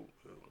down to.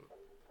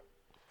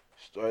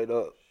 Straight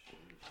up.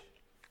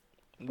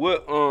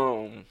 What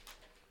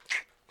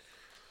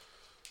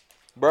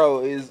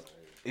bro, is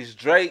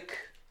Drake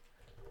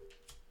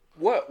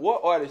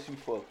what artist you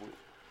fuck with?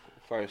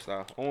 First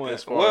off.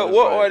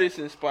 What artists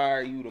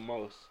inspire you the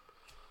most?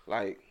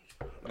 Like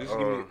just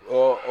give me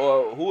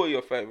or who are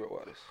your favorite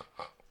artists?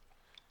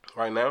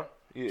 Right now?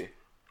 Yeah.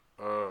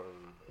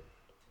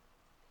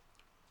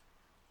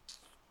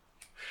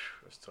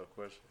 That's a tough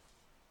question.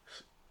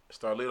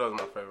 Starlito's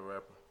my favorite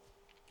rapper.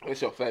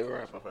 What's your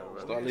favorite rapper?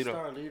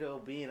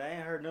 Starlito being, I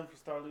ain't heard nothing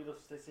from Starlito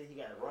since they said he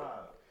got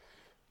robbed.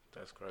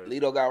 That's crazy.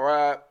 Lito got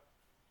robbed.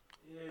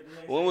 Yeah,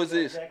 when was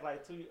this?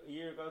 Like 2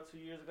 years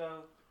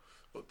ago.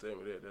 Well, tell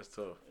me that. That's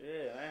tough.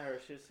 Yeah, I ain't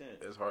heard shit since.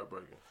 That's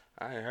heartbreaking.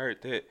 I ain't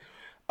heard that.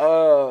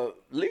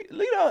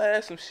 Lito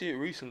had some shit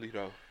recently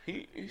though.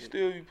 He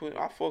still be putting.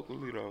 I fuck with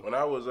Lito. When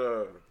I was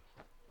I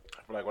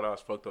feel like when I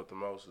was fucked up the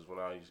most is when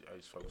I used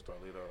to fuck with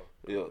Starlito.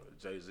 Yeah.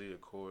 Jay-Z,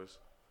 of course.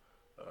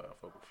 I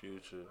fuck with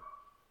Future.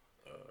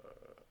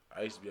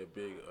 I used to be a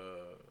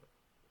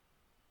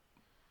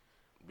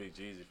big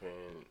Jeezy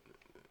fan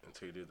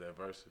until he did that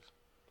Versus.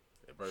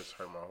 That Versus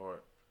hurt my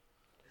heart.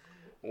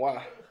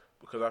 Why?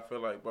 Because I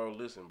feel like, bro,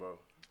 listen, bro.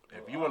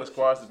 If you want to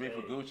squash the beef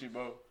with Gucci,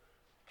 bro,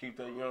 keep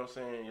that, you know what I'm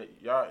saying?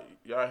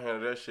 Y'all handle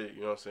that shit,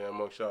 you know what I'm saying,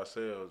 amongst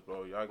yourselves,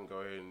 bro. Y'all can go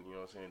ahead and, you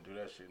know what I'm saying, do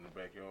that shit in the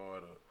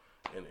backyard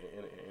or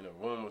in a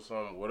room or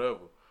something,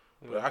 whatever.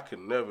 But I could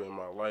never in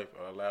my life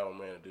allow a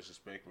man to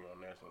disrespect me on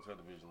national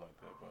television like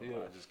that, bro.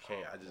 Yeah. I just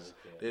can't.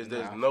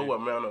 There's no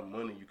amount of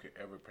money you could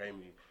ever pay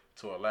me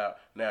to allow.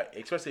 Now,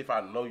 especially if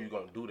I know you're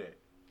going to do that.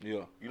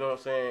 Yeah. You know what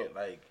I'm saying?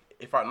 Like,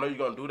 if I know you're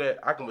going to do that,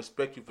 I can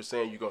respect you for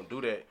saying you're going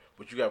to do that,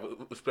 but you got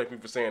to respect me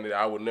for saying that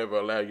I would never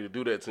allow you to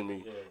do that to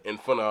me in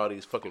front of all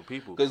these fucking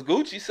people. Because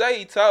Gucci say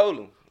he told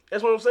him.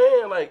 That's what I'm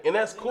saying. Like, and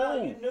that's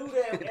cool. You knew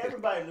that.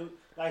 Everybody knew.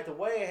 Like, the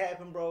way it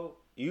happened, bro,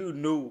 you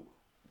knew.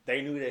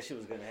 They knew that shit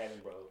was going to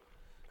happen, bro.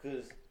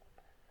 Because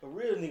a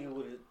real nigga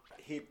would have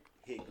hit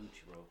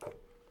Gucci, bro.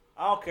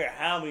 I don't care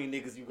how many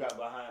niggas you got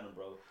behind him,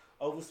 bro.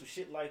 Over some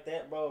shit like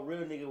that, bro, a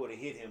real nigga would have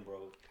hit him,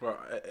 bro. Bro,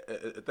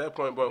 at that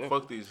point, bro,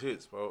 fuck these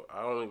hits, bro.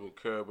 I don't even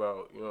care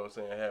about, you know what I'm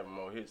saying, having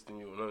more hits than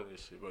you or none of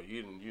this shit, bro.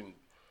 You didn't,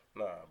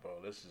 nah, bro.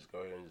 Let's just go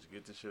ahead and just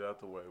get this shit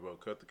out the way, bro.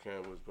 Cut the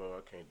cameras, bro.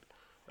 I can't,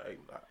 like,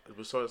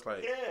 so it's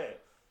like,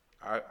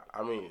 yeah.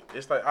 I mean,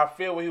 it's like, I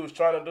feel what he was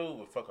trying to do,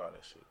 but fuck all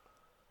that shit.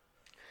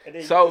 And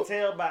then you can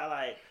tell by,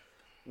 like,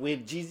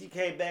 when Jeezy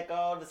came back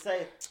on to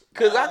say,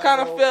 cause I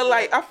kind of felt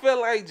like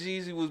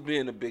Jeezy was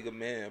being a bigger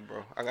man,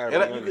 bro. I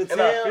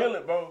feel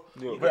it, bro.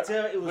 You can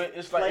tell it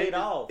was played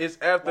off. It's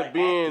after like,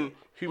 being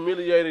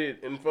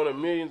humiliated in front of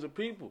millions of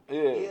people.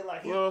 Yeah,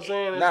 like you know what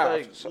I'm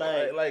saying? It's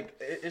like,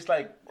 it's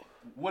like,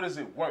 what is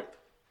it worth?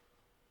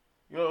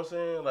 You know what I'm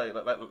saying? Like you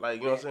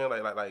know what I'm saying?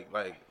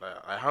 Like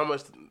how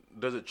much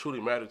does it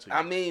truly matter to you?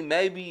 I mean,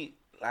 maybe,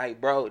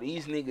 like, bro,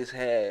 these niggas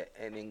had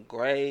an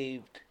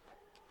engraved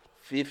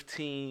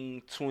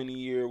 15, 20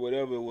 year,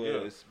 whatever it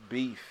was,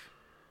 beef.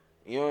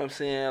 You know what I'm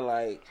saying?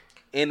 Like,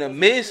 in the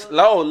midst,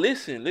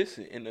 listen,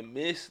 in the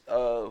midst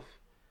of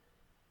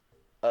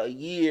a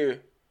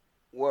year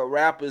where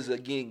rappers are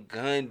getting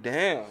gunned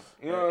down.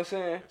 You know what I'm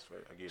saying? That's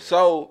right. I get it.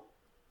 So,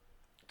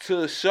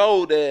 to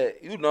show that,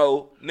 you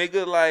know,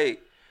 nigga,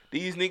 like,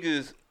 these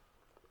niggas,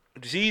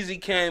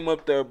 Jeezy came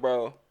up there,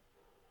 bro,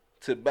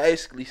 to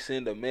basically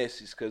send a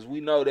message. Because we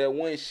know that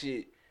one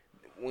shit,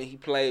 when he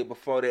played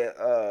before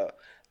that,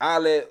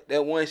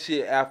 that one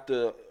shit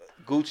after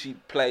Gucci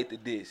played the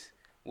diss,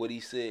 what he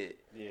said.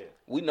 Yeah.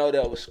 We know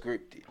that was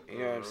scripted. You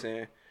know what I'm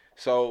saying?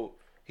 So,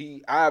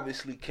 he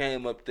obviously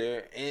came up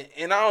there.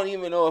 And I don't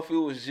even know if it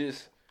was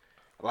just,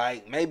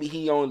 like, maybe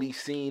he only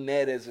seen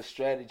that as a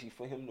strategy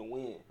for him to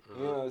win.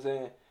 You know what I'm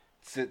saying?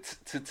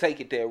 To take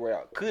it that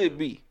route. Could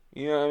be.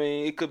 You know what I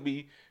mean? It could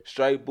be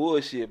straight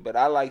bullshit, but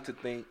I like to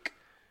think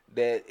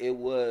that it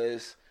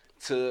was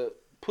to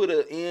put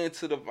an end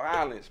to the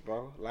violence,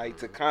 bro. Like,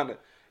 to kind of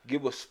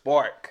give a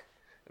spark.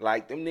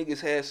 Like, them niggas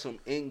had some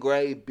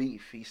engraved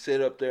beef. He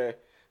sat up there,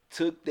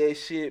 took that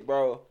shit,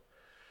 bro,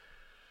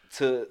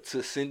 to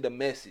send a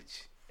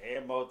message.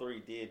 And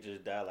Mo3 did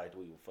just die like the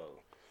week before.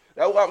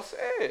 That's what I'm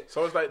saying.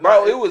 So it's like,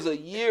 bro, it was a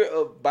year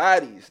of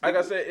bodies. Like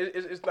I said,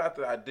 it's not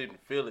that I didn't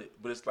feel it,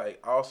 but it's like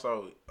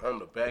also on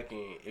the back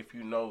end, if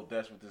you know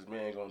that's what this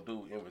man gonna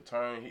do in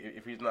return,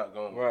 if he's not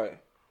gonna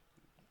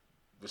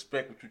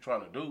respect what you're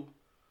trying to do,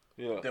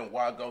 then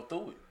why go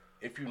through it?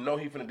 If you know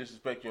he's finna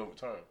disrespect you in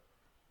return,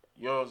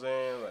 you know what I'm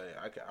saying?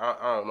 Like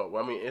I don't know.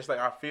 I mean, it's like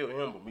I feel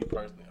him, but me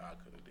personally, I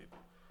couldn't have did it.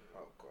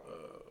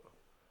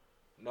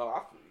 No, I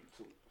feel you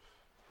too.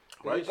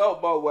 Right? It go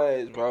both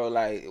ways, bro.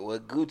 Like,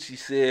 what Gucci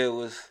said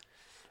was,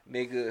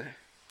 nigga,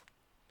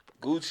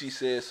 Gucci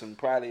said some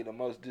probably the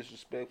most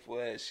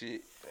disrespectful ass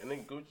shit. And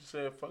then Gucci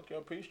said, fuck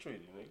your peace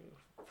treaty,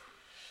 nigga.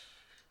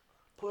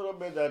 Put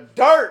him in the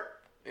dirt.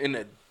 In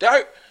the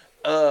dirt.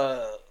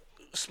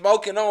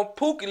 Smoking on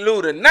Pookie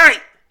Lou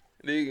tonight,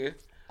 nigga.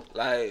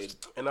 Like,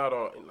 and I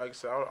don't, like I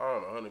said,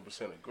 I don't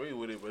 100% agree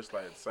with it, but it's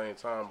like at the same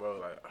time, bro,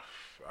 like,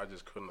 I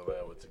just couldn't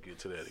allow it to get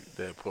to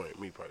that point,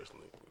 me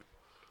personally.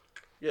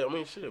 Yeah, I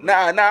mean, shit.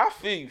 Nah, I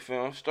feel you,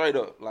 fam. Straight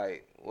up.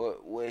 Like,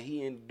 what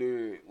he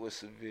endured was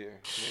severe,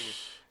 nigga.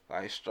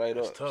 Like, straight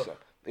up. Tough. So,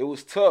 it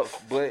was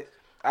tough, but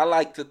I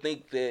like to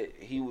think that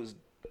he was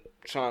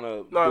trying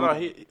to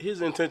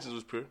his intentions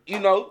was pure. You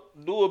know,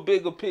 do a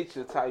bigger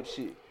picture type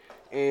shit.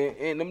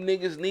 And them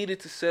niggas needed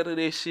to settle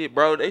their shit,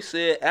 bro. They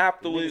said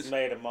afterwards. Niggas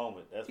made a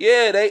moment. That's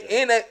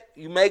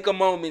you make a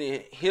moment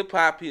in hip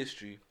hop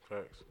history.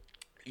 Facts.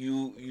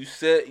 You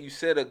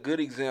set a good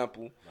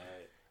example.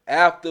 Right.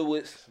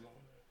 Afterwards,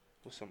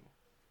 what's some?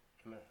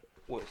 No.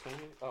 What?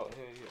 Oh, hell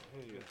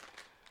yeah.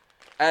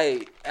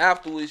 Hey,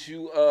 afterwards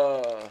you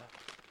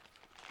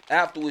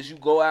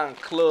go out and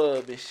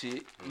club and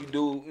shit. You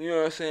do, you know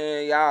what I'm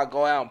saying? Y'all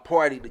go out and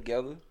party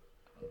together.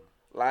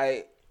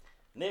 Like,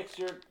 next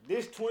year,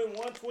 this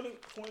 2021,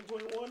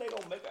 they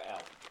gonna make an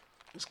album.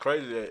 It's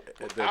crazy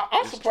that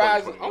I'm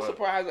surprised. I'm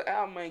surprised the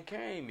album ain't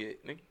came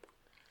yet, nigga.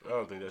 I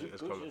don't think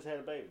that's coming. Gucci just had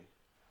a baby.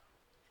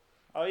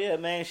 Oh yeah,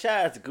 man!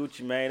 Shout out to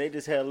Gucci, man. They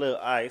just had a little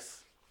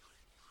ice.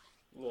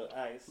 Little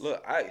ice.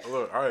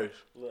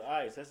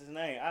 That's his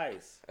name,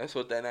 Ice. That's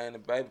what that name, the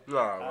baby.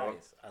 Nah, bro.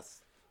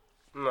 Ice.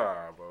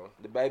 Nah, bro.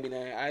 The baby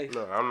name Ice.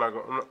 No, I'm not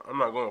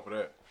going for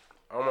that.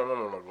 I'm not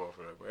going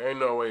for that. But ain't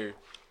no way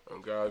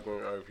God's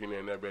going to he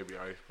named that baby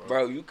Ice, bro.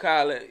 Bro, you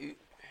call it,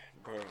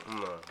 bro.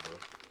 Nah,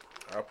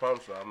 bro. I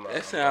promise you, I'm not.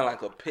 That sound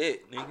like a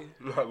pet, nigga.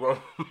 I'm not going.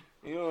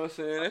 You know what I'm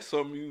saying? That's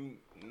something you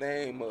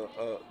name My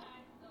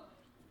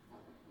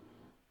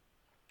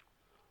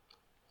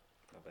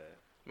bad.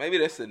 Maybe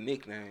that's a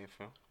nickname,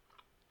 fam.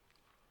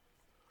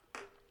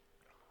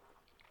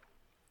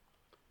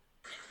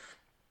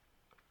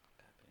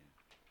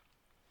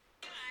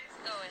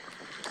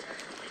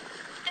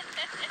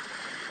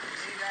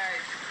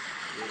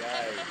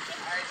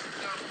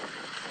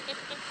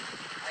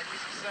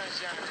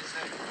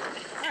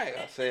 I ain't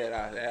gonna say it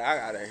out there. I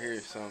gotta hear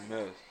something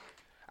else.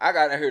 I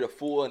gotta hear the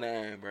full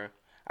name, bro.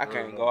 I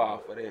can't go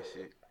off for that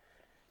shit.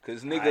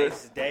 Cause nigga,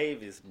 Ice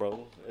Davis,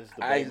 bro. That's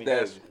the Ice baby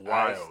Davis. name.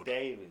 Wild. Ice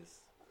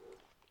Davis.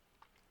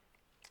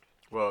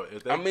 Well,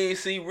 if they, I mean,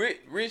 see,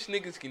 rich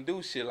niggas can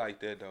do shit like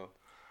that though.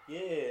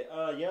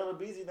 Yeah, Yellow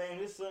Beezy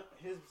named his son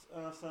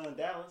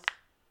Dallas.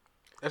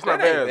 That's not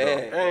bad, though.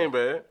 That ain't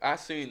bad. I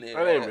seen that.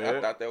 That ain't bad.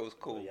 I thought that was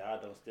cool. Well, y'all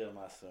don't steal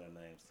my son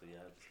name, so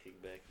y'all just kick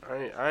back.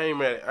 I ain't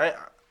mad.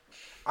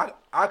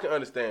 I can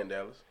understand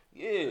Dallas.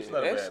 Yeah,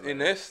 not a bad name.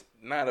 and that's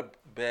not a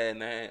bad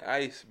name.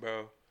 Ice,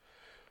 bro.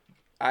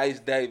 Ice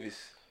Davis.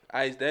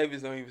 Ice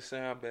Davis don't even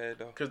sound bad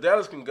though. Cause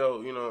Dallas can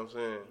go, you know what I'm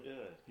saying? Yeah.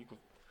 You can,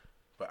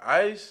 but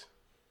Ice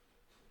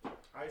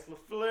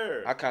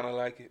LaFleur. I kind of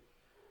like it.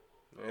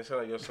 Man, it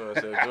sound like your son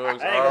said drugs I ain't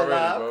gonna lie, already,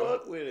 I bro.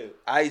 fuck with it.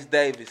 Ice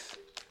Davis.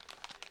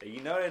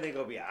 You know that ain't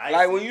gonna be Ice.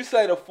 Like when you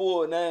say the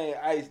full name,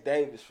 Ice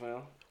Davis,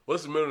 fam.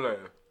 What's the middle name?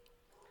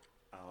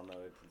 I don't know. You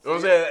know what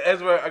I'm saying?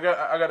 That's where I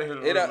gotta hear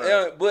the middle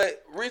name.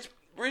 But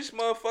rich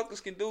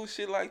motherfuckers can do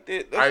shit like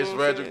that. That's Ice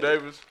Magic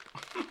Davis.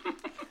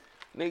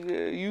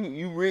 Nigga,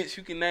 you rich,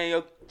 you can name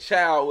your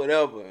child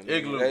whatever.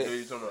 Igloo,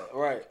 you talking about?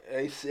 Right.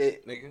 They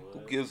said, nigga, who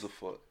gives a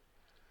fuck?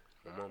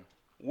 Come on.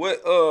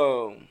 What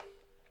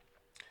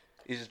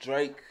is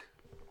Drake?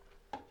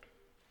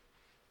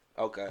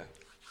 Okay.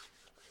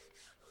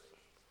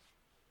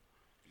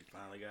 You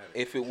finally got it.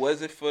 If it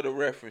wasn't for the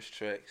reference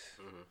tracks,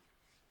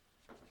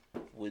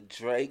 would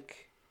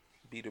Drake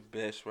be the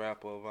best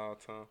rapper of all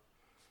time?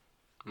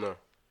 No.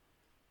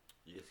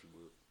 Yes, he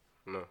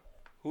would. No.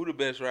 Who the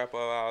best rapper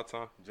of all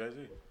time? Jay-Z.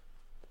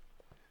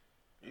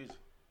 Easy.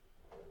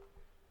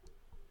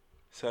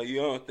 So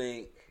you don't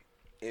think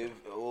if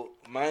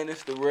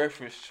minus the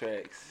reference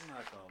tracks? I'm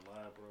not gonna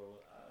lie, bro.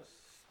 I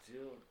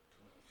still.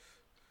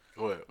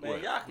 What? Man,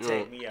 what? y'all can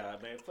take me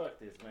out, man. Fuck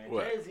this, man.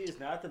 What? Jay-Z is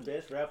not the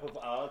best rapper of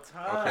all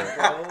time, Okay.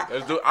 bro.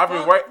 Let's do. I've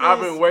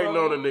been waiting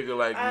on a nigga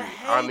like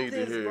you. I need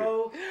this, to hear.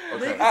 Bro.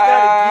 Okay. Niggas gotta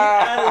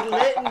get out of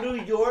letting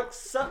New York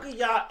sucker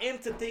y'all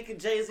into thinking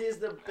Jay-Z is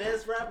the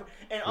best rapper,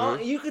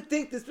 and you could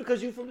think this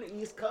because you from the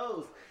East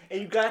Coast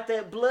and you got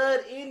that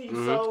blood in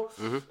you.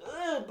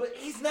 But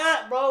he's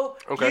not, bro.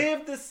 Okay.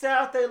 Give the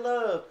South they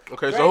love.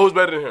 Okay, Drake, so who's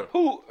better than him?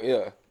 Who?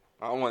 Yeah,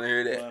 I don't want to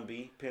hear that. Bun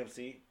B, Pimp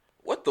C,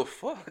 What the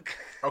fuck?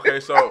 Okay,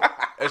 so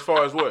as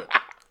far as what?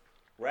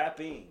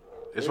 rapping.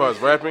 As far as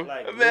rapping?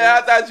 Like, Man,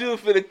 I thought you were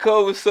finna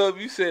cover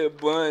something. You said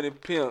Bun and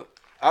Pimp.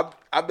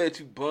 I bet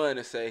you Bun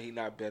and say he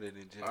not better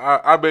than Jay.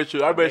 I bet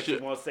you. I bet you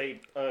want to say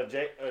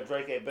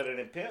Drake ain't better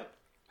than Pimp.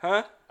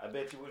 Huh? I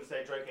bet you wouldn't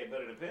say Drake ain't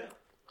better than Pimp.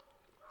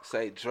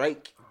 Say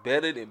Drake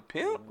better than You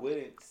Pimp?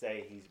 wouldn't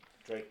say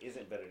Drake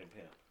isn't better than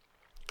Pimp.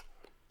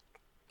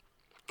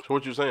 So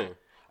what you saying?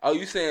 Oh,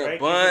 you saying Drake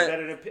Bun?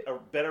 is a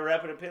better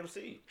rapper than Pimp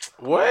C.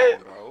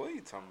 What? Bro, what are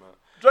you talking about?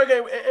 Drake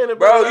ain't a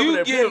Bro, better you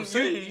rapper than getting Pimp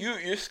C.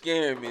 you're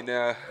scaring me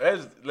now.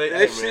 That's like,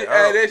 That shit,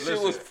 that shit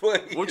was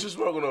funny. What you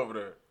smoking over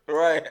there?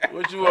 Right.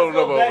 What you rolling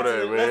up over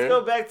there, man? Let's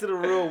go back to the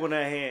rule one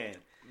at hand.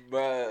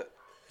 But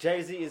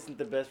Jay-Z isn't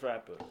the best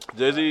rapper.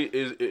 Jay-Z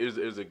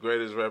is the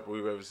greatest rapper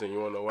we've ever seen. You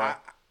wanna know why?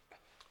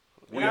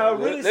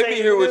 Let me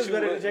hear what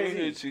better than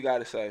you Jay-Z. got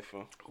to say,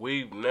 fam.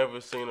 We've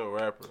never seen a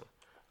rapper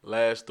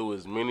last through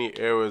as many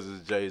eras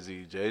as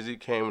Jay-Z. Jay-Z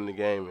came in the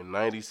game in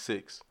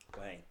 '96.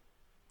 Wayne.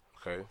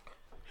 Okay,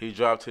 he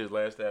dropped his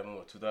last album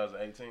in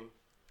 2018,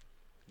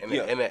 and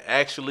Yeah. it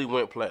actually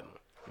went platinum.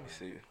 Let me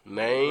see.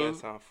 Name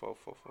That's on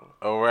 444.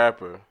 a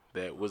rapper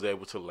that was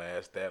able to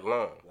last that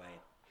long. Wayne.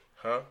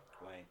 Huh?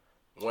 Wayne.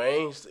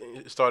 Wayne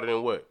started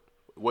in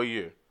what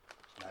year?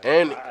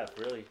 And 95,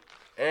 really.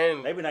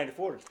 and Maybe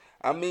 94.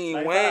 I mean,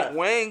 95.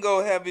 Wayne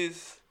go have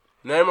his.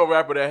 name a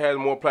rapper that has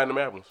more platinum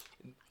albums.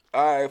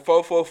 All right,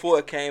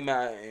 444 came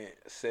out in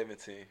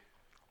 17.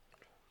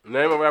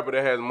 Name a rapper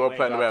that has more Wayne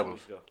platinum dropped 2 albums.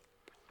 weeks ago.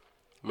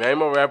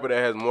 Name a rapper that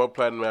has more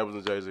platinum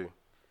albums than Jay-Z.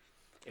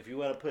 If you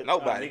want to put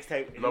Nobody.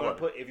 mixtape,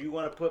 if you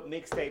want to put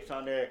mixtapes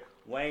on there,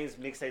 Wayne's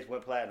mixtapes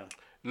went platinum.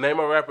 Name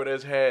a rapper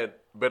that's had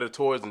better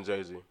tours than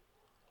Jay-Z.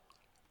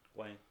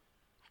 Wayne.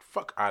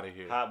 Fuck out of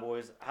here. Hot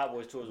Boys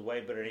tour was way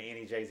better than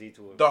any Jay-Z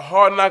tour. The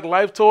Hard Knock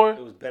Life tour? It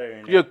was better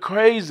than You're that.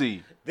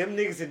 crazy. Them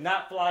niggas did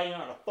not fly in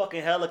on a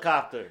fucking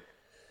helicopter.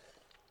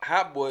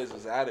 Hot Boys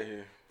was out of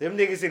here. Them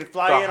niggas didn't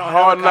fly The in on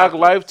Hard Knock helicopter.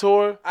 Life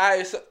tour? All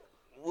right, so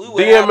we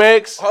would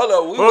DMX. Hold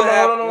on, we Hold would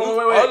have. on,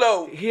 wait.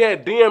 Hold on. He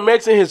had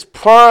DMX in his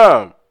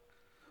prime.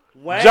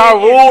 Wayne Ja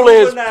and Rule in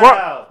his Juvenile.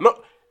 prime.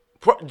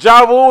 No, Ja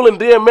Rule and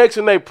DMX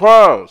in their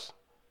primes.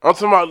 I'm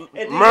talking about And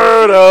did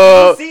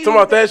murder. you see Talking who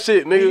about they- that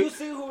shit, Do you nigga.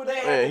 see who they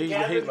had Man, to he's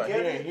gather not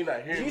together? hearing. He not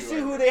hearing. Do you me see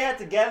right who now. they had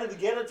to gather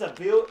together to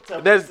build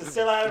to That's-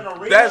 sell out an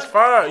arena? That's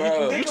fine.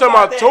 Bro. You Think talking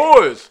about about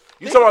tours?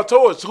 You talking about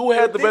tours? Who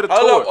had the better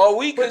Hold tour? up, are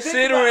we But think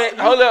considering?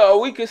 about- Hold up, are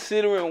we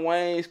considering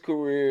Wayne's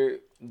career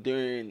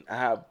during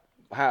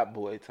Hot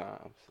Boy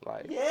times?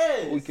 Like,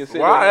 Yes. we consider.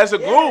 Why? That's a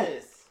group.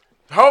 Yes.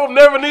 Hov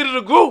never needed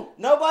a group.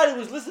 Nobody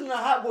was listening to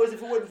Hot Boys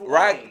if it wasn't for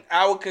Rock. Wayne.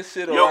 I would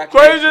consider. You Rock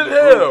crazy Nation as a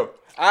group. hell.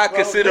 I Bro,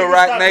 consider niggas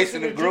Rock stop Nation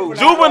a listening to group.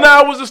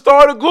 Juvenile was the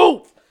start of the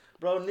group.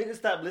 Bro, niggas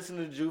stopped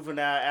listening to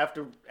Juvenile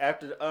after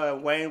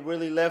Wayne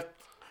really left.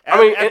 I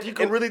mean, after and- you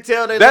can and really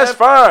tell they that's left.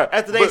 fine,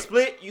 After they but-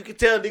 split, you can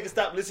tell niggas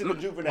stopped listening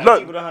to Juvenile. No,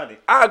 Keep it 100.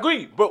 I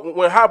agree, but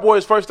when Hot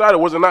Boys first started,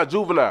 was it not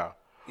Juvenile?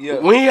 Yeah.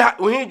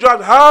 When he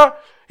dropped High,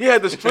 he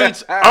had the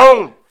streets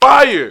on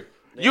fire.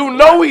 You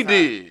know he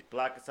did.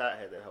 Block Aside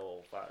had that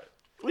whole fire.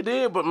 We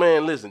did, but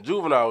man, listen,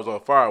 Juvenile was on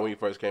fire when he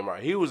first came out.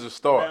 He was a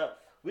star. Now,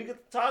 we could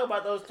talk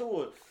about those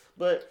tours,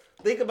 but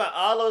think about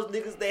all those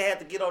niggas they had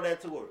to get on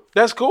that tour.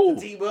 That's cool.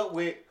 Team up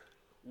with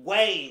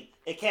Wayne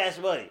and Cash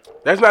Money.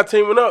 That's not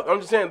teaming up. I'm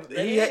just saying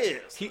That he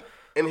is. he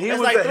That's was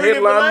like the 3 different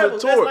headliner of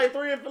labels. the That's tour. like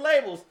 3 different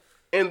labels.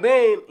 And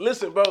then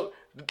listen, bro.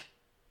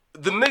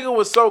 The nigga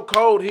was so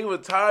cold, he was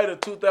tired of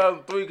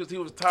 2003 because he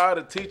was tired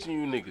of teaching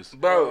you niggas.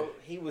 Bro,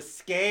 He was He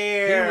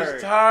scared.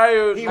 was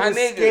tired. He my was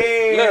nigga.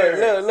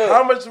 scared. Look.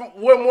 How much?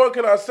 What more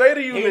can I say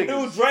to you He niggas?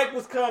 knew Drake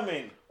was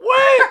coming. What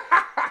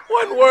What?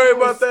 Wasn't worried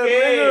about that,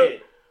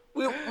 nigga.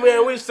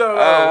 We sell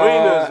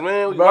arenas,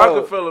 man.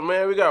 Rockefeller,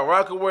 man. We got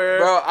Rockaware.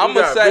 Bro, I'm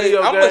gonna say,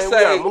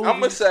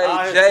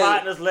 Jay.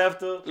 Partners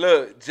left her.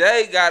 Look,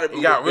 Jay gotta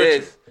be the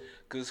best.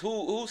 Cause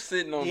who's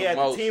sitting on the most? He had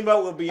to team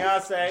up with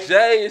Beyonce.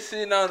 Jay is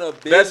sitting on a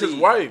Billy. That's his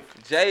wife.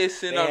 Jay is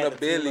sitting on a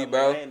Billy,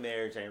 bro. That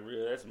marriage ain't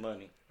real. That's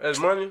money. That's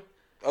money?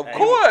 Of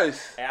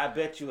course. And I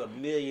bet you $1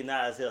 million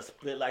they'll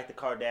split like the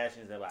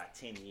Kardashians in about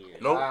 10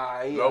 years. Nope.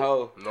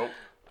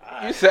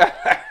 You said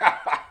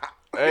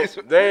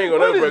they ain't gonna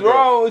never break up. What is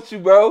wrong with you,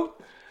 bro?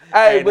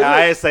 Hey,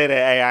 I ain't say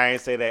that. I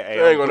ain't say that.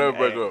 They ain't gonna never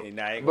break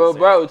up. But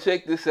bro,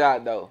 check this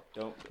out though.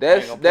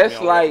 That's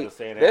like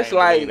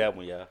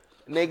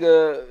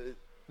nigga.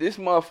 This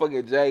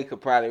motherfucker Jay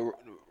could probably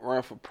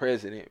run for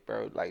president,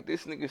 bro. Like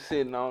this nigga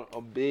sitting on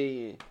 $1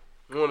 billion.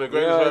 One of the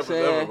greatest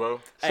rappers ever, bro.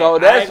 So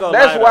that's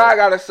why I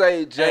gotta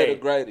say Jay the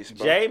greatest,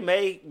 bro. Jay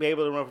may be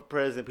able to run for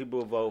president. People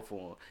will vote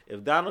for him.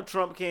 If Donald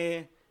Trump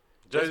can,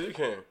 Jay-Z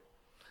can.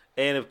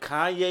 And if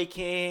Kanye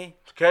can,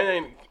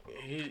 Kanye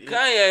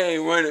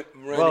ain't running.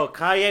 Bro,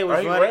 Kanye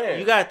was running.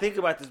 You gotta think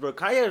about this, bro.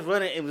 Kanye was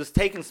running and was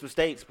taking some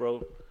states,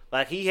 bro.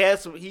 Like he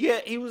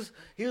was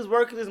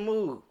working his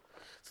move.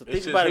 So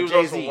think about it, Jay-Z. He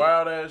was on some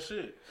wild ass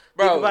shit.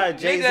 Bro, think about it,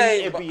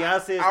 Jay-Z and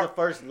Beyonce is the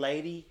first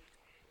lady.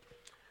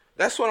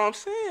 That's what I'm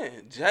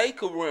saying. Jay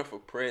could run for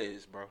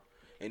prez, bro.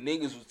 And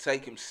niggas would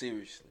take him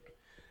seriously.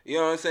 You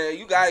know what I'm saying?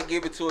 You gotta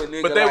give it to a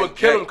nigga. But they would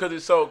kill him because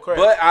he's so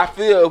crazy. But I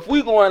feel if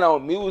we going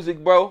on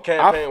music, bro,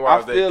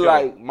 I feel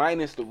like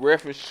minus the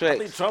reference tracks. I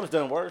think Trump's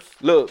done worse.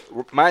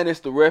 Look, minus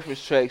the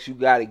reference tracks, you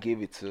gotta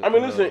give it to. I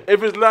mean, listen,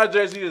 if it's not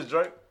Jay-Z, it's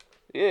Drake.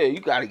 Yeah,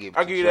 you gotta give it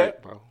to Drake, you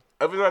that, bro.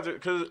 If it's not,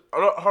 because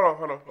hold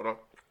on.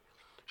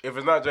 If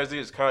it's not Jay-Z,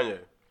 it's Kanye.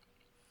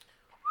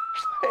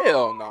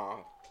 Hell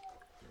no.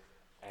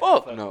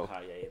 Fuck no.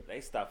 Kanye.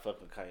 They stopped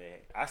fucking Kanye.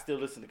 I still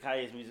listen to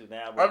Kanye's music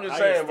now, bro. I'm just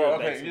saying, bro.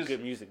 Okay, some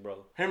good music,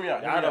 bro. Hear me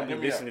out. I don't be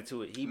listening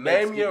to it.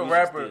 Name me a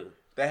rapper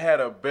that had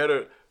a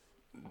better.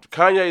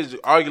 Kanye's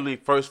arguably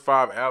first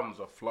 5 albums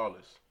are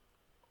flawless.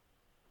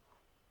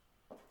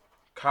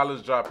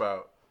 College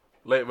Dropout,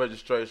 Late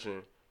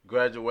Registration,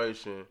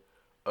 Graduation,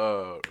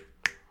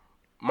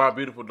 My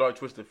Beautiful Dark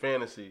Twisted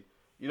Fantasy.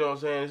 You know what I'm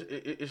saying?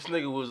 This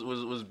nigga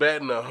was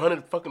batting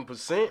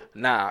 100%.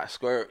 Nah,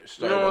 square.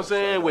 You know what I'm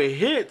saying? With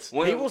hits.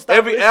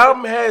 Every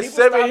album has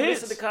 7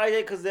 hits. Listen to Kanye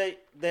because they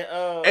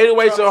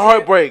 808s and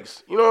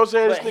Heartbreaks. You know what I'm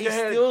saying? But he's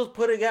still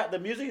putting out the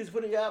music he's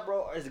putting out,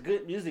 bro. Is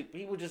good music.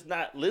 People just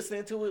not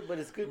listening to it, but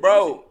it's good.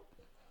 Bro,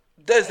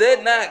 music. Does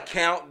that not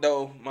count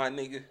though, my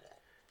nigga?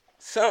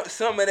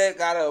 Some of that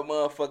got a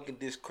motherfucking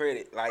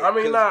discredit. Like I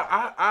mean,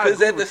 I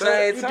because at the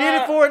same time, you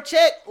did it for a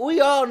check. We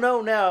all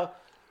know now.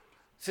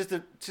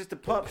 Since the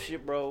pump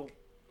shit, bro,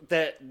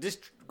 that this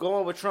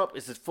going with Trump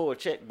is for a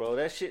check, bro.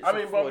 That shit. I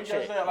mean, bro, you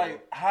saying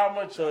like how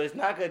much? So it's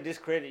not gonna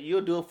discredit.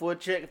 You'll do it for a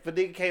check. If a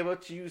nigga came up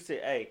to you and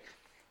said, "Hey,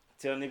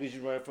 tell niggas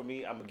you run for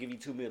me, I'm gonna give you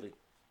 $2 million."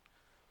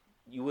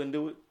 You wouldn't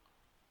do it.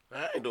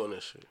 I ain't doing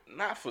that shit.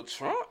 Not for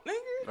Trump,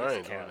 nigga. I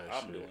ain't doing that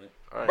shit. I'm doing it,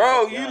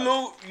 bro.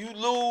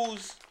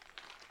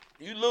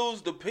 You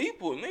lose the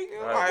people,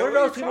 nigga. Right. Like, what do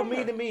those people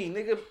mean to me,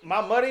 nigga?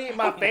 My money,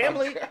 my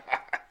family.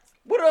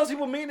 What do those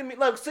people mean to me?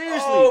 Like,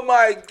 seriously. Oh,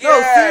 my God.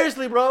 No,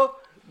 seriously, bro.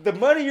 The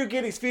money you're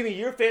getting is feeding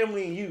your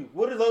family and you.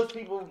 What do those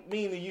people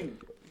mean to you?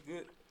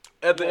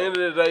 At the end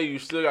of the day, you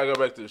still got to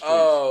go back to the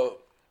streets.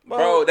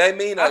 Bro, they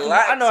mean a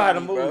lot. I know how to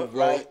move,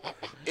 bro. Like,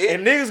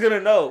 and niggas going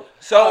to know.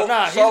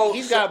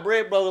 He's got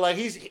bread, bro.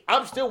 Like,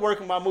 I'm still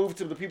working my move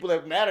to the people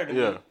that matter to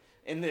me.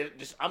 And then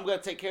I'm gonna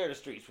take care of the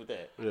streets with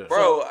that,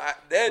 bro.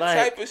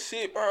 Type of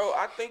shit, bro.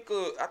 I think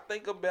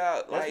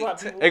about like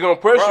they gonna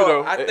press you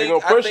though. They gonna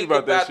press you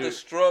about that shit. The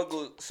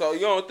struggle. So you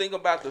don't think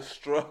about the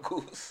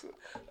struggles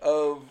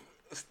of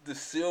the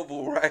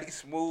civil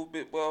rights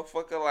movement,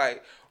 motherfucker.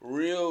 Like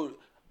real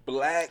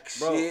black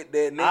shit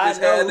that niggas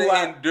had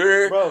to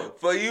endure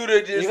for you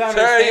to just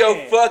turn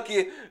your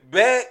fucking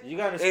back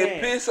and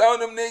piss on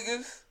them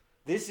niggas.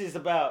 This is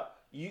about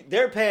you.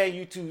 They're paying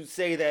you to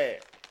say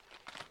that.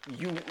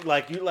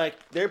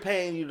 They're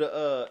paying you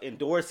to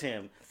endorse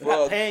him. They're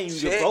not paying you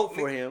to vote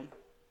for him.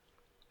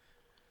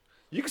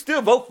 You can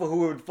still vote for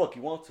whoever the fuck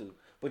you want to,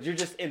 but you're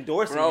just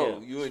endorsing him.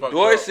 Bro, you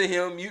endorsing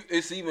him,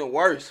 it's even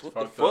worse. What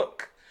the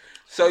fuck?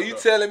 So you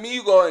telling me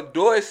you gonna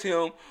endorse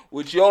him,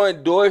 which your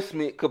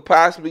endorsement could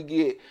possibly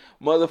get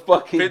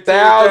motherfucking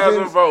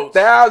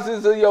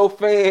thousands of your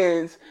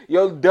fans,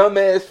 your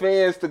dumbass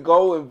fans to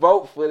go and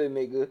vote for the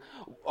nigga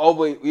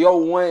over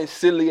your one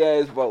silly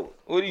ass vote.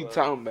 What are you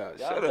talking about?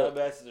 Shut up.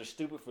 Dumbasses are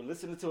stupid for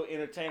listening to an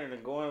entertainer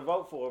and going and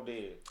vote for him.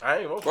 Then I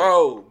ain't vote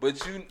for him.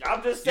 But you,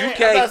 I'm just saying, you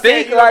can't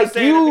think like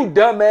you,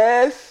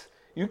 dumbass.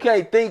 You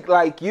can't think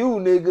like you,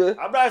 nigga.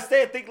 I'm not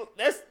saying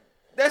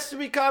that should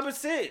be common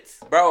sense.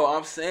 Bro,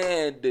 I'm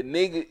saying the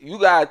nigga, you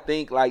gotta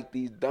think like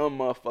these dumb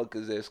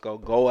motherfuckers that's gonna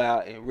go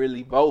out and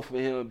really vote for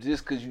him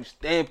just cause you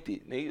stamped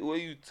it, nigga. What are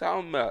you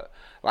talking about?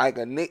 Like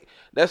a nigga,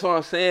 that's what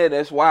I'm saying.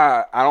 That's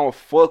why I don't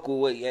fuck with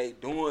what Ye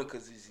doing,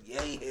 cause it's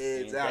Ye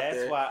heads out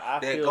there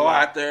that go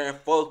out there and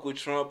fuck with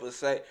Trump and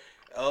say,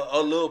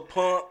 a little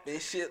pump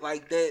and shit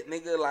like that,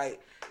 nigga.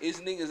 Like, it's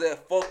niggas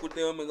that fuck with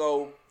them and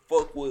go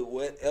fuck with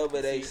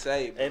whatever they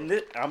say, bro.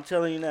 And I'm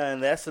telling you now,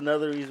 and that's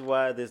another reason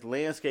why this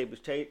landscape is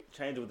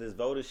changing with this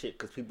voter shit,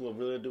 because people are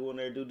really doing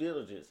their due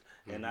diligence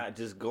and not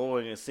just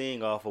going and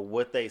seeing off of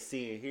what they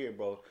see and hear,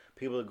 bro.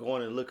 People are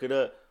going and look it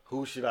up.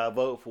 Who should I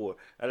vote for?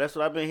 And that's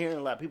what I've been hearing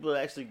a lot. People are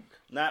actually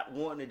not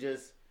wanting to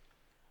just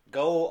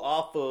go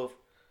off of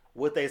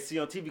what they see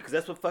on TV, because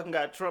that's what fucking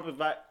got Trump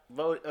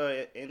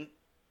and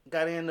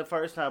got in the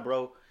first time,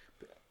 bro.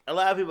 A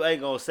lot of people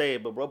ain't gonna say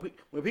it, but bro,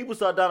 when people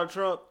saw Donald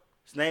Trump,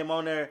 his name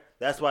on there,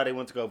 that's why they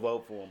went to go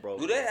vote for him, bro.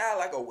 Do they have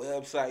like a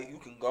website you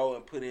can go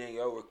and put in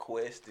your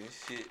request and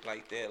shit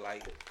like that,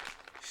 like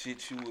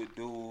shit you would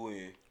do,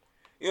 and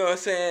you know what I'm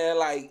saying,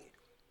 like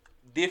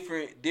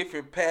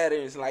different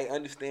patterns, like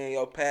understand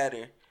your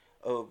pattern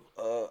of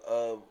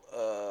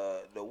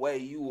the way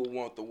you would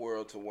want the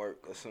world to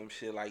work or some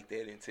shit like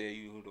that, and tell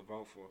you who to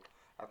vote for.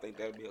 I think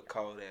that'd be a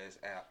cold ass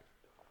app.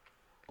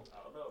 I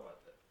don't know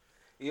about that.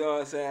 You know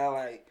what I'm saying?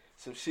 Like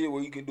some shit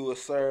where you can do a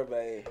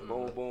survey,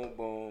 boom, boom,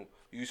 boom.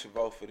 You should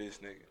vote for this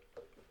nigga.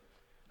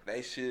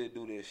 They should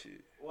do this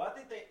shit. Well, I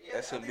think they. Yeah,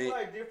 That's I a think bit.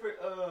 Like different.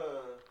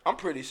 I'm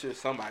pretty sure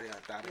somebody I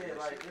thought of Yeah, that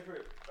like shit.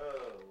 different.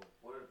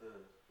 What are the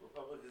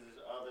Republicans?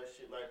 All that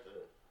shit. Like the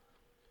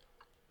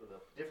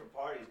different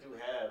parties do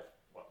have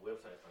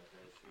websites like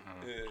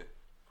that. Shit. Yeah.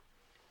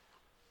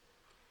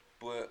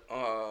 But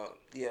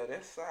yeah,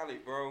 that's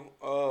solid, bro.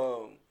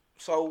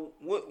 So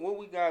what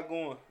we got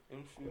going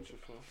in the future,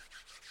 fam?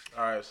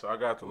 All right, so I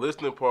got the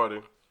listening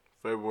party,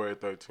 February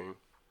 13th.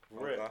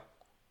 Okay.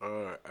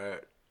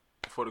 At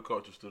For the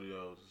Culture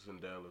Studios. It's in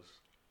Dallas.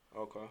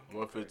 Okay.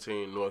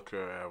 115 North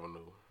Carolina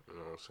Avenue. You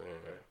know what I'm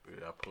saying?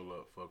 Yeah, I pull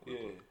up, fuck with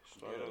it.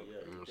 Straight up. Yeah,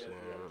 You know what I'm saying?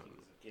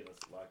 Get us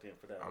locked in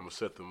for that. I'm going to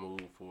set the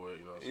mood for it.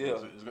 You know what I'm Yeah.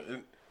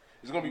 saying?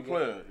 It's going to be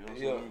player. You know what I'm saying?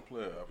 Yeah. It's going to be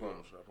player. I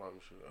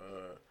promise you.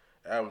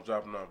 Album's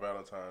dropping on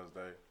Valentine's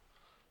Day.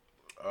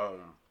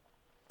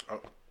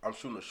 I'm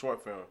shooting a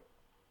short film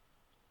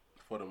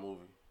for the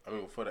movie.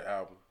 For the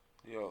album.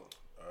 Yo.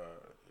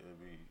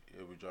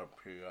 It'll be dropping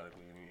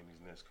periodically in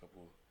these next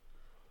couple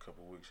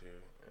weeks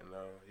here. And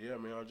yeah,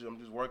 man, I'm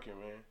just working,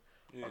 man.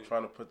 Yeah. I'm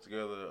trying to put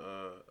together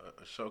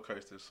a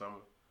showcase this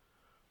summer.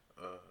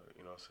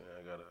 You know what I'm saying?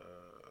 I got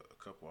a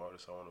couple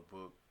artists I want to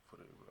book for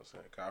the. You know what I'm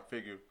saying? 'Cause I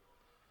figure,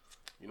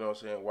 you know what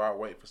I'm saying? Why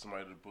wait for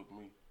somebody to book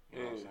me? You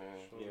know what I'm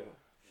saying? Sure. Yeah.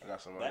 I got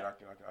somebody I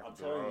can I'm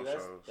do my telling own you,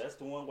 shows. that's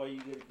the one way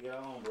you get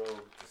on, bro.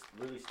 Just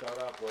really start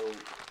off, bro.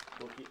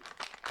 Book it.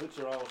 Put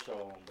your own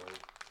show on, bro.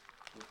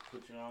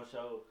 Put your own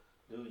show.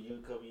 Do you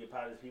cover your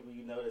partners, people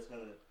you know that's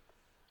gonna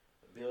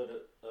build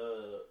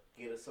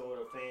get a sort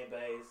of fan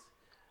base,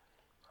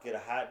 get a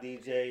hot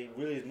DJ.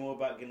 Really, it's more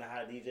about getting a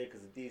hot DJ,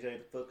 because the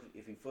DJ,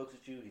 if he fucks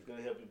with you, he's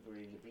gonna help you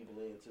bring the people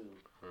in too.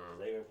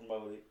 They gonna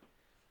promote it,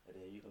 and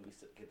then you gonna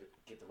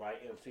get the right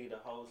MC to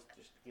host,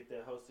 just get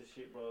that hosted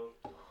shit, bro.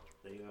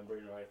 Then you gonna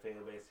bring the right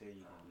fan base in,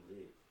 you gonna be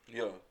lit.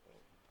 Yeah.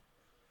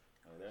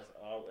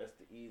 That's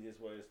the easiest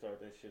way to start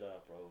that shit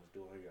out, bro. Is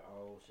doing your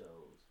own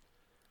shows.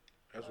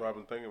 That's what I've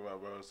been thinking about,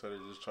 bro. Instead of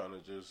just trying to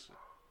just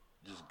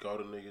go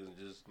to niggas and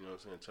just, you know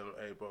what I'm saying, tell them,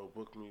 hey, bro,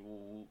 book me, woo,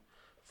 woo.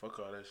 Fuck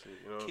all that shit,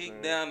 you know what I'm saying?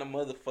 Kick down the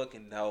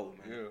motherfucking door,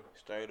 man. Yeah.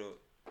 Straight up.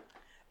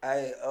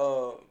 Hey,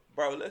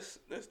 bro, let's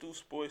do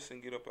sports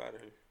and get up out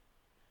of here.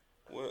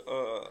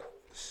 Well,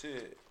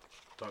 shit.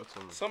 Talk to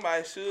me.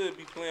 Somebody should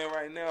be playing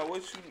right now.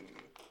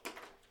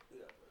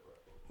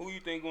 Who you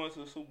think going to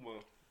the Super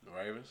Bowl? The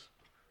Ravens.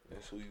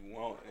 That's who you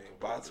want. And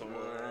Baltimore. You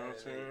know what I'm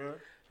saying?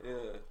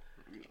 Yeah.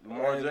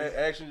 Lamar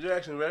Jackson,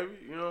 baby.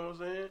 You know what I'm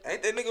saying?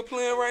 Ain't that nigga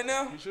playing right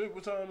now? You should.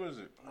 What time is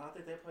it? No, I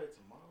think they play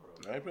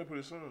tomorrow. They play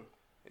pretty soon.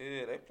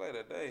 Yeah, they play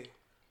today.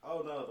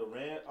 Oh no, the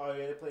Rams. Oh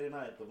yeah, they play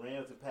tonight. The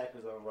Rams and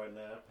Packers on right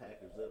now.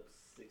 Packers up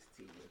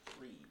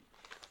 16-3.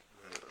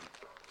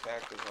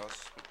 Packers, I'll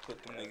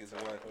put them niggas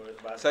away.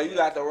 Oh, So you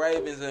got the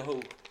Ravens and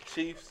who?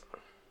 Chiefs?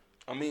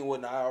 I mean,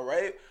 what now?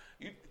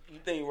 You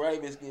think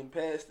Ravens getting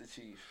past the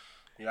Chiefs?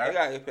 Yeah, They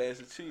gotta get past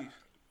the Chiefs.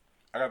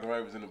 I got the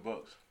Ravens in the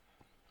Bucks.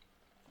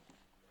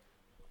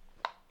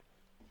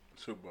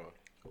 Super Bowl.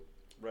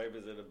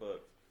 Ravens and the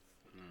Bucks.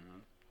 Is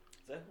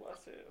that who I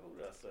said? Who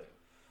did I say?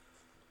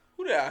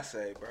 Who did I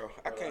say, bro?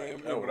 I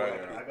can't remember.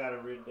 I got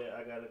it written down.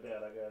 I got it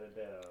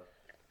down.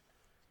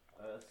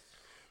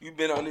 You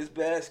been on this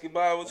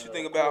basketball. What you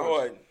think about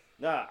Harden?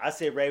 Nah, I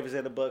said Ravens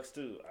and the Bucks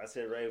too. I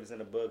said Ravens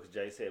and the Bucks.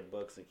 Jay said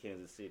Bucks and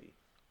Kansas City.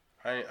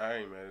 I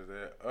ain't mad at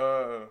that.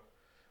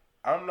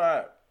 I'm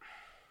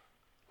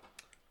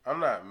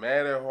not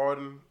mad at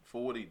Harden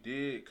for what he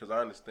did, because I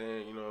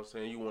understand, you know what I'm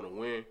saying, you want to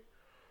win,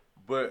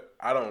 but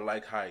I don't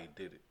like how he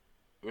did it.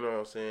 You know what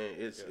I'm saying?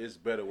 It's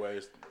better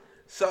ways.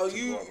 So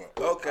you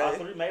okay? All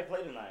three may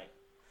play tonight,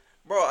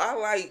 bro. I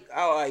like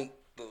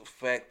the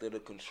fact of the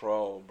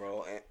control,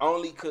 bro, and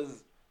only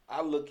cause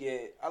I look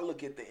at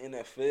the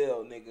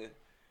NFL, nigga.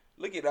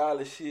 Look at all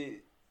the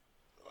shit.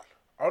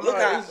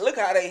 Look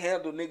how they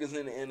handle niggas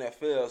in the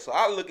NFL. So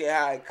I look at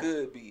how it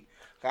could be.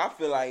 I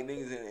feel like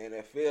niggas in the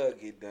NFL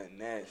get done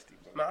nasty,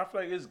 bro. No, I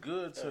feel like it's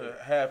good to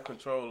have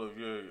control of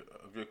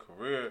your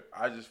career.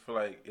 I just feel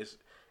like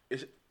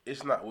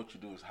it's not what you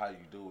do, it's how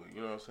you do it.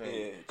 You know what I'm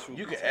saying? Yeah, true.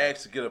 You can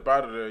ask to get up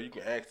out of there. You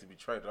can ask to be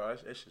traded.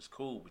 That's just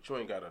cool, but you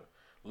ain't gotta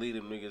lead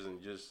them niggas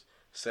and just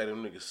say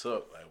them niggas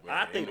suck. Like, man,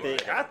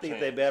 I think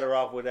they better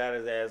off without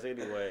his ass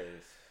anyways.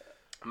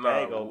 Nah,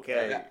 ain't gonna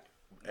care.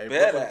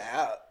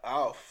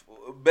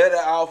 Better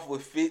off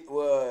with fit.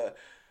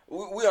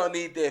 We don't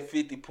need that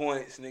 50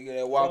 points, nigga.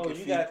 That walking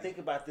 50. You gotta think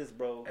about this,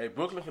 bro. Hey,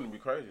 Brooklyn finna be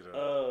crazy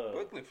though.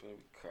 Brooklyn finna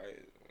be crazy.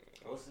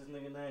 Man. What's his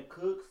nigga name?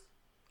 Cooks.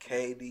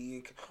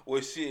 KD.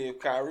 Well, shit, if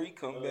Kyrie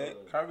come back.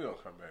 Kyrie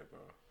don't come back, bro.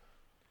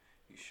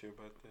 You sure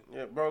about that?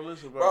 Yeah, bro.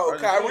 Listen, bro.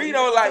 Kyrie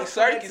don't like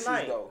circuses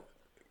though.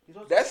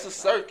 That's a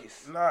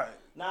circus. Nah,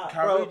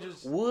 Kyrie bro.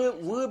 just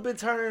Wood been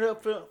turning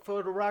up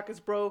for the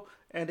Rockets, bro.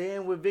 And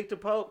then with Victor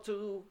Pope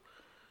too,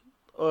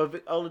 or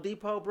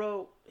Oladipo,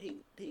 bro,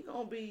 he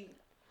gonna be.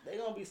 They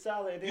gonna be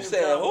solid. You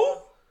said who?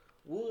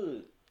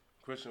 Wood.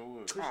 Christian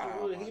Wood.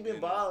 Wood. He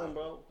been balling,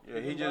 bro. Yeah,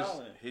 he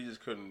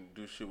just couldn't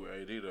do shit with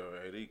AD though.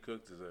 AD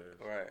cooked his ass.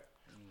 Right.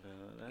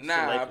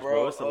 Nah, Lakers,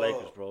 bro. It's the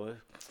Lakers, bro.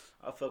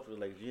 I fuck with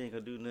the Lakers. You ain't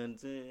gonna do nothing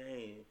to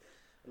it.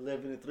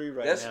 11-3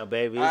 right now,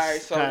 baby. It's all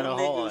right, so kind the of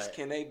niggas, hard.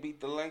 can they beat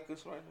the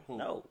Lakers right now?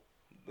 No.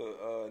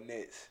 The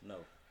Nets. No.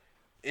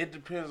 It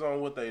depends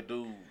on what they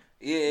do.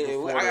 Yeah,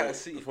 I gotta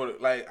see.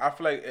 Like, I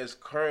feel like as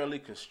currently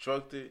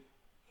constructed,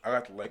 I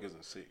got the Lakers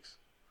in 6.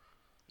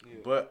 Yeah.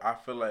 But I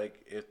feel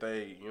like if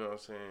they, you know what I'm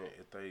saying,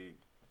 if they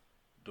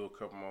do a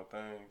couple more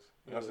things,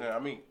 you know what I'm saying? I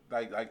mean,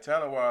 like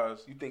talent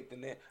wise, you think the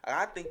Nets?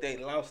 I think they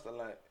lost a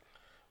lot.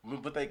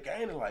 But they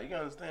gained a lot. You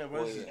gotta understand,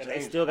 bro. And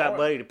they still got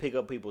money to pick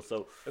up people,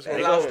 so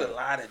they lost a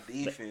lot of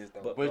defense,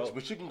 though.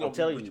 But you can go.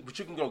 But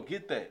you can go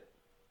get that.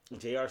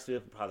 J.R.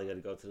 Smith probably got to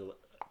go to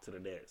the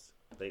Nets.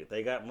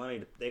 They got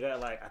money. They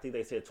got like I think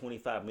they said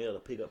 $25 million to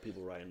pick up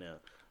people right now.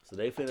 So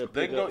they finna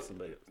pick up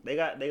somebody. They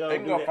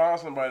can go find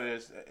somebody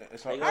that's.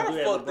 How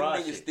the fuck them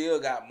niggas still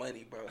got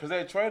money, bro? Because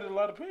they traded a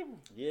lot of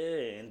people.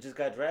 Yeah, and just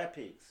got draft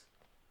picks.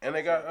 And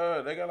they got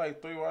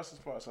like 3 roster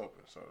spots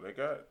open. So they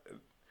got.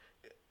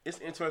 It's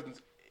interesting.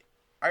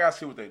 I gotta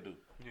see what they do.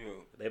 Yeah.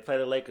 They play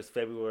the Lakers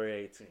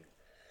February 18th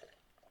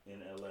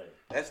in LA.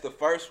 That's the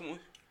first one.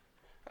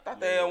 I thought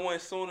they had one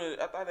sooner.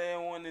 I thought they had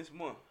one this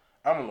month.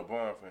 I'm a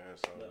LeBron fan,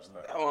 so it's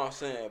like. That's what I'm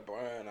saying,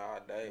 Brian all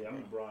day. Yeah, I'm a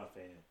LeBron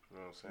fan. You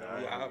know what I'm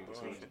saying? I'm a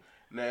LeBron fan.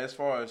 Now, as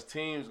far as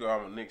teams go,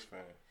 I'm a Knicks fan.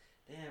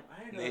 Damn,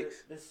 I didn't know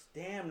this.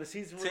 Damn, the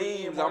season really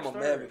teams. I'm a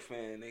Maverick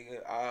fan,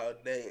 nigga, all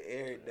day,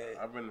 every day.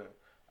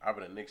 I've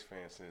been a Knicks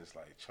fan since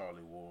like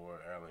Charlie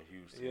Ward, Allen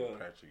Houston,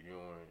 Patrick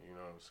Ewing. You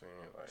know what I'm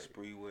saying? Like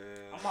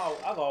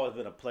Spreewell. I've always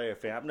been a player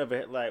fan. I've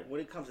never like when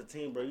it comes to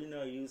team, bro. You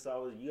know, you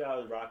always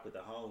rock with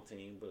the home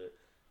team, but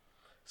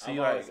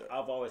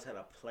I've always had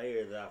a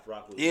player that I've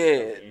rocked with.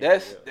 Yeah,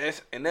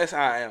 that's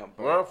how I am,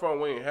 bro. Where I'm from,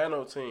 we ain't had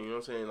no team. You know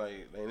what I'm saying?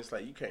 Like, and it's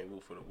like you can't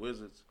root for the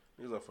Wizards.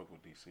 Niggas don't fuck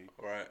with DC.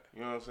 Right.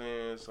 You know what I'm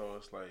saying? So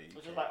it's like.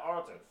 Which is like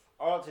Arlington.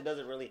 Arlington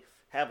doesn't really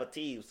have a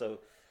team, so.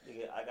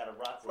 I gotta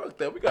rock with. Fuck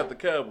that. We got the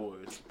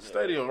Cowboys.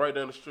 Stadium right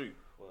down the street.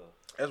 Well,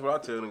 that's what I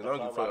tell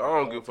niggas. I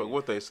don't give a fuck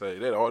what they say.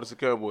 They're the artists of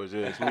Cowboys.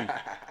 Yeah, it's me.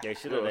 They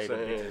should have named the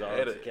bitches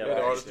artists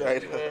of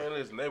Cowboys. Man,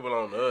 listen, they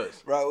belong to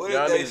us. Bro, what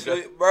if they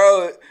switch?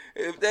 Bro,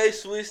 if they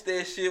switch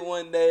that shit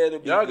one day, it'll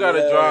be y'all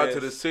gotta drive to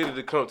the city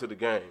to come to the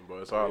game, bro.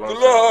 That's all I'm saying.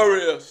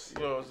 Glorious.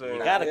 You know what I'm saying?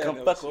 You gotta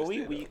come fuck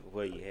with we.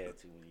 Well, you had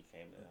to when you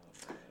came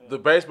down. The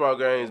baseball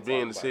games be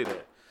in the city.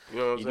 You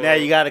know what I'm saying? Now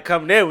you gotta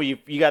come there when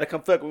you gotta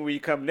come fuck with when you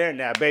come there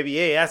now, baby.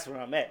 Yeah, that's where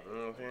I'm at. You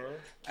know what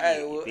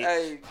I'm saying?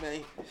 Hey,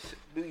 man,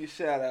 do your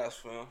shout outs,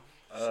 fam.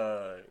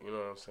 You know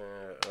what I'm saying?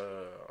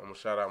 I'm gonna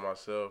shout out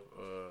myself.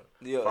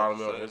 Follow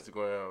me on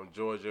Instagram,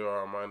 Georgia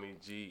Armani,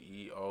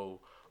 GEORGIO,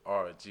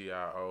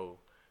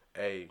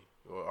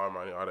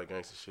 Armani, all that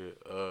gangster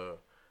shit.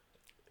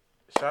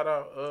 Shout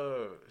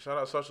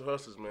out Social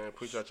Hustlers, man.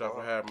 Appreciate y'all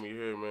for having me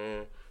here,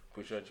 man.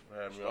 Appreciate you for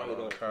having me on the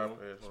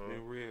podcast, man.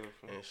 Been real,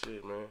 and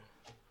shit, man.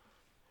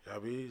 Y'all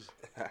be easy.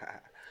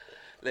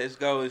 Let's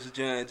go. It's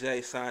John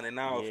Jay signing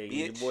off, bitch.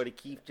 Your boy the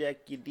Keith Jack,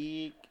 you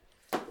dig?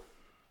 Yes,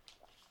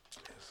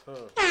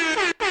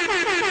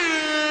 sir.